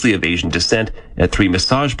women, mostly of Asian descent, at 3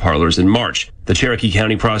 massage parlors in March. The Cherokee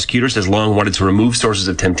County prosecutor says Long wanted to remove sources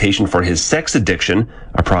of temptation for his sex addiction.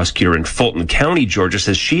 A prosecutor in Fulton County, Georgia,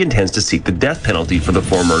 says she intends to seek the death penalty for the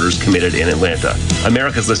 4 murders committed in Atlanta.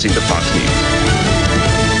 America's listening to Fox News.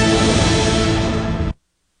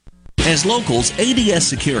 As locals, ADS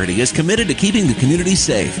Security is committed to keeping the community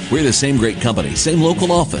safe. We're the same great company, same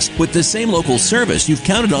local office, with the same local service you've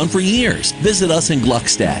counted on for years. Visit us in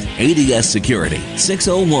Gluckstadt. ADS Security,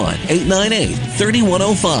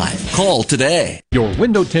 601-898-3105. Call today. Your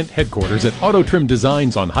window tint headquarters at Auto Trim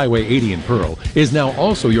Designs on Highway 80 in Pearl is now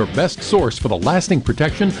also your best source for the lasting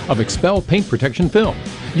protection of Expel paint protection film.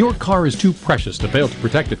 Your car is too precious to fail to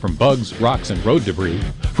protect it from bugs, rocks, and road debris.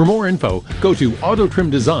 For more info, go to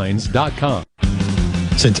autotrimdesigns.com.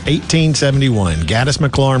 Since 1871, Gaddis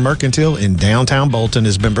McLaurin Mercantile in downtown Bolton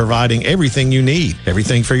has been providing everything you need.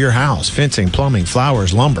 Everything for your house, fencing, plumbing,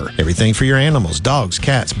 flowers, lumber. Everything for your animals, dogs,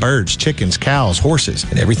 cats, birds, chickens, cows, horses.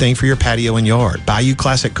 And everything for your patio and yard. Bayou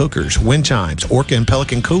Classic cookers, wind chimes, Orca and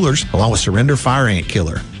Pelican coolers, along with Surrender Fire Ant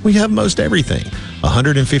Killer. We have most everything.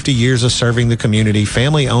 150 years of serving the community,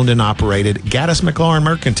 family owned and operated. Gaddis McLaurin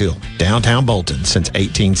Mercantile, downtown Bolton since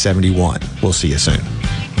 1871. We'll see you soon.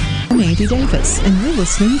 I'm Andy Davis, and you're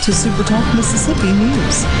listening to Super Talk Mississippi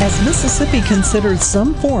News. As Mississippi considered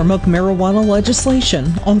some form of marijuana legislation,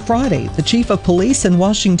 on Friday, the chief of police in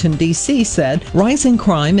Washington, D.C. said rising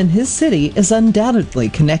crime in his city is undoubtedly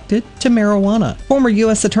connected to marijuana. Former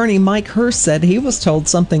U.S. Attorney Mike Hurst said he was told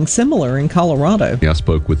something similar in Colorado. I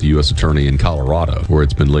spoke with the U.S. Attorney in Colorado, where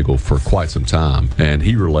it's been legal for quite some time, and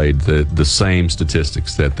he relayed the same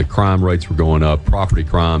statistics, that the crime rates were going up, property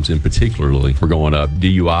crimes in particularly were going up,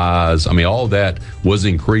 DUI, I mean, all that was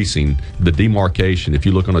increasing. The demarcation, if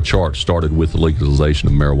you look on a chart, started with the legalization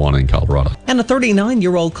of marijuana in Colorado. And a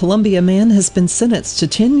 39-year-old Columbia man has been sentenced to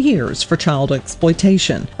 10 years for child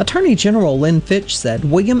exploitation. Attorney General Lynn Fitch said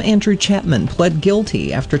William Andrew Chapman pled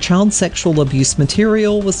guilty after child sexual abuse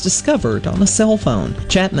material was discovered on a cell phone.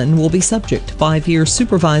 Chapman will be subject to 5-year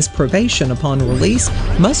supervised probation upon release,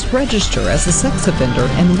 must register as a sex offender,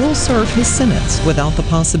 and will serve his sentence without the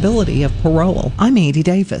possibility of parole. I'm Andy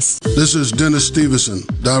Davis. This is Dennis Stevenson,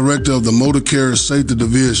 Director of the Motor Carrier Safety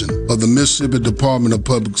Division of the Mississippi Department of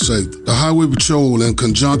Public Safety. The Highway Patrol, in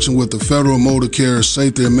conjunction with the Federal Motor Carrier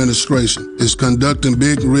Safety Administration, is conducting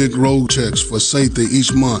big rig road checks for safety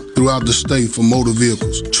each month throughout the state for motor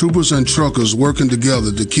vehicles. Troopers and truckers working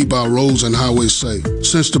together to keep our roads and highways safe.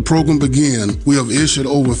 Since the program began, we have issued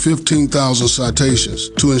over 15,000 citations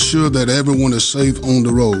to ensure that everyone is safe on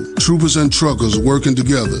the road. Troopers and truckers working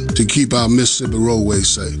together to keep our Mississippi roadways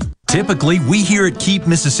safe. Typically, we here at Keep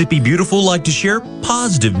Mississippi Beautiful like to share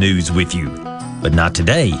positive news with you, but not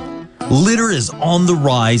today. Litter is on the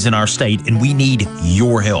rise in our state, and we need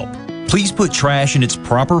your help. Please put trash in its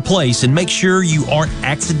proper place and make sure you aren't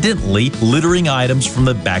accidentally littering items from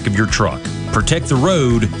the back of your truck. Protect the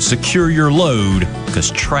road, secure your load, because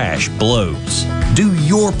trash blows. Do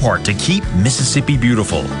your part to keep Mississippi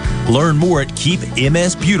beautiful. Learn more at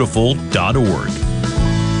keepmsbeautiful.org.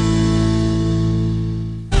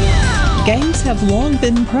 Gangs have long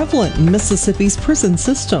been prevalent in Mississippi's prison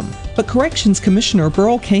system, but but Corrections Commissioner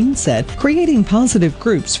Burl Cain said creating positive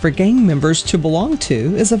groups for gang members to belong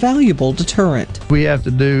to is a valuable deterrent. We have to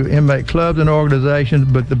do inmate clubs and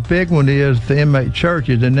organizations, but the big one is the inmate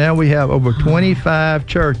churches, and now we have over 25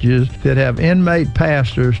 churches that have inmate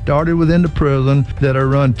pastors started within the prison that are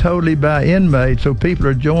run totally by inmates, so people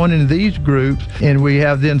are joining these groups, and we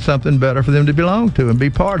have then something better for them to belong to and be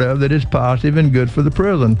part of that is positive and good for the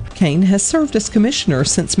prison. Cain has served as commissioner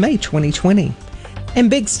since May 2020. And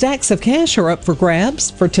big stacks of cash are up for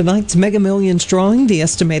grabs. For tonight's Mega Millions drawing, the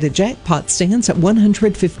estimated jackpot stands at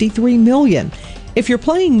 $153 million. If you're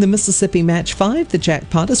playing the Mississippi Match 5, the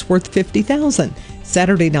jackpot is worth $50,000.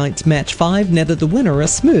 Saturday night's Match 5 netted the winner a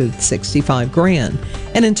smooth $65,000.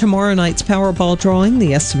 And in tomorrow night's Powerball drawing,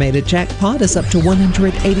 the estimated jackpot is up to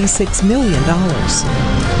 $186 million.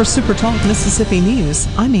 For Super Talk Mississippi News,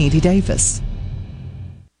 I'm Andy Davis.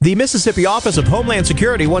 The Mississippi Office of Homeland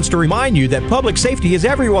Security wants to remind you that public safety is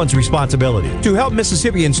everyone's responsibility. To help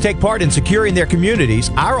Mississippians take part in securing their communities,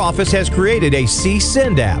 our office has created a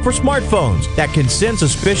CSend app for smartphones that can send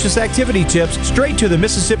suspicious activity tips straight to the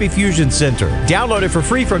Mississippi Fusion Center. Download it for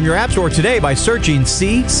free from your app store today by searching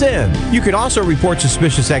CSend. You can also report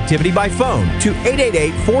suspicious activity by phone to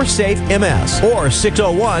 888-4SAFE-MS or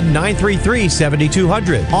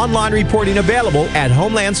 601-933-7200. Online reporting available at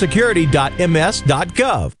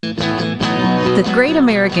homelandsecurity.ms.gov. The Great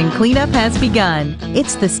American Cleanup has begun.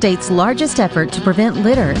 It's the state's largest effort to prevent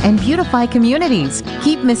litter and beautify communities.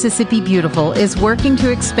 Keep Mississippi Beautiful is working to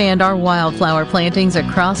expand our wildflower plantings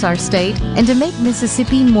across our state and to make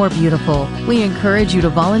Mississippi more beautiful. We encourage you to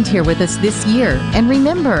volunteer with us this year. And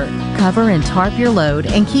remember, cover and tarp your load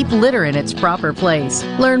and keep litter in its proper place.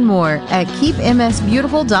 Learn more at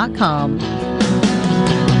keepmsbeautiful.com.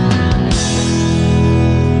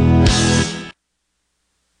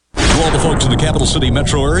 All the folks in the Capital City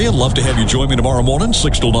metro area, love to have you join me tomorrow morning,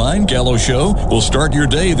 6 to 9, Gallo Show. We'll start your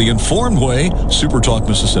day the informed way. Super Talk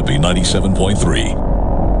Mississippi 97.3.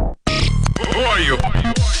 Who are you?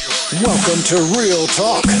 Welcome to Real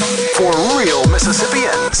Talk for real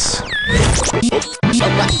Mississippians.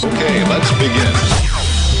 Okay, let's begin.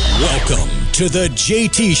 Welcome to the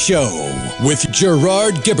JT Show with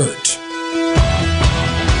Gerard Gibbert.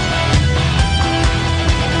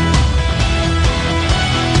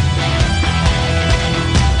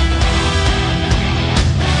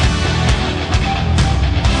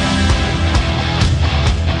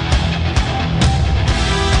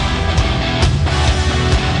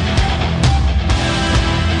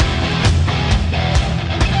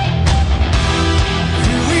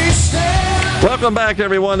 Welcome back,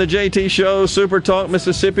 everyone. The JT Show, Super Talk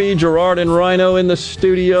Mississippi. Gerard and Rhino in the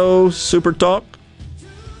studio. Super Talk.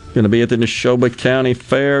 Going to be at the Neshoba County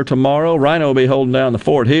Fair tomorrow. Rhino will be holding down the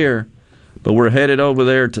fort here, but we're headed over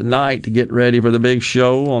there tonight to get ready for the big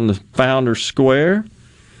show on the Founders Square.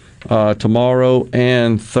 Tomorrow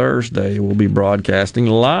and Thursday we'll be broadcasting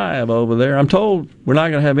live over there. I'm told we're not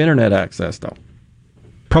going to have internet access, though.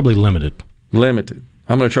 Probably limited. Limited.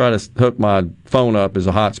 I'm going to try to hook my phone up as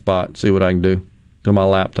a hotspot, see what I can do to my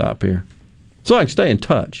laptop here. So I can stay in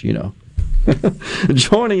touch, you know.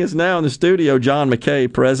 Joining us now in the studio, John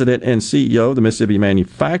McKay, President and CEO of the Mississippi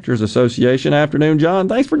Manufacturers Association. Afternoon, John.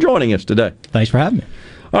 Thanks for joining us today. Thanks for having me.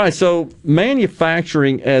 All right, so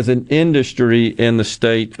manufacturing as an industry in the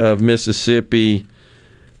state of Mississippi,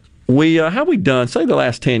 how have we done, say, the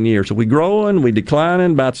last 10 years? Are we growing? We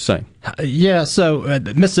declining? About the same? Yeah, so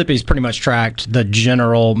Mississippi's pretty much tracked the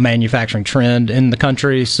general manufacturing trend in the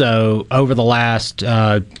country. So over the last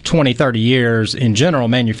 20, 30 years, in general,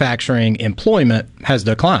 manufacturing employment has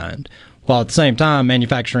declined, while at the same time,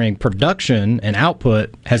 manufacturing production and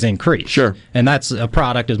output has increased. Sure. And that's a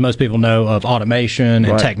product, as most people know, of automation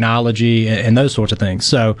and technology and those sorts of things.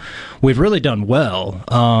 So we've really done well.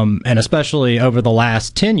 And especially over the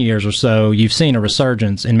last 10 years or so, you've seen a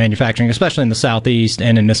resurgence in manufacturing, especially in the Southeast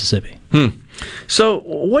and in Mississippi. So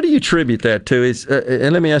what do you attribute that to?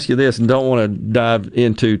 And let me ask you this, and don't want to dive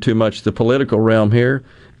into too much the political realm here.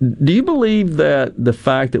 Do you believe that the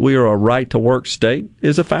fact that we are a right-to-work state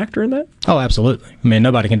is a factor in that? Oh, absolutely. I mean,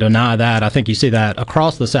 nobody can deny that. I think you see that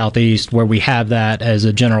across the Southeast, where we have that as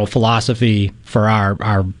a general philosophy for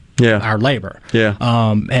our labor. Yeah.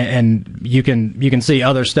 And you can see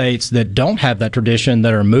other states that don't have that tradition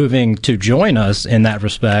that are moving to join us in that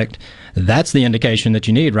respect. That's the indication that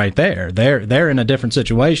you need right there. They're in a different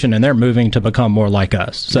situation, and they're moving to become more like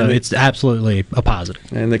us. So it's absolutely a positive.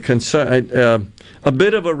 And the concern, a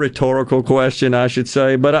bit of a rhetorical question, I should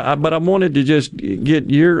say, but I wanted to just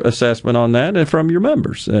get your assessment on that and from your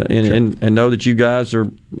members, and know that you guys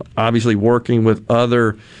are obviously working with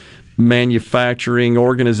other manufacturing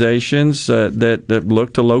organizations that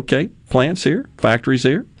look to locate plants here, factories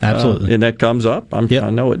here. Absolutely. And that comes up. I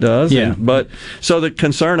know it does. Yeah. But so the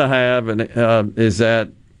concern I have is that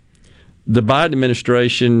the Biden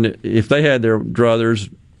administration, if they had their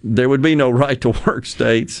druthers, there would be no right to work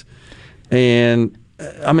states. And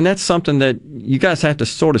I mean, that's something that you guys have to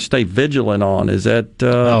sort of stay vigilant on. Is that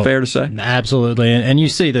fair to say? Absolutely. And you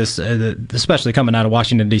see this, especially coming out of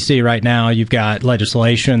Washington, D.C. right now. You've got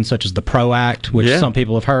legislation such as the PRO Act, which some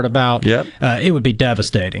people have heard about. Yep. It would be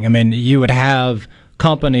devastating. I mean, you would have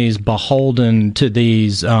companies beholden to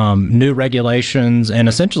these new regulations and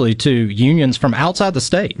essentially to unions from outside the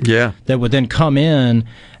state that would then come in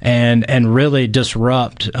and really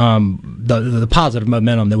disrupt the positive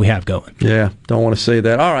momentum that we have going. Yeah, don't want to see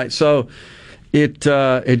that. All right, so it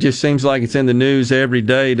just seems like it's in the news every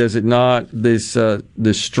day, does it not? This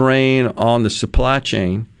strain on the supply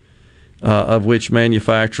chain, of which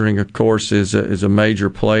manufacturing, of course, is a major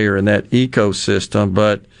player in that ecosystem,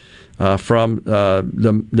 but from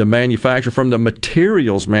the manufacturer, from the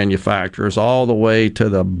materials manufacturers all the way to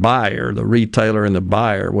the buyer, the retailer and the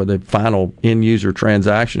buyer, where the final end user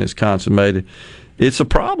transaction is consummated. It's a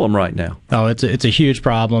problem right now. Oh, it's a huge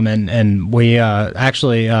problem, and we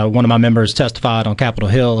actually one of my members testified on Capitol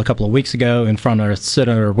Hill a couple of weeks ago in front of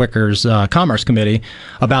Senator Wicker's Commerce Committee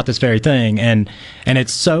about this very thing, and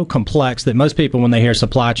it's so complex that most people, when they hear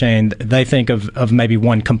supply chain, they think of maybe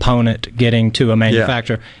one component getting to a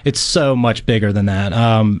manufacturer. Yeah. It's so much bigger than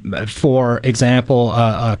that. For example,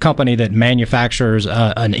 a company that manufactures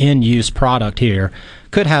an end-use product here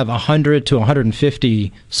could have 100 to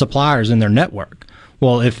 150 suppliers in their network.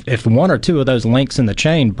 Well, if one or two of those links in the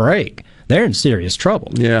chain break, they're in serious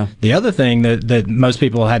trouble. Yeah. The other thing that most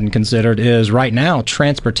people hadn't considered is right now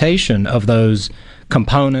transportation of those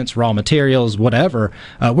components, raw materials, whatever.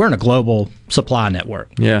 We're in a global supply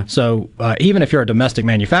network. Yeah. So even if you're a domestic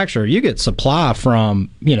manufacturer, you get supply from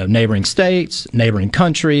neighboring states, neighboring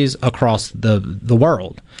countries across the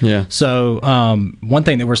world. Yeah. So one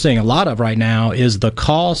thing that we're seeing a lot of right now is the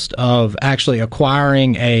cost of actually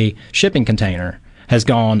acquiring a shipping container has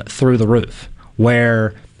gone through the roof,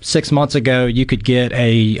 where 6 months ago you could get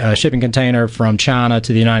a shipping container from China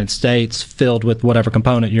to the United States filled with whatever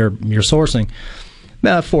component you're sourcing,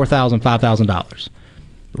 $4,000, $5,000.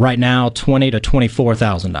 Right now, $20,000 to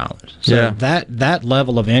 $24,000. So that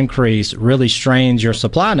level of increase really strains your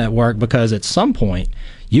supply network, because at some point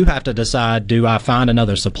you have to decide, do I find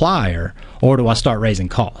another supplier or do I start raising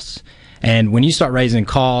costs? And when you start raising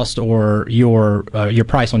cost or your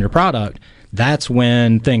price on your product, that's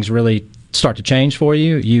when things really start to change for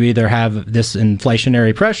you. You either have this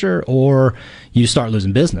inflationary pressure or you start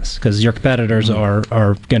losing business because your competitors are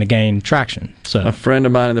going to gain traction. So a friend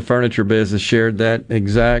of mine in the furniture business shared that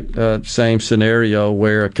exact same scenario,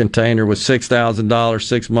 where a container was $6,000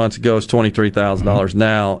 6 months ago is $23,000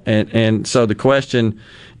 now. And so the question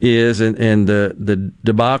is, and the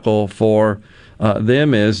debacle for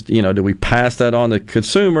them is, do we pass that on to the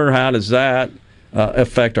consumer? How does that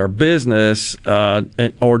affect our business,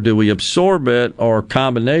 or do we absorb it, or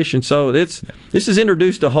combination? So this has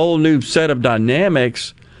introduced a whole new set of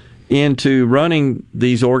dynamics into running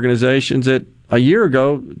these organizations that a year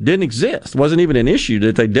ago didn't exist. It wasn't even an issue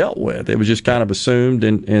that they dealt with. It was just kind of assumed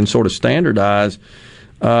and sort of standardized.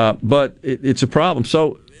 But it's a problem.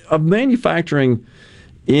 So of manufacturing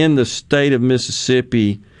in the state of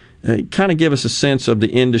Mississippi, kind of give us a sense of the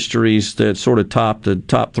industries that sort of top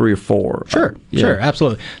 3 or 4. Sure,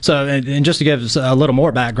 absolutely. So, and just to give us a little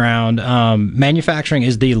more background, manufacturing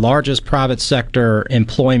is the largest private sector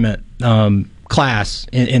employment class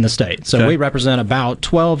in the state. So we represent about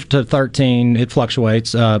 12 to 13, it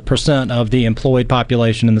fluctuates, percent of the employed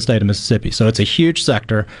population in the state of Mississippi. So it's a huge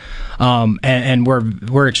sector, and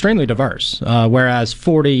we're extremely diverse. Whereas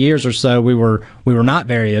 40 years or so, we were not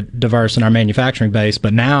very diverse in our manufacturing base,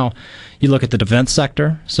 but now you look at the defense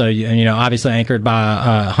sector. So obviously anchored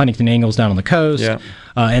by Huntington Ingalls down on the coast,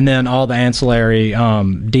 and then all the ancillary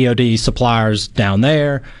DoD suppliers down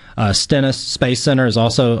there. Stennis Space Center is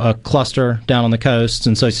also a cluster down on the coast,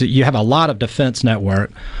 and so you have a lot of defense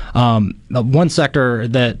network. One sector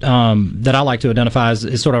that I like to identify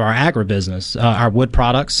is sort of our agribusiness. Our wood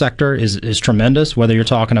products sector is tremendous, whether you're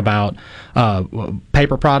talking about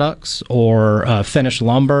paper products or finished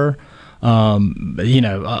lumber.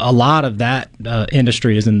 A lot of that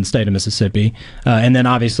industry is in the state of Mississippi, and then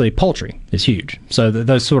obviously poultry is huge. So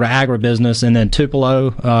those sort of agribusiness, and then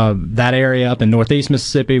Tupelo, that area up in northeast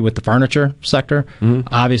Mississippi with the furniture sector,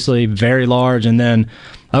 obviously very large. And then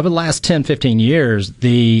over the last 10, 15 years,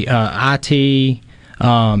 the IT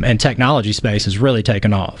and technology space has really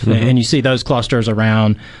taken off. And you see those clusters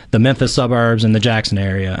around the Memphis suburbs and the Jackson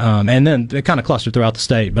area, and then they kind of clustered throughout the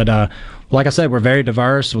state. But like I said, we're very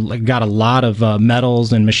diverse. We've got a lot of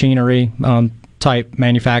metals and machinery type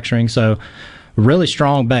manufacturing, so really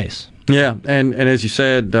strong base. Yeah, and as you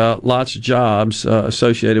said, lots of jobs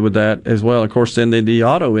associated with that as well. Of course, in the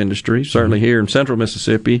auto industry, certainly here in central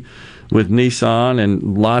Mississippi, with Nissan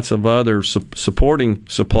and lots of other supporting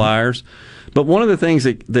suppliers. But one of the things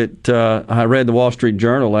that I read the Wall Street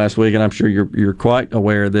Journal last week, and I'm sure you're quite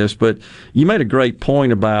aware of this, but you made a great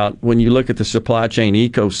point about when you look at the supply chain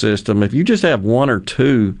ecosystem, if you just have one or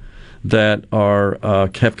two that are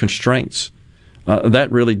have constraints,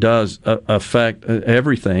 that really does affect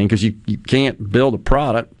everything, because you can't build a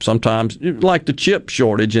product sometimes, like the chip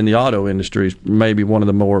shortage in the auto industry is maybe one of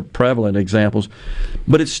the more prevalent examples.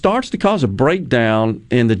 But it starts to cause a breakdown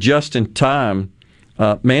in the just-in-time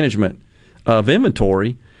management of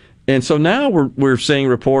inventory. And so now we're seeing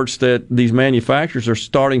reports that these manufacturers are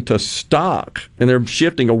starting to stock, and they're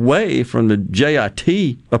shifting away from the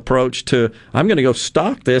JIT approach to, I'm going to go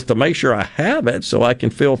stock this to make sure I have it so I can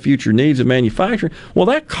fill future needs of manufacturing. Well,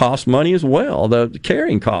 that costs money as well, the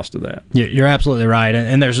carrying cost of that. You're absolutely right.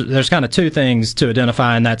 And there's kind of two things to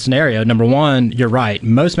identify in that scenario. Number one, you're right.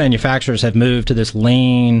 Most manufacturers have moved to this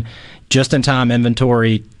lean, just-in-time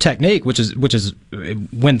inventory technique, which is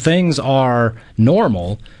when things are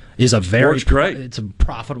normal, is it's a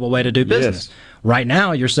profitable way to do business. Yes. Right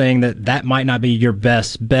now, you're saying that might not be your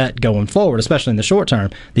best bet going forward, especially in the short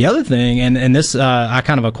term. The other thing, and this I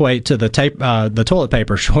kind of equate to the toilet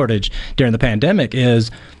paper shortage during the pandemic,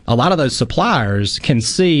 is a lot of those suppliers can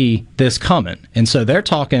see this coming, and so they're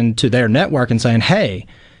talking to their network and saying, "Hey,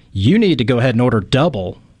 you need to go ahead and order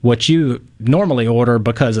double what you normally order,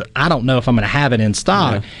 because I don't know if I'm going to have it in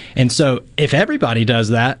stock." Yeah. And so if everybody does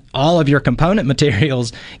that, all of your component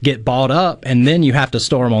materials get bought up, and then you have to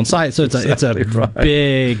store them on site. So it's a big problem.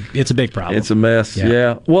 It's a mess.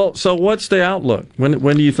 Yeah. Well, so what's the outlook?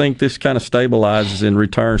 When do you think this kind of stabilizes and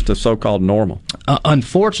returns to so-called normal?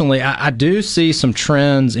 Unfortunately, I do see some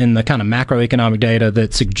trends in the kind of macroeconomic data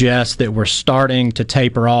that suggest that we're starting to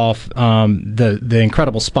taper off the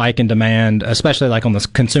incredible spike in demand, especially like on the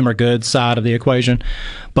consumer goods side of the equation.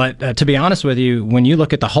 But to be honest with you, when you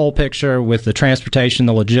look at the whole picture with the transportation,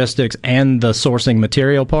 the logistics, and the sourcing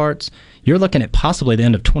material parts, you're looking at possibly the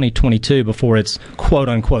end of 2022 before it's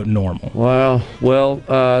quote-unquote normal. Wow. Well,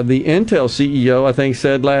 the Intel CEO, I think,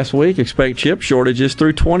 said last week, expect chip shortages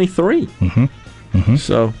through 23.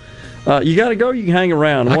 So you got to go, you can hang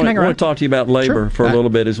around. I want to talk to you about labor for a little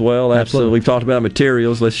bit as well. Absolutely. We've talked about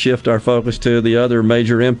materials. Let's shift our focus to the other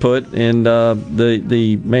major input in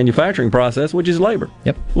the manufacturing process, which is labor.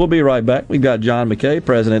 Yep. We'll be right back. We've got John McKay,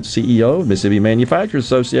 President and CEO of Mississippi Manufacturers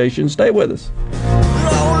Association. Stay with us.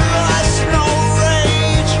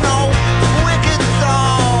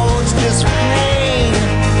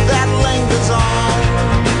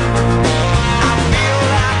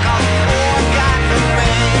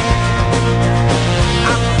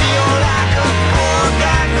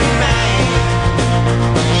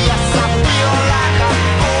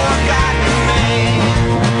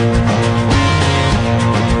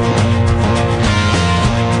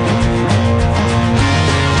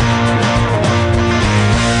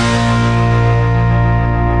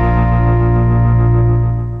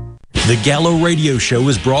 The Gallo Radio Show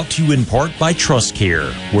is brought to you in part by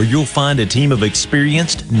TrustCare, where you'll find a team of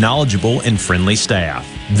experienced, knowledgeable, and friendly staff.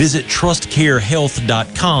 Visit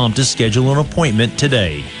TrustCareHealth.com to schedule an appointment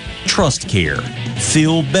today. TrustCare.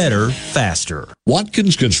 Feel better, faster.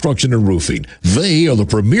 Watkins Construction and Roofing. They are the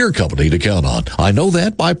premier company to count on. I know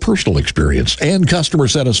that by personal experience and customer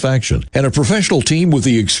satisfaction, and a professional team with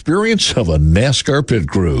the experience of a NASCAR pit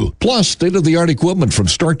crew. Plus, state-of-the-art equipment from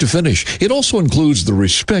start to finish. It also includes the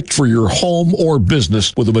respect for your home or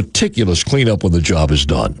business with a meticulous cleanup when the job is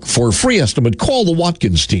done. For a free estimate, call the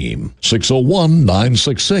Watkins team,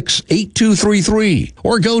 601-966-8233,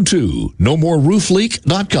 or go to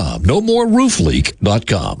nomoreroofleak.com.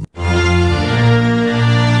 nomoreroofleak.com.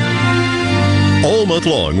 All month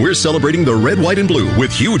long, we're celebrating the red, white, and blue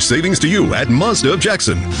with huge savings to you at Mazda of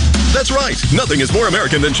Jackson. That's right. Nothing is more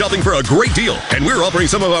American than shopping for a great deal. And we're offering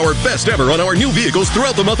some of our best ever on our new vehicles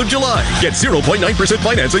throughout the month of July. Get 0.9%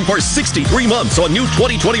 financing for 63 months on new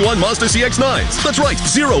 2021 Mazda CX-9s. That's right,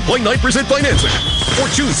 0.9% financing. Or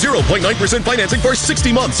choose 0.9% financing for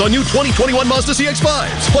 60 months on new 2021 Mazda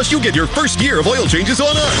CX-5s. Plus, you get your first year of oil changes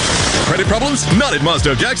on us. Credit problems? Not at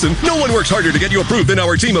Mazda of Jackson. No one works harder to get you approved than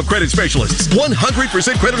our team of credit specialists. One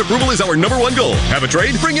 100% credit approval is our number one goal. Have a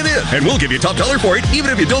trade? Bring it in, and we'll give you top dollar for it, even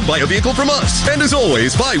if you don't buy a vehicle from us. And as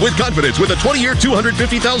always, buy with confidence with a 20-year,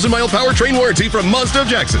 250,000-mile powertrain warranty from Mazda of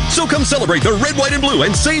Jackson. So come celebrate the red, white, and blue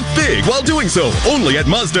and save big while doing so. Only at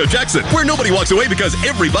Mazda of Jackson, where nobody walks away because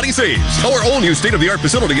everybody saves. Our all-new state-of-the-art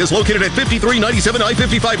facility is located at 5397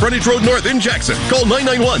 I-55 Frontage Road North in Jackson. Call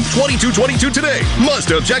 991-2222 today.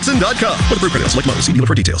 MazdaofJackson.com. For the proof credits, select model, see dealer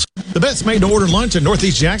for details. The best made-to-order lunch in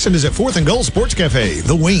Northeast Jackson is at 4th and Gold Sports Cafe.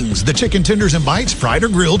 The wings, the chicken tenders and bites, fried or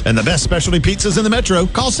grilled, and the best specialty pizzas in the metro.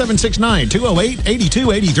 Call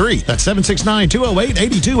 769-208-8283. That's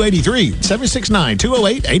 769-208-8283.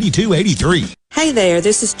 769-208-8283. Hey there,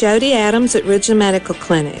 this is Jody Adams at Ridgeland Medical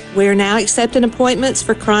Clinic. We are now accepting appointments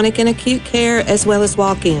for chronic and acute care as well as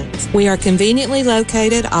walk-ins. We are conveniently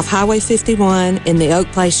located off Highway 51 in the Oak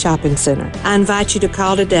Place Shopping Center. I invite you to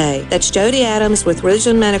call today. That's Jody Adams with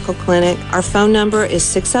Ridgeland Medical Clinic. Our phone number is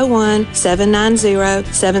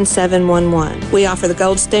 601-790-7711. We offer the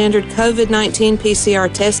gold standard COVID-19 PCR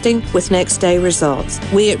testing with next-day results.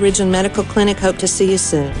 We at Ridgeland Medical Clinic hope to see you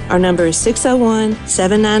soon. Our number is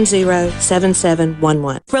 601-790-7711.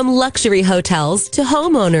 From luxury hotels to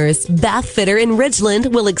homeowners, Bath Fitter in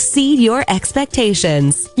Ridgeland will exceed your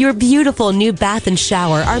expectations. Your beautiful new bath and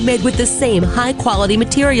shower are made with the same high-quality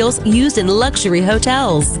materials used in luxury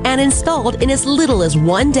hotels and installed in as little as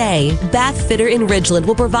 1 day. Bath Fitter in Ridgeland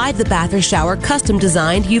will provide the bath or shower custom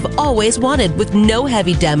designed you've always wanted with no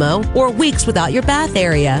heavy demo or weeks without your bath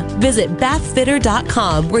area. Visit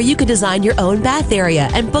bathfitter.com where you can design your own bath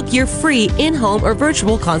area and book your free in-home or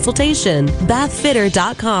virtual consultation.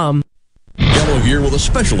 Bathfitter.com. Gallo here with a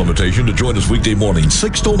special invitation to join us weekday morning,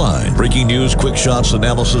 6 till 9. Breaking news, quick shots,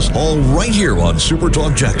 analysis, all right here on Super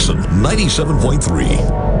Talk Jackson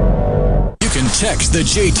 97.3. You can text the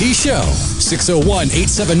JT Show,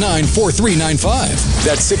 601-879-4395.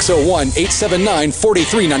 That's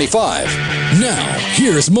 601-879-4395. Now,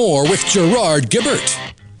 here's more with Gerard Gibbert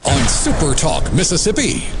on Super Talk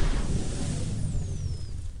Mississippi.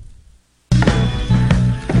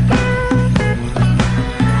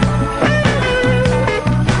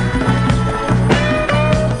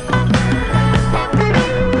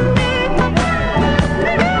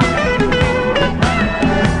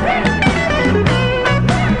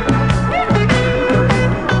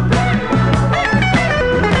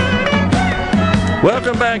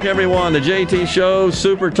 Welcome back, everyone. The JT Show,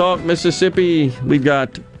 Super Talk Mississippi. We've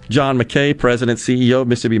got John McKay, President, CEO of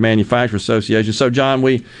Mississippi Manufacturers Association. So, John,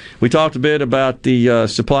 we talked a bit about the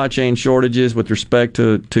supply chain shortages with respect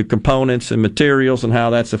to components and materials and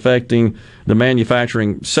how that's affecting the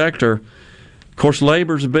manufacturing sector. Of course,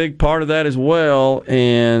 labor's a big part of that as well,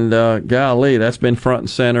 and golly, that's been front and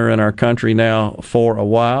center in our country now for a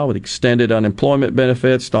while with extended unemployment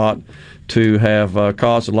benefits thought to have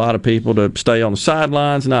caused a lot of people to stay on the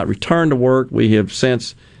sidelines, not return to work. We have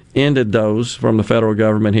since ended those from the federal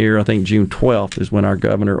government here. I think June 12th is when our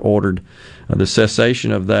governor ordered the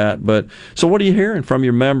cessation of that. But so what are you hearing from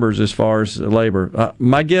your members as far as labor?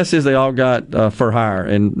 My guess is they all got for hire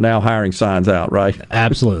and now hiring signs out, right?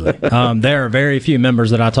 Absolutely. There are very few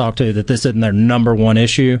members that I talk to that this isn't their number one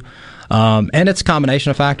issue. And it's a combination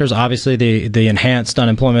of factors. Obviously, the enhanced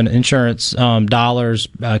unemployment insurance dollars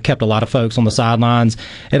kept a lot of folks on the sidelines.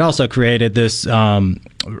 It also created this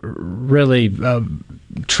really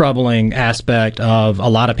troubling aspect of a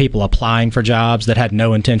lot of people applying for jobs that had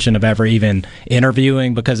no intention of ever even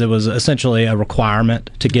interviewing because it was essentially a requirement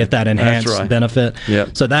to get that enhanced benefit.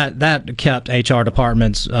 Yep. So that kept HR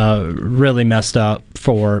departments really messed up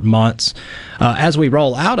for months. As we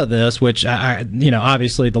roll out of this, which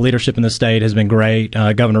obviously the leadership in the state has been great.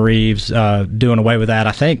 Governor Reeves doing away with that.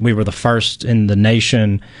 I think we were the first in the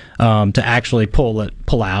nation to actually pull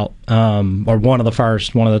out, or one of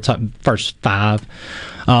the first five.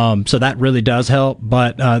 So that really does help.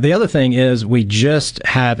 But the other thing is we just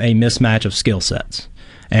have a mismatch of skill sets.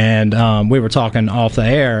 And we were talking off the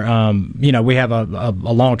air, we have a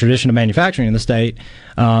long tradition of manufacturing in the state.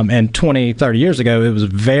 And 20, 30 years ago, it was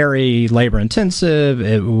very labor intensive.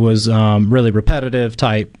 It was really repetitive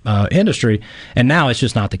type industry. And now it's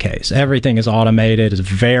just not the case. Everything is automated. It's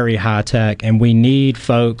very high tech. And we need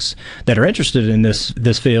folks that are interested in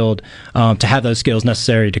this field to have those skills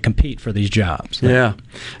necessary to compete for these jobs. Yeah.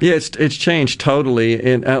 It's changed totally.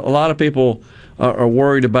 And a lot of people are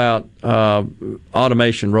worried about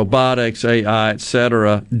automation, robotics, AI,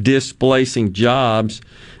 etc., displacing jobs,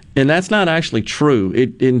 and that's not actually true.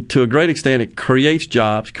 To a great extent, it creates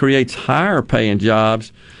jobs, creates higher paying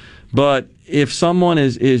jobs, but if someone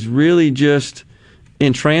is really just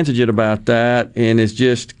intransigent about that and is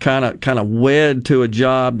just kind of wed to a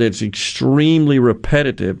job that's extremely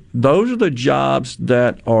repetitive, those are the jobs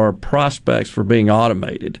that are prospects for being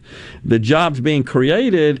automated. The jobs being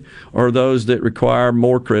created are those that require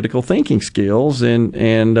more critical thinking skills and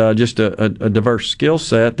just a diverse skill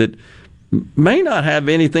set that may not have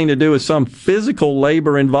anything to do with some physical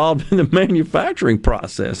labor involved in the manufacturing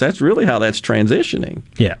process. That's really how that's transitioning.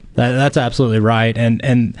 Yeah, that's absolutely right.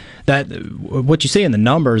 And that what you see in the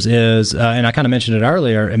numbers is, and I kind of mentioned it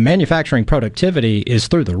earlier, manufacturing productivity is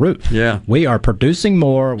through the roof. Yeah. We are producing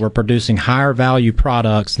more. We're producing higher value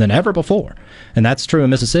products than ever before. And that's true in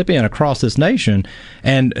Mississippi and across this nation.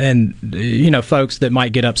 And folks that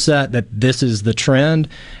might get upset that this is the trend,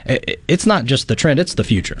 it's not just the trend, it's the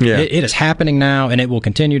future. Yeah. It is happening now, and it will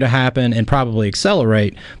continue to happen and probably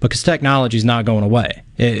accelerate because technology is not going away.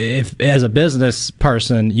 If, as a business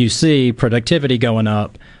person, you see productivity going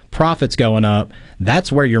up, profits going up,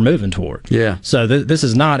 that's where you're moving toward. Yeah. So this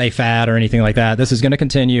is not a fad or anything like that. This is going to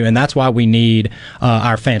continue, and that's why we need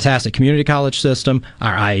our fantastic community college system,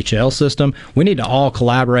 our IHL system. We need to all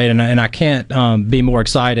collaborate, and I can't be more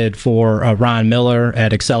excited for Ryan Miller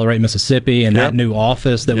at Accelerate Mississippi and that new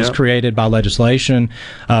office that was created by legislation.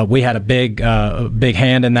 We had a big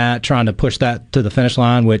hand in that, trying to push that to the finish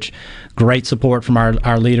line, which great support from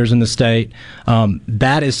our leaders in the state.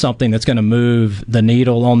 That is something that's going to move the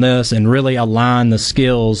needle on this and really align the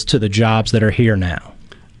skills to the jobs that are here now.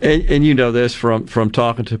 And you know this from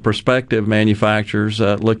talking to prospective manufacturers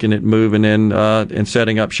looking at moving in and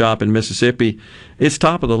setting up shop in Mississippi. It's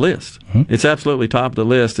top of the list. Mm-hmm. It's absolutely top of the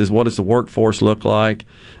list is what does the workforce look like?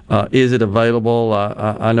 Is it available?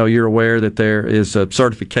 I know you're aware that there is a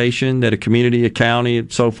certification that a community, a county,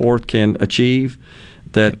 and so forth can achieve,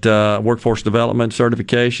 that workforce development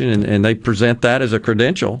certification, and they present that as a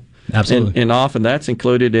credential. Absolutely. And often that's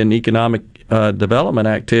included in economic development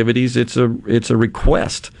activities. It's a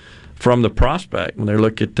request from the prospect when they're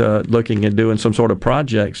looking at doing some sort of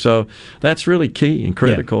project. So that's really key and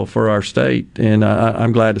critical for our state. And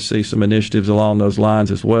I'm glad to see some initiatives along those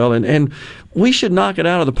lines as well. And we should knock it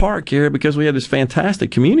out of the park here because we have this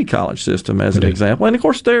fantastic community college system as an example. And of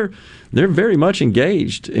course they're very much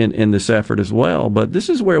engaged in this effort as well. But this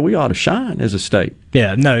is where we ought to shine as a state.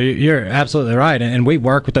 Yeah, no, you're absolutely right. And we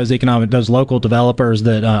work with those local developers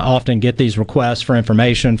that often get these requests for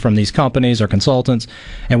information from these companies or consultants.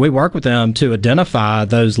 And we work with them to identify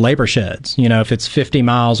those labor sheds. You know, if it's 50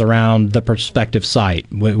 miles around the prospective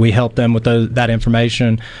site, we help them with that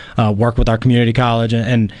information, work with our community college.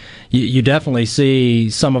 And you definitely see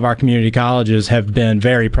some of our community colleges have been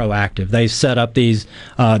very proactive. They set up the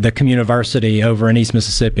Communiversity over in East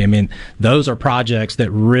Mississippi. I mean, those are projects that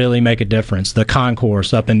really make a difference. The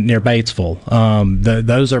Concourse up near Batesville.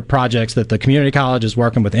 Those are projects that the community college is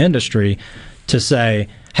working with industry to say,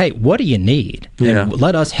 hey, what do you need? Yeah. And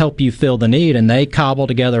let us help you fill the need. And they cobble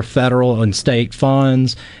together federal and state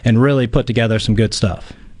funds and really put together some good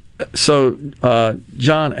stuff. So,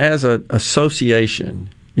 John, as an association,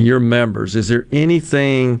 your members, is there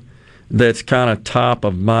anything that's kind of top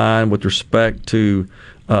of mind with respect to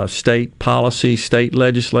state policy, state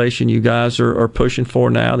legislation you guys are pushing for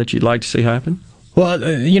now that you'd like to see happen? Well,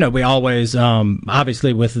 we always,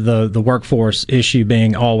 obviously with the workforce issue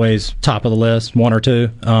being always top of the list, one or two,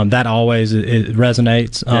 that always it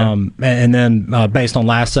resonates. Yeah. And then based on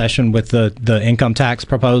last session with the income tax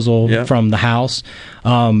proposal from the House,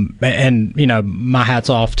 and my hat's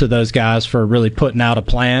off to those guys for really putting out a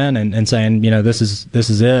plan and saying, this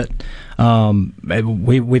is it.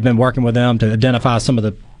 We've been working with them to identify some of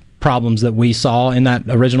the problems that we saw in that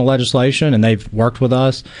original legislation, and they've worked with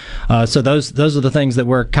us. So those are the things that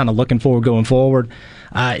we're kind of looking for going forward.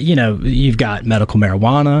 You've got medical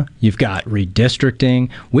marijuana, you've got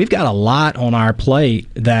redistricting. We've got a lot on our plate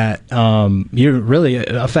that really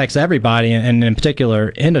affects everybody, and in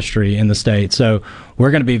particular industry in the state. So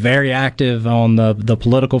we're going to be very active on the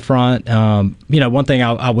political front. One thing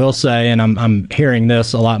I will say, and I'm hearing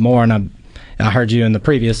this a lot more, and I heard you in the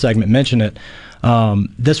previous segment mention it.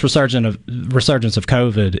 This resurgence of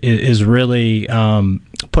COVID is really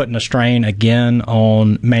putting a strain again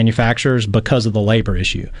on manufacturers because of the labor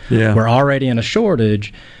issue. Yeah. We're already in a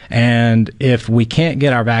shortage, and if we can't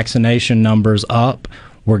get our vaccination numbers up,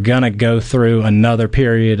 we're going to go through another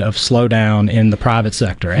period of slowdown in the private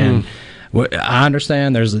sector. And I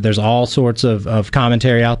understand there's all sorts of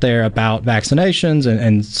commentary out there about vaccinations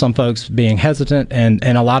and some folks being hesitant, and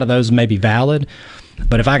a lot of those may be valid.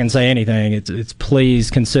 But if I can say anything, it's please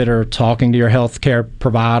consider talking to your health care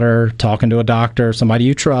provider, talking to a doctor, somebody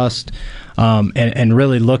you trust, and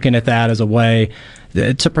really looking at that as a way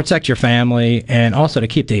to protect your family and also to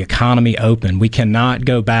keep the economy open. We cannot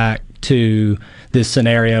go back to this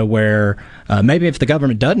scenario where maybe if the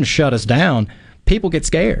government doesn't shut us down, people get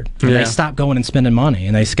scared and they stop going and spending money,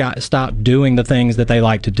 and they stop doing the things that they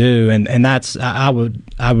like to do. And that's I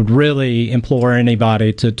would really implore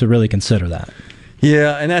anybody to really consider that.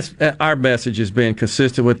 Yeah, and that's our message has been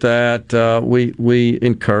consistent with that. We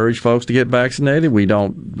encourage folks to get vaccinated. We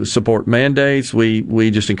don't support mandates.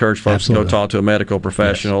 We just encourage folks to go talk to a medical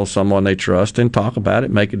professional, someone they trust, and talk about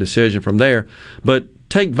it, make a decision from there. But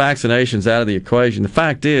take vaccinations out of the equation. The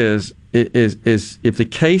fact is if the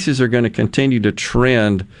cases are going to continue to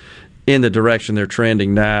trend in the direction they're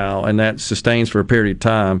trending now, and that sustains for a period of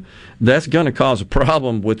time, that's going to cause a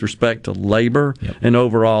problem with respect to labor and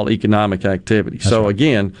overall economic activity. So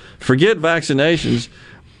again, forget vaccinations.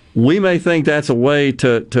 We may think that's a way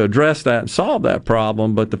to address that and solve that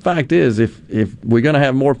problem, but the fact is if we're going to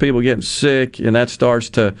have more people getting sick and that starts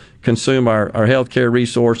to consume our healthcare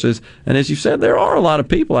resources, and as you said, there are a lot of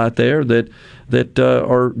people out there that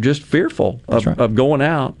are just fearful of going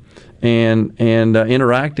out and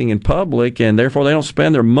interacting in public, and therefore they don't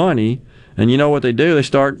spend their money. And you know what they do? They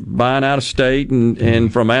start buying out of state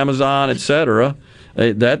and from Amazon, et cetera.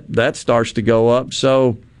 That starts to go up.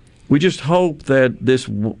 So we just hope that this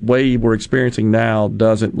wave we're experiencing now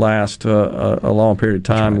doesn't last a long period of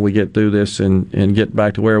time, and we get through this and get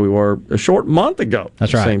back to where we were a short month ago.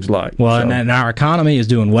 That's right. Seems like. Well, and our economy is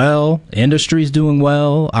doing well. Industry's doing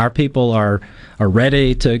well. Our people are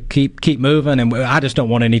ready to keep moving, and I just don't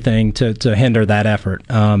want anything to hinder that effort.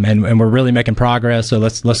 And we're really making progress. So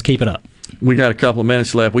let's keep it up. We got a couple of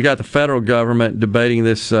minutes left. We got the federal government debating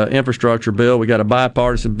this infrastructure bill. We got a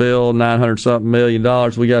bipartisan bill, $900-something million.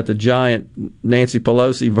 We got the giant Nancy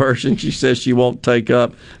Pelosi version. She says she won't take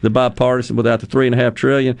up the bipartisan without the $3.5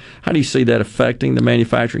 trillion. How do you see that affecting the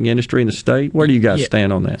manufacturing industry in the state? Where do you guys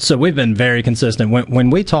stand on that? So we've been very consistent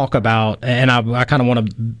when we talk about, and I kind of want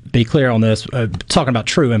to be clear on this, talking about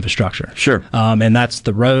true infrastructure. Sure. And that's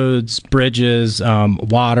the roads, bridges,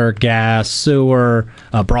 water, gas, sewer,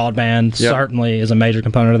 broadband. Certainly is a major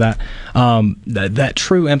component of that. That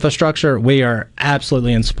true infrastructure, we are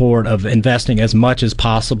absolutely in support of investing as much as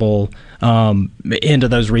possible into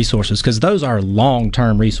those resources, because those are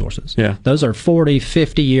long-term resources. Yeah. Those are 40,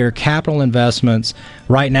 50-year capital investments.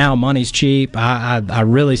 Right now, money's cheap. I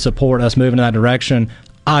really support us moving in that direction.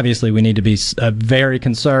 Obviously, we need to be very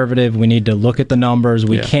conservative. We need to look at the numbers.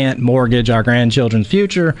 We can't mortgage our grandchildren's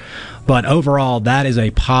future. But overall, that is a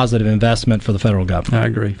positive investment for the federal government. I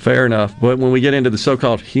agree. Fair enough. But when we get into the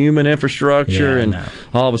so-called human infrastructure and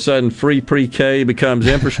all of a sudden free pre-K becomes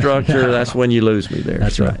infrastructure, that's when you lose me there.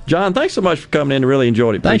 That's right. John, thanks so much for coming in. I really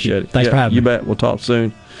enjoyed it. Appreciate it. Thanks for having me. You bet. We'll talk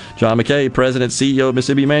soon. John McKay, President, CEO of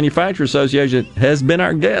Mississippi Manufacturers Association, has been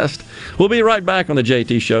our guest. We'll be right back on the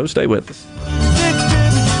JT Show. Stay with us.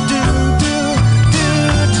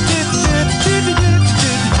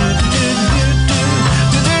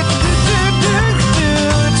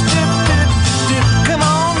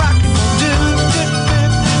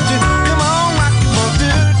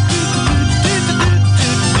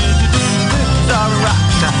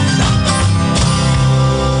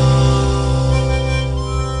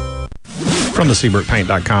 From the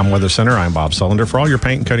SeabrookPaint.com Weather Center, I'm Bob Sullender. For all your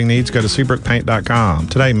paint and coating needs, go to SeabrookPaint.com.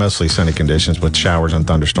 Today, mostly sunny conditions with showers and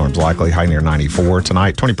thunderstorms likely, high near 94.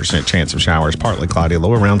 Tonight, 20% chance of showers, partly cloudy,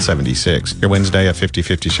 low around 76. Your Wednesday, a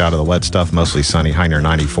 50-50 shot of the wet stuff, mostly sunny, high near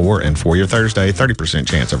 94. And for your Thursday, 30%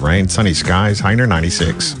 chance of rain, sunny skies, high near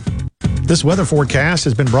 96. This weather forecast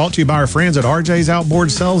has been brought to you by our friends at RJ's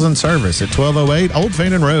Outboard Sales and Service at 1208 Old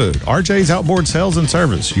Fannin Road. RJ's Outboard Sales and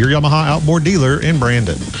Service, your Yamaha outboard dealer in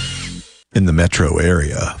Brandon. In the metro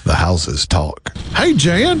area, the houses talk. Hey,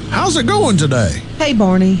 Jan, how's it going today? Hey,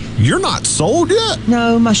 Barney. You're not sold yet?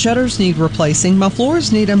 No, my shutters need replacing, my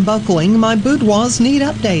floors need unbuckling, my boudoirs need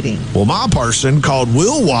updating. Well, my person called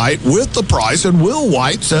Will White with the price, and Will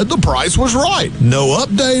White said the price was right. No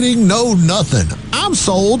updating, no nothing. I'm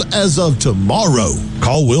sold as of tomorrow.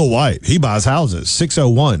 Call Will White. He buys houses.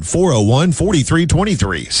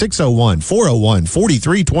 601-401-4323.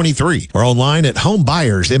 601-401-4323. Or online at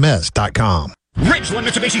homebuyersms.com. Ridgeland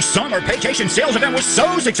Mitsubishi Summer Vacation Sales Event was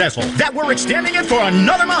so successful that we're extending it for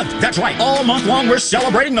another month. That's right, all month long we're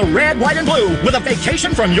celebrating the red, white, and blue with a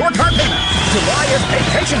vacation from your car payment. July is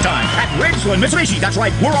vacation time at Ridgeland Mitsubishi. That's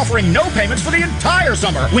right, we're offering no payments for the entire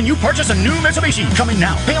summer when you purchase a new Mitsubishi. Coming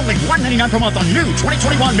now, pay only $199 per month on new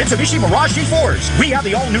 2021 Mitsubishi Mirage G4s. We have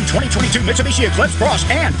the all-new 2022 Mitsubishi Eclipse Cross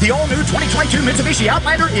and the all-new 2022 Mitsubishi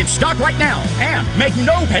Outlander in stock right now. And make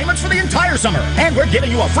no payments for the entire summer. And we're giving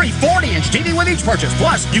you a free 40-inch TV with with each purchase.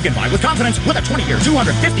 Plus, you can buy with confidence with a 20-year,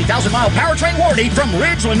 250,000-mile powertrain warranty from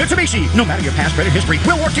Ridgeland Mitsubishi. No matter your past credit history,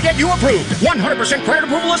 we'll work to get you approved. 100% credit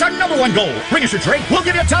approval is our #1 goal. Bring us your trade, we'll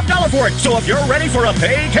give you top dollar for it. So if you're ready for a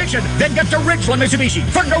vacation, then get to Ridgeland Mitsubishi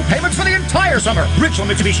for no payments for the entire summer.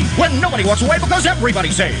 Ridgeland Mitsubishi, when nobody walks away because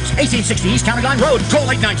everybody saves. 1860 East County Line Road. Call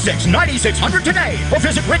 896-9600 today or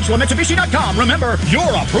visit RidgelandMitsubishi.com. Remember,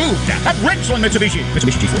 you're approved at Ridgeland Mitsubishi.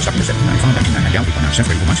 Mitsubishi G4 $7,795 down 3.9%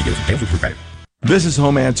 for 1 deals. Tails with credit. This is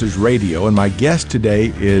Home Answers Radio, and my guest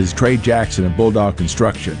today is Trey Jackson of Bulldog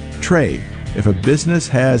Construction. Trey, if a business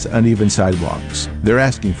has uneven sidewalks, they're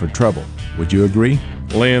asking for trouble. Would you agree?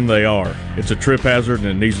 Lynn, they are. It's a trip hazard and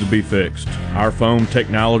it needs to be fixed. Our foam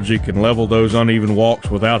technology can level those uneven walks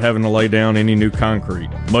without having to lay down any new concrete.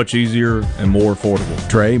 Much easier and more affordable.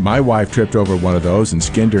 Trey, my wife tripped over one of those and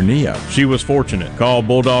skinned her knee up. She was fortunate. Call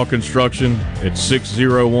Bulldog Construction at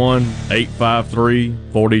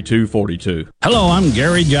 601-853-4242. Hello, I'm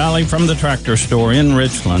Gary Jolly from the Tractor Store in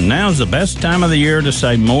Richland. Now's the best time of the year to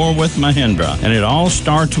save more with Mahindra, and it all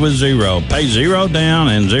starts with zero. Pay zero down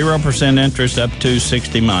and 0% interest up to 60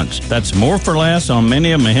 months. That's more for less on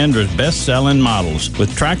many of Mahindra's best-selling models,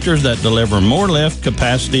 with tractors that deliver more lift,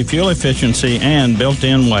 capacity, fuel efficiency, and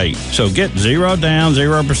built-in weight. So get zero down,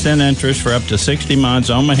 0% interest for up to 60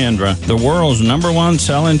 months on Mahindra, the world's #1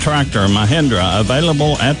 selling tractor, Mahindra,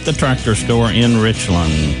 available at the Tractor Store in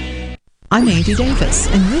Richland. I'm Andy Davis,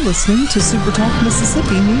 and you're listening to Super Talk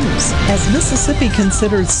Mississippi News. As Mississippi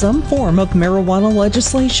considers some form of marijuana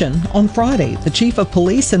legislation, on Friday, the chief of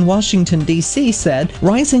police in Washington, D.C. said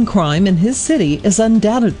rising crime in his city is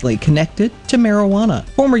undoubtedly connected to marijuana.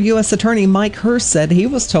 Former U.S. Attorney Mike Hurst said he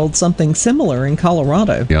was told something similar in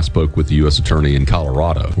Colorado. I spoke with the U.S. Attorney in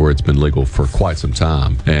Colorado, where it's been legal for quite some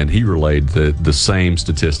time, and he relayed the same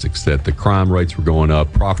statistics, that the crime rates were going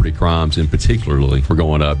up, property crimes in particularly were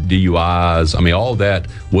going up, DUI, I mean, all that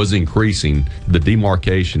was increasing. The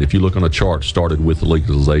demarcation, if you look on a chart, started with the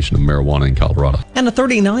legalization of marijuana in Colorado. And a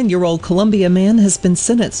 39-year-old Columbia man has been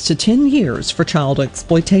sentenced to 10 years for child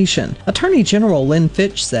exploitation. Attorney General Lynn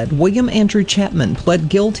Fitch said William Andrew Chapman pled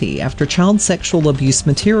guilty after child sexual abuse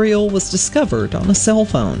material was discovered on a cell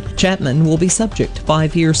phone. Chapman will be subject to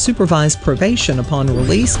 5-year supervised probation upon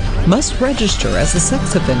release, must register as a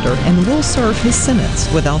sex offender, and will serve his sentence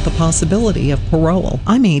without the possibility of parole.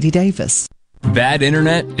 I'm Andy Davis. Bad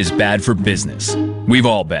internet is bad for business. We've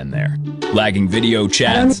all been there. Lagging video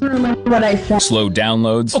chats, slow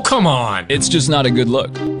downloads. Oh, come on. It's just not a good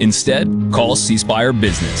look. Instead, call C Spire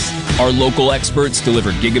Business. Our local experts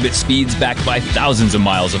deliver gigabit speeds backed by thousands of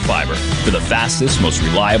miles of fiber for the fastest, most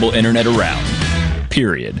reliable internet around.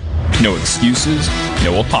 Period. No excuses,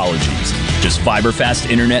 no apologies. Just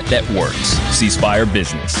fiber-fast internet that works. C Spire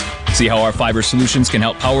Business. See how our fiber solutions can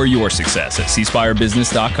help power your success at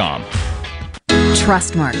cspirebusiness.com.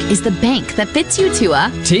 Trustmark is the bank that fits you to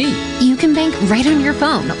a T. You can bank right on your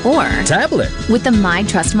phone or tablet with the My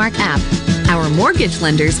Trustmark app. Our mortgage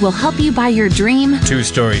lenders will help you buy your dream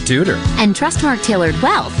 2-story Tudor. And Trustmark Tailored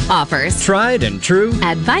Wealth offers tried and true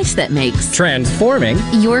advice that makes transforming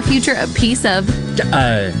your future a piece of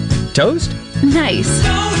toast. Nice.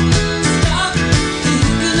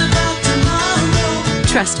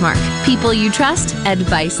 Trustmark. People you trust.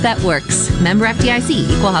 Advice that works. Member FDIC.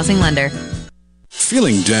 Equal housing lender.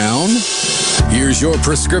 Feeling down? Here's your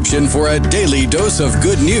prescription for a daily dose of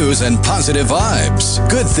good news and positive vibes.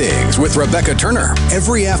 Good Things with Rebecca Turner.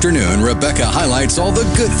 Every afternoon, Rebecca highlights all the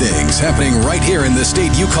good things happening right here in the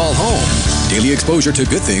state you call home. Daily exposure to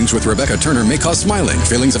Good Things with Rebecca Turner may cause smiling,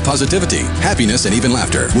 feelings of positivity, happiness, and even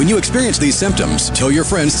laughter. When you experience these symptoms, tell your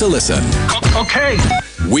friends to listen. Okay.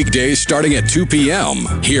 Weekdays starting at 2 p.m.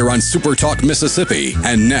 here on Super Talk Mississippi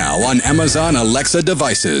and now on Amazon Alexa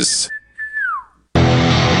devices.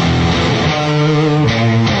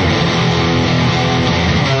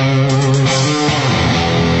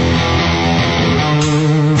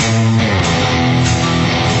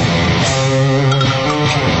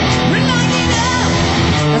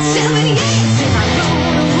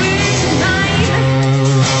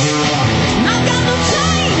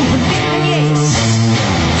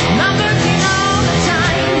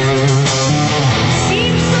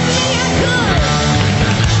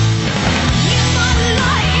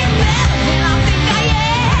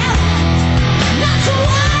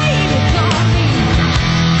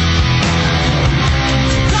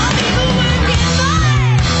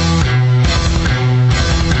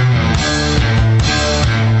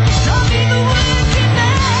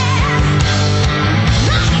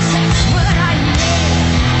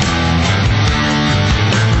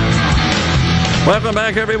 Welcome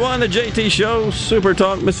back, everyone. The JT Show, Super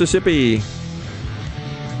Talk Mississippi.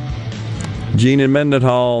 Gene in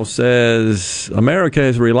Mendenhall says, America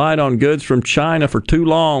has relied on goods from China for too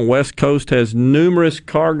long. West Coast has numerous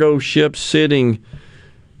cargo ships sitting.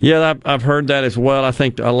 Yeah, I've heard that as well. I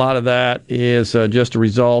think a lot of that is just a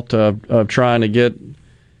result of trying to get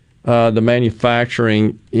the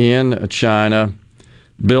manufacturing in China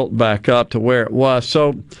built back up to where it was.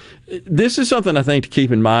 So this is something I think to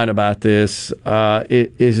keep in mind about this,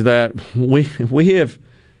 is that we have,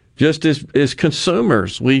 just as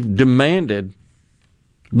consumers, we've demanded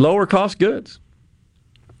lower cost goods.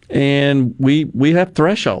 And we have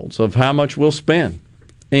thresholds of how much we'll spend.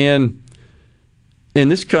 And in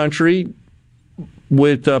this country,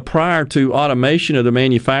 with prior to automation of the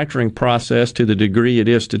manufacturing process to the degree it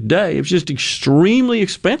is today, it was just extremely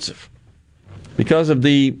expensive because of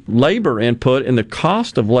the labor input and the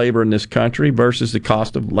cost of labor in this country versus the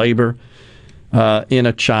cost of labor in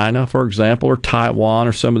a China, for example, or Taiwan,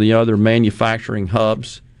 or some of the other manufacturing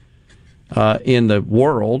hubs in the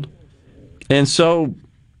world. And so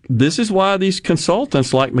this is why these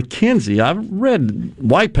consultants like McKinsey, I've read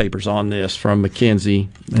white papers on this from McKinsey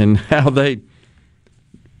and how they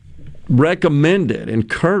recommended,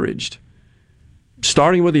 encouraged,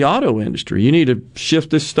 starting with the auto industry. You need to shift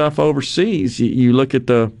this stuff overseas. You look at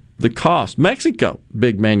the cost. Mexico,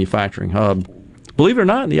 big manufacturing hub. Believe it or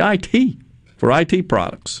not, in the IT, for IT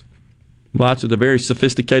products. Lots of the very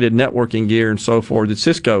sophisticated networking gear and so forth that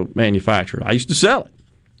Cisco manufactured. I used to sell it.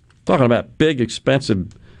 Talking about big,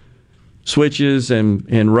 expensive switches and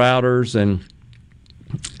routers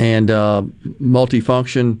and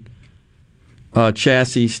multifunction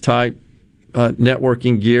chassis type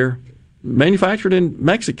networking gear manufactured in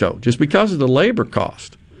Mexico just because of the labor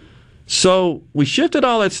cost. So we shifted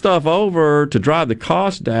all that stuff over to drive the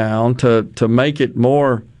cost down to make it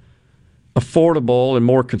more affordable and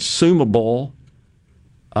more consumable.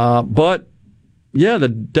 But, yeah, the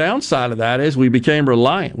downside of that is we became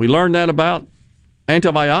reliant. We learned that about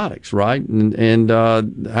antibiotics, right? And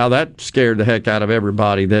how that scared the heck out of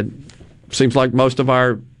everybody. That seems like most of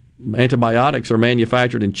our antibiotics are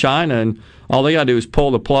manufactured in China, and all they got to do is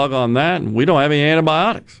pull the plug on that, and we don't have any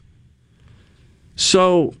antibiotics.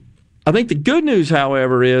 So I think the good news,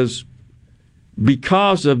 however, is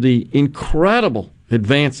because of the incredible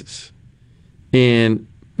advances in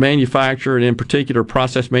manufacture and in particular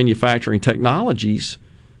process manufacturing technologies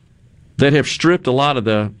that have stripped a lot of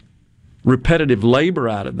the repetitive labor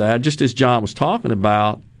out of that, just as John was talking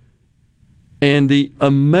about, and the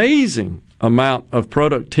amazing amount of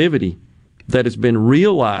productivity that has been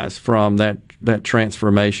realized from that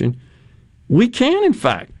transformation, we can, in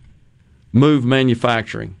fact, move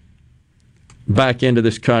manufacturing back into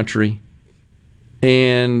this country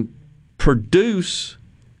and produce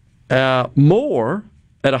more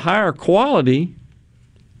at a higher quality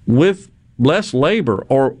with less labor,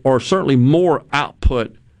 or certainly more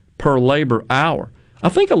output per labor hour. I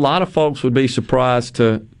think a lot of folks would be surprised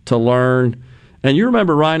to learn. And you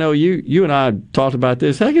remember, Rhino, you and I talked about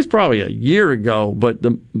this, heck, it's probably a year ago, but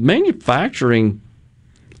the manufacturing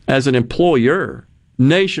as an employer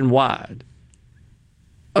nationwide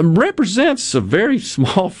represents a very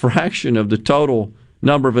small fraction of the total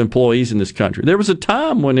number of employees in this country. There was a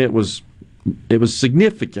time when it was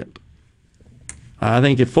significant. I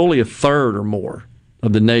think fully a third or more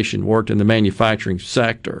of the nation worked in the manufacturing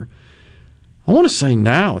sector. I want to say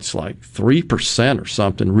now it's like 3% or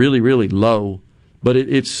something, really, really low. But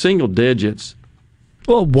it's single digits.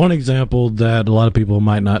 Well, one example that a lot of people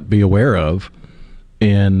might not be aware of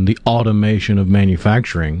in the automation of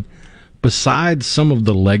manufacturing, besides some of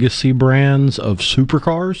the legacy brands of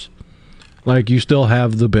supercars, like you still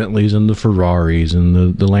have the Bentleys and the Ferraris and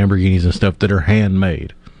the Lamborghinis and stuff that are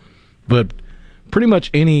handmade. But pretty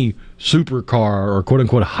much any supercar or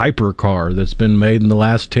quote-unquote hypercar that's been made in the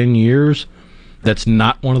last 10 years that's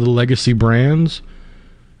not one of the legacy brands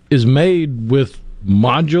is made with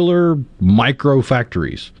modular micro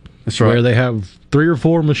factories. That's right. Where they have 3 or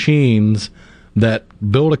 4 machines that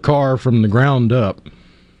build a car from the ground up,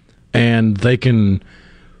 and they can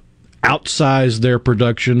outsize their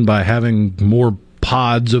production by having more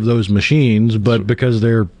pods of those machines, but because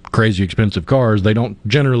they're crazy expensive cars, they don't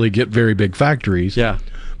generally get very big factories. Yeah.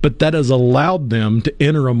 But that has allowed them to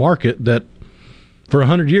enter a market that for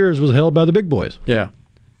 100 years was held by the big boys. Yeah,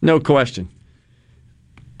 no question.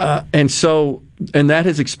 And that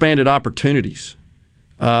has expanded opportunities,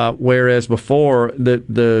 whereas before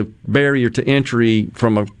the barrier to entry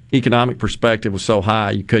from an economic perspective was so high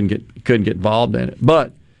you couldn't get involved in it.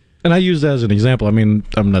 And I use that as an example. I mean,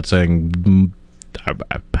 I'm not saying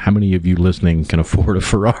how many of you listening can afford a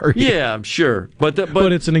Ferrari. Yeah, I'm sure, but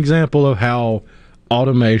it's an example of how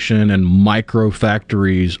automation and micro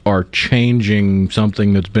factories are changing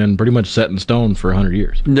something that's been pretty much set in stone for 100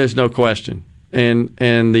 years. There's no question. And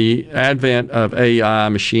the advent of AI,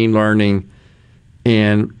 machine learning,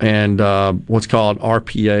 and what's called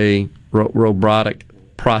RPA, robotic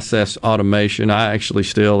process automation. I actually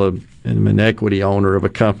still am an equity owner of a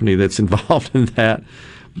company that's involved in that.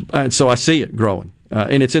 And so I see it growing.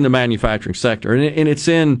 And it's in the manufacturing sector. And it's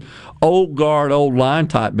in old guard, old line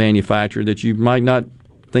type manufacture that you might not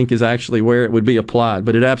think is actually where it would be applied,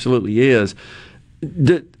 but it absolutely is.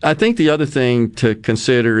 I think the other thing to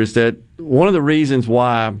consider is that one of the reasons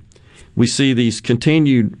why we see these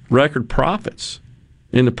continued record profits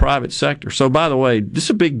in the private sector. So, by the way, this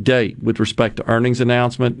is a big date with respect to earnings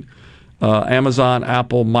announcement. Amazon,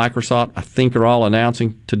 Apple, Microsoft, I think are all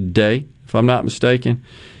announcing today, if I'm not mistaken.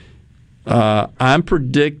 I'm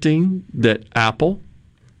predicting that Apple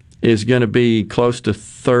is going to be close to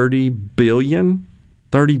 $30 billion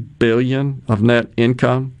of net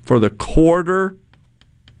income for the quarter,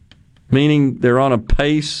 meaning they're on a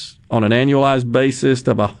pace on an annualized basis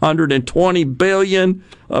of $120 billion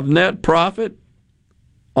of net profit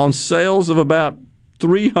on sales of about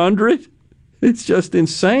 300. It's just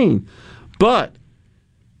insane. But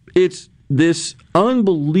it's this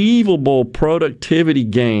unbelievable productivity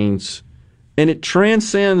gains, and it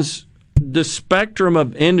transcends the spectrum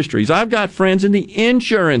of industries. I've got friends in the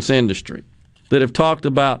insurance industry that have talked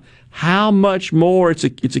about how much more, it's a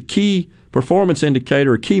key performance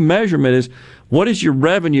indicator, a key measurement is what is your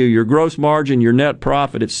revenue, your gross margin, your net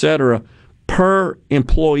profit, et cetera, per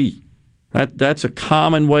employee. That's a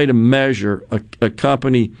common way to measure a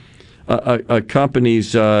company's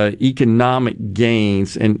economic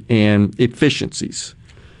gains and efficiencies.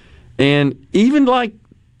 And even like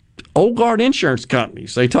old guard insurance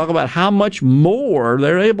companies, they talk about how much more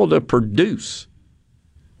they're able to produce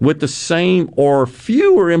with the same or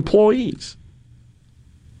fewer employees.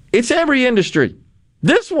 It's every industry.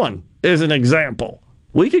 This one is an example.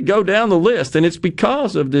 We could go down the list, and it's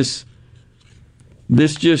because of this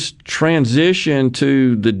just transition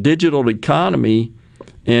to the digital economy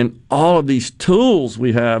and all of these tools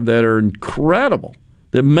we have that are incredible,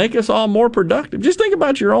 that make us all more productive. Just think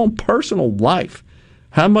about your own personal life,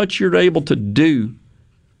 how much you're able to do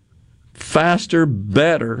faster,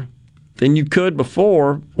 better than you could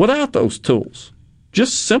before without those tools.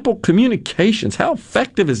 Just simple communications. How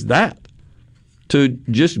effective is that to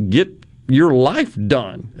just get your life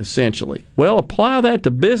done, essentially? Well, apply that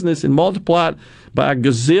to business and multiply it by a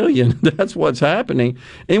gazillion. That's what's happening.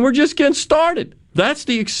 And we're just getting started. That's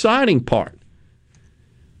the exciting part.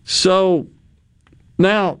 So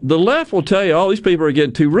now the left will tell you, oh, these people are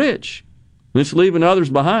getting too rich. It's leaving others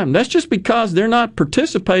behind. That's just because they're not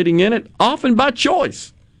participating in it, often by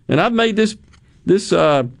choice. And I've made this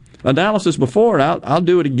analysis before, and I'll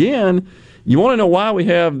do it again. You want to know why we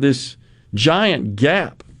have this giant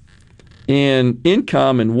gap in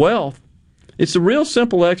income and wealth? It's a real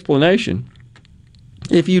simple explanation.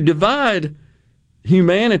 If you divide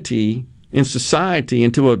humanity in society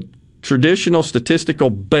into a traditional statistical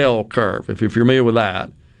bell curve, if you're familiar with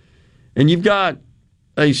that, and you've got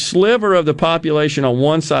a sliver of the population on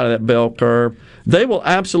one side of that bell curve, they will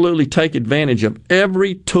absolutely take advantage of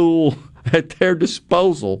every tool at their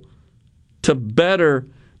disposal to better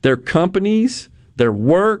their companies, their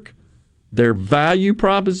work, their value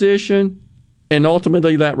proposition, and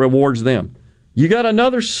ultimately that rewards them. You got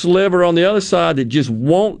another sliver on the other side that just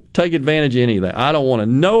won't take advantage of any of that. I don't want to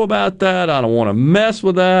know about that. I don't want to mess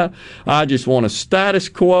with that. I just want a status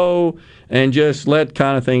quo and just let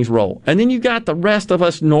kind of things roll. And then you got the rest of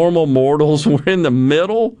us normal mortals. We're in the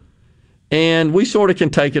middle, and we sort of can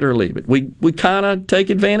take it or leave it. We kind of take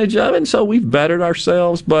advantage of it, and so we've bettered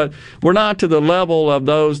ourselves, but we're not to the level of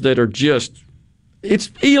those that are just, it's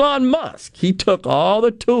Elon Musk. He took all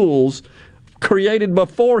the tools created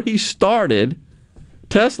before he started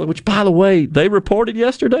Tesla, which, by the way, they reported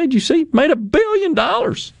yesterday, did you see, made $1 billion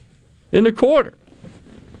in the quarter,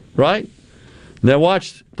 right? Now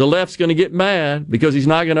watch, the left's going to get mad because he's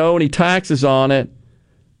not going to owe any taxes on it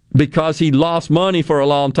because he lost money for a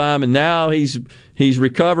long time, and now he's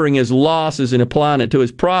recovering his losses and applying it to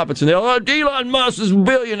his profits. And they'll, oh, Elon Musk is a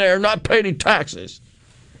billionaire, not paying any taxes.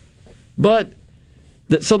 But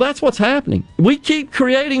so that's what's happening. We keep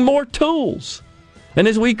creating more tools. And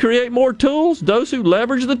as we create more tools, those who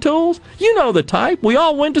leverage the tools, you know the type. We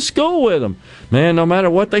all went to school with them. Man, no matter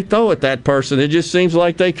what they throw at that person, it just seems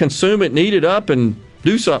like they consume it and eat it up and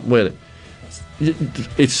do something with it.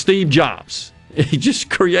 It's Steve Jobs. He just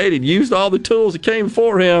used all the tools that came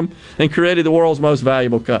before him and created the world's most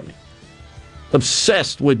valuable company.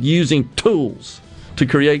 Obsessed with using tools to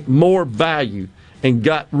create more value and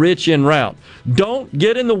got rich en route. Don't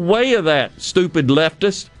get in the way of that, stupid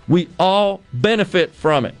leftists. We all benefit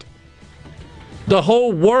from it. The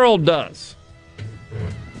whole world does.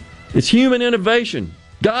 It's human innovation.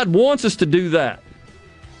 God wants us to do that.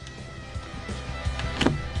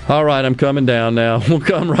 All right, I'm coming down now. We'll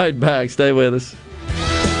come right back. Stay with us.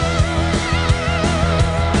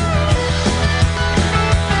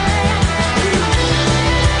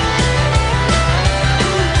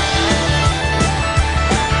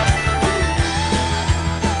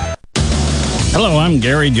 Hello, I'm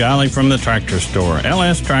Gary Jolly from the Tractor Store.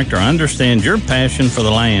 LS Tractor understands your passion for the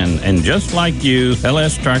land, and just like you,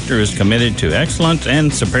 LS Tractor is committed to excellence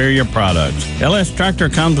and superior products. LS Tractor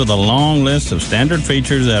comes with a long list of standard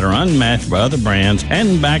features that are unmatched by other brands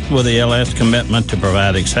and backed with the LS commitment to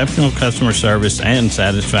provide exceptional customer service and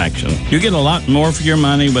satisfaction. You get a lot more for your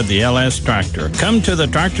money with the LS Tractor. Come to the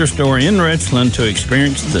Tractor Store in Richland to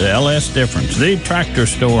experience the LS difference. The Tractor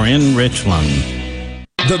Store in Richland.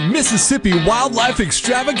 The Mississippi Wildlife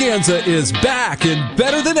Extravaganza is back and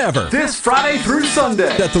better than ever. This Friday through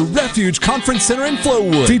Sunday at the Refuge Conference Center in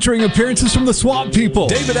Flowood. Featuring appearances from the Swamp People,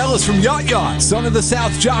 David Ellis from Yacht Yacht, Son of the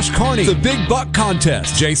South Josh Carney, the Big Buck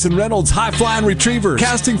Contest, Jason Reynolds High Flying Retrievers,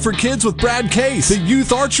 Casting for Kids with Brad Case, the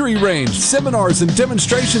Youth Archery Range, seminars and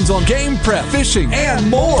demonstrations on game prep, fishing, and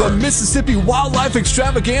more. The Mississippi Wildlife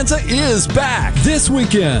Extravaganza is back this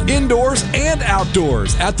weekend, indoors and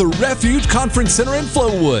outdoors at the Refuge Conference Center in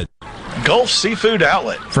Flowood. Gulf Seafood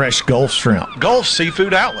Outlet. Fresh Gulf Shrimp. Gulf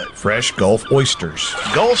Seafood Outlet. Fresh Gulf Oysters.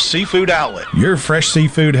 Gulf Seafood Outlet. Your fresh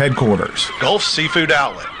seafood headquarters. Gulf Seafood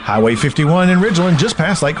Outlet. Highway 51 in Ridgeland, just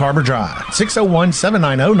past Lake Harbor Drive.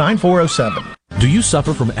 601-790-9407. Do you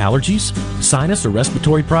suffer from allergies, sinus, or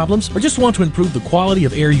respiratory problems, or just want to improve the quality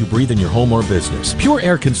of air you breathe in your home or business? Pure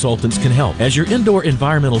Air Consultants can help. As your indoor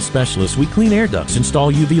environmental specialist, we clean air ducts, install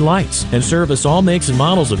UV lights, and service all makes and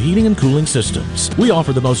models of heating and cooling systems. We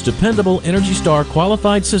offer the most dependable Energy Star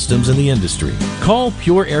qualified systems in the industry. Call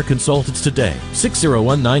Pure Air Consultants today,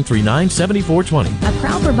 601-939-7420. A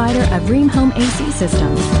proud provider of Rheem Home AC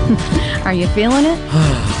systems. Are you feeling it?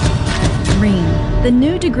 Rheem, the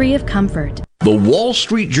new degree of comfort. The Wall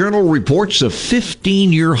Street Journal reports a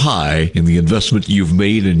 15-year high in the investment you've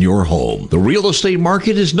made in your home. The real estate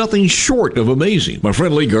market is nothing short of amazing. My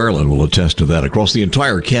friend Lee Garland will attest to that across the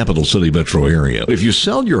entire Capital City metro area. If you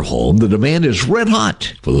sell your home, the demand is red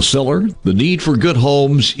hot. For the seller, the need for good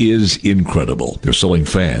homes is incredible. They're selling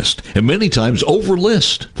fast and many times over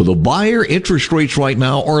list. For the buyer, interest rates right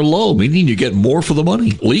now are low, meaning you get more for the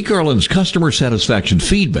money. Lee Garland's customer satisfaction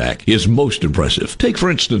feedback is most impressive. Take,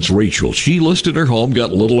 for instance, Rachel. She listed her home,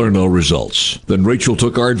 got little or no results. Then Rachel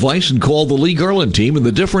took our advice and called the Lee Garland team, and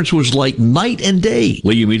the difference was like night and day.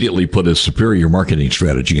 Lee immediately put his superior marketing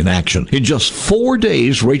strategy in action. In just 4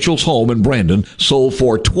 days, Rachel's home in Brandon sold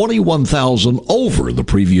for $21,000 over the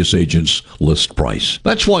previous agent's list price.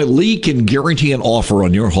 That's why Lee can guarantee an offer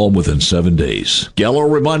on your home within 7 days. Gallo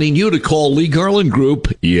reminding you to call Lee Garland Group,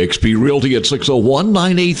 eXp Realty at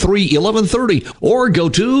 601-983-1130, or go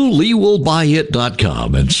to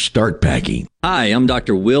LeeWillBuyIt.com and start packing. Hi, I'm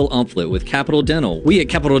Dr. Will Umflett with Capital Dental. We at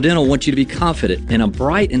Capital Dental want you to be confident in a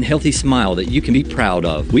bright and healthy smile that you can be proud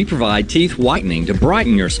of. We provide teeth whitening to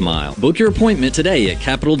brighten your smile. Book your appointment today at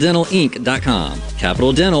CapitalDentalInc.com.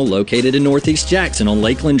 Capital Dental, located in Northeast Jackson on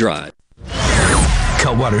Lakeland Drive.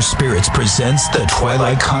 Cutwater Spirits presents the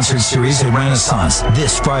Twilight Concert Series at Renaissance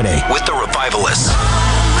this Friday with the Revivalists.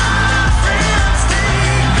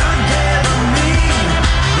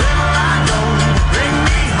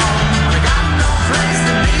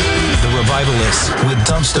 Revivalists with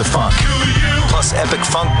Dumpster Funk, plus Epic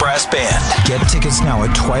Funk Brass Band. Get tickets now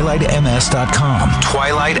at TwilightMS.com.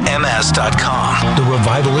 TwilightMS.com. The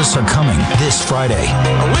Revivalists are coming this Friday.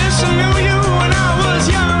 I wish I knew you when I was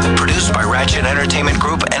young. Produced by Ratchet Entertainment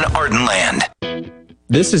Group and Ardenland.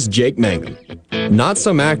 This is Jake Mangum, not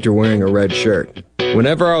some actor wearing a red shirt.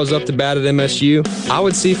 Whenever I was up to bat at MSU, I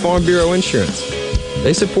would see Farm Bureau Insurance.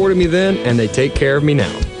 They supported me then, and they take care of me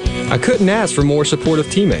now. I couldn't ask for more supportive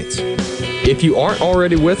teammates. If you aren't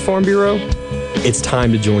already with Farm Bureau, it's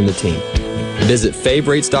time to join the team. Visit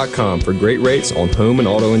favrates.com for great rates on home and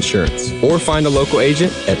auto insurance, or find a local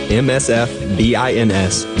agent at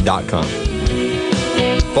msfbins.com.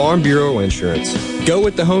 Farm Bureau Insurance. Go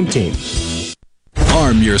with the home team.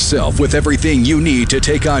 Arm yourself with everything you need to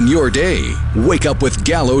take on your day. Wake up with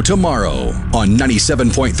Gallo tomorrow on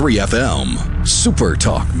 97.3 FM. Super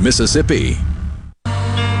Talk, Mississippi.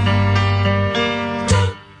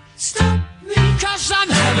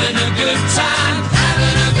 Having a good time,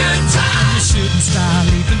 having a good time. You shouldn't start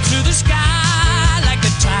leaping to the sky like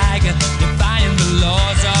a tiger, defying the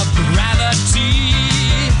laws of gravity.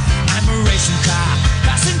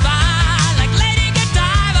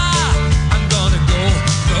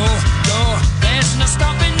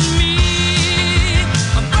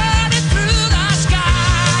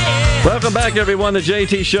 Welcome back, everyone. The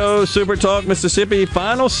JT Show, Super Talk Mississippi,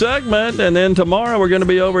 final segment. And then tomorrow we're going to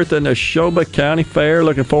be over at the Neshoba County Fair.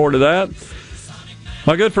 Looking forward to that.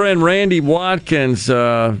 My good friend Randy Watkins,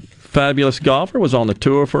 fabulous golfer, was on the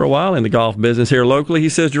tour for a while in the golf business here locally. He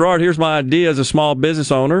says, Gerard, here's my idea as a small business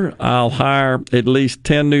owner. I'll hire at least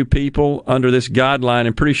 10 new people under this guideline.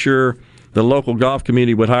 I'm pretty sure the local golf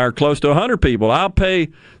community would hire close to 100 people. I'll pay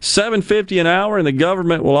 $7.50 an hour, and the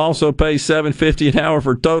government will also pay $7.50 an hour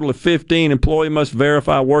for a total of 15. Employee must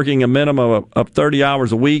verify working a minimum of 30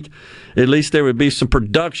 hours a week. At least there would be some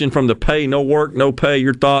production from the pay. No work, no pay.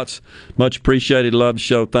 Your thoughts? Much appreciated. Love the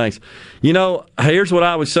show. Thanks. You know, here's what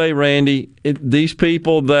I would say, Randy. These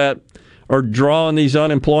people that are drawing these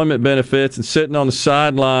unemployment benefits and sitting on the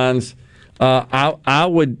sidelines, I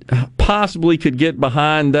would possibly could get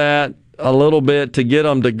behind that a little bit to get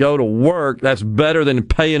them to go to work. That's better than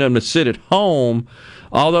paying them to sit at home.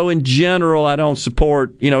 Although in general, I don't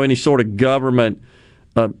support, any sort of government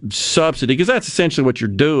subsidy, because that's essentially what you're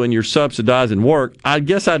doing. You're subsidizing work. I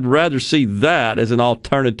guess I'd rather see that as an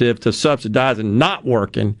alternative to subsidizing not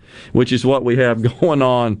working, which is what we have going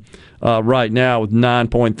on right now with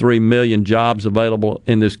 9.3 million jobs available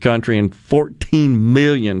in this country and 14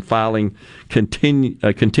 million filing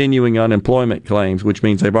continuing unemployment claims, which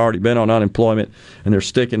means they've already been on unemployment and they're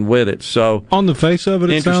sticking with it. So on the face of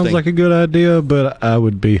it sounds like a good idea, but I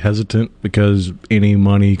would be hesitant because any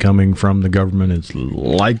money coming from the government is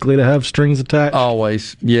likely to have strings attached.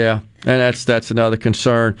 Always, yeah. And that's another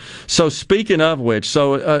concern. So speaking of which,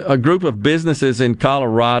 a group of businesses in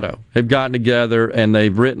Colorado have gotten together and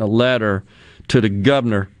they've written a letter to the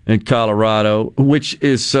governor in Colorado, which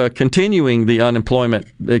is continuing the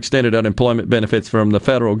extended unemployment benefits from the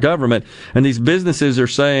federal government. And these businesses are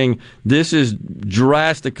saying this is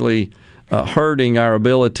drastically hurting our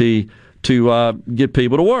ability to get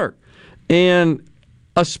people to work. And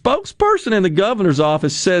a spokesperson in the governor's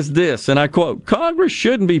office says this, and I quote, Congress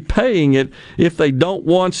shouldn't be paying it if they don't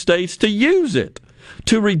want states to use it.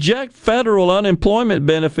 To reject federal unemployment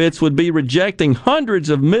benefits would be rejecting hundreds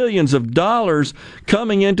of millions of dollars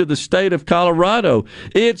coming into the state of Colorado.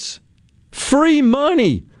 It's free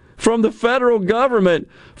money from the federal government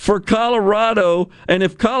for Colorado, and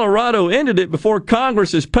if Colorado ended it before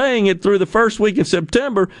Congress is paying it through the first week in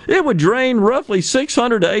September, it would drain roughly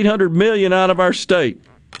 $600 to $800 million out of our state.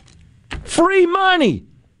 Free money.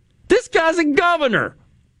 This guy's a governor.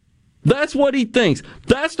 That's what he thinks.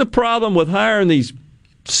 That's the problem with hiring these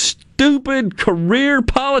stupid career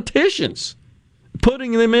politicians,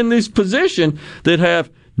 putting them in this position that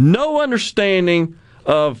have no understanding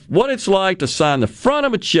of what it's like to sign the front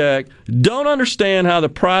of a check, don't understand how the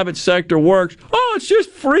private sector works. Oh, it's just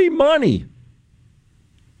free money.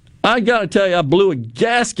 I got to tell you, I blew a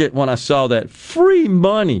gasket when I saw that. Free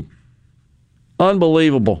money.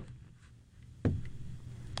 Unbelievable.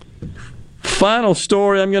 Final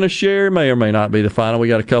story I'm going to share, may or may not be the final. We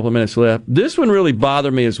got a couple of minutes left. This one really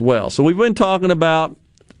bothered me as well. So we've been talking about,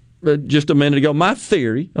 just a minute ago, my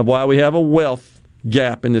theory of why we have a wealth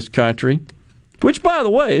gap in this country, which, by the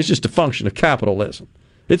way, is just a function of capitalism.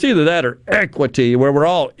 It's either that or equity, where we're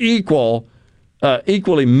all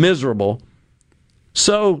equally miserable.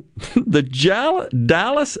 So the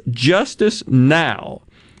Dallas Justice Now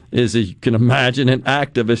is, as you can imagine, an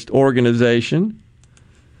activist organization.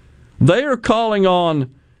 They are calling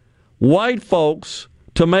on white folks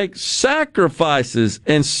to make sacrifices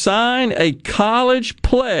and sign a college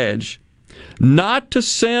pledge not to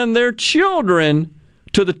send their children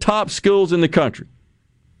to the top schools in the country.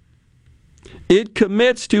 It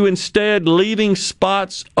commits to instead leaving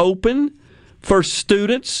spots open for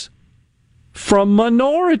students from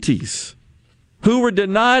minorities who were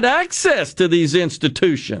denied access to these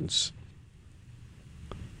institutions.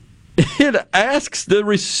 It asks the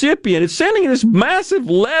recipient, it's sending this massive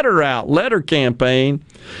letter campaign.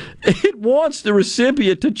 It wants the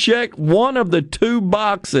recipient to check one of the two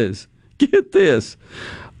boxes. Get this.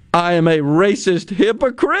 I am a racist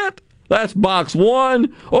hypocrite. That's box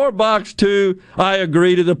 1. Or box 2, I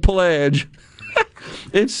agree to the pledge.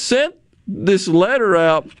 It sent this letter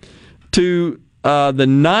out to the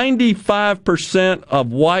 95%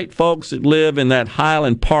 of white folks that live in that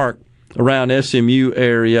Highland Park around SMU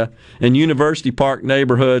area and University Park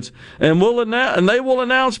neighborhoods, and they will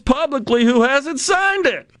announce publicly who hasn't signed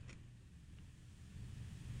it.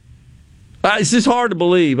 It's just hard to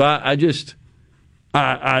believe. I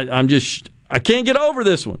can't get over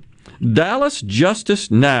this one. Dallas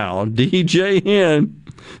Justice Now, DJN.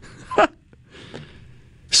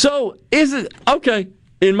 So is it okay?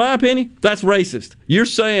 In my opinion, that's racist. You're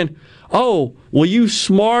saying, oh, well, you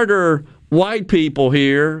smarter white people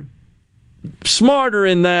here smarter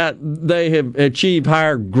in that they have achieved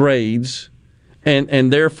higher grades,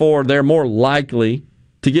 and therefore they're more likely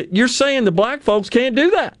to get. You're saying the black folks can't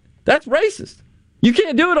do that. That's racist. You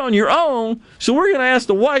can't do it on your own, so we're going to ask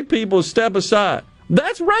the white people to step aside.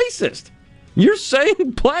 That's racist. You're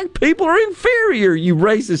saying black people are inferior, you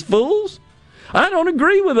racist fools. I don't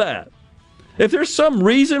agree with that. If there's some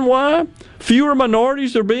reason why fewer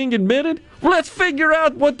minorities are being admitted, let's figure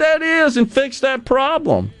out what that is and fix that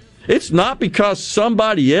problem. It's not because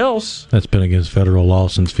somebody else. That's been against federal law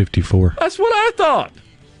since 54. That's what I thought.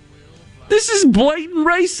 This is blatant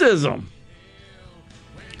racism.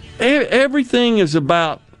 Everything is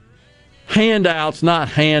about handouts, not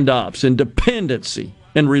hand-ups, and dependency,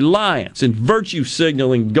 and reliance, and virtue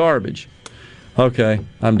signaling garbage. Okay,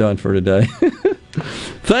 I'm done for today.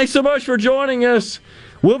 Thanks so much for joining us.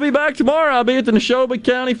 We'll be back tomorrow. I'll be at the Neshoba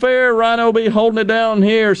County Fair. Rhino will be holding it down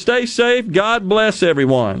here. Stay safe. God bless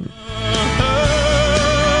everyone.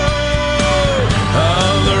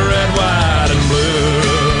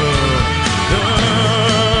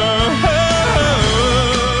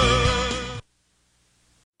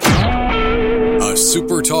 A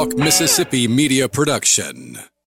SuperTalk Mississippi media production.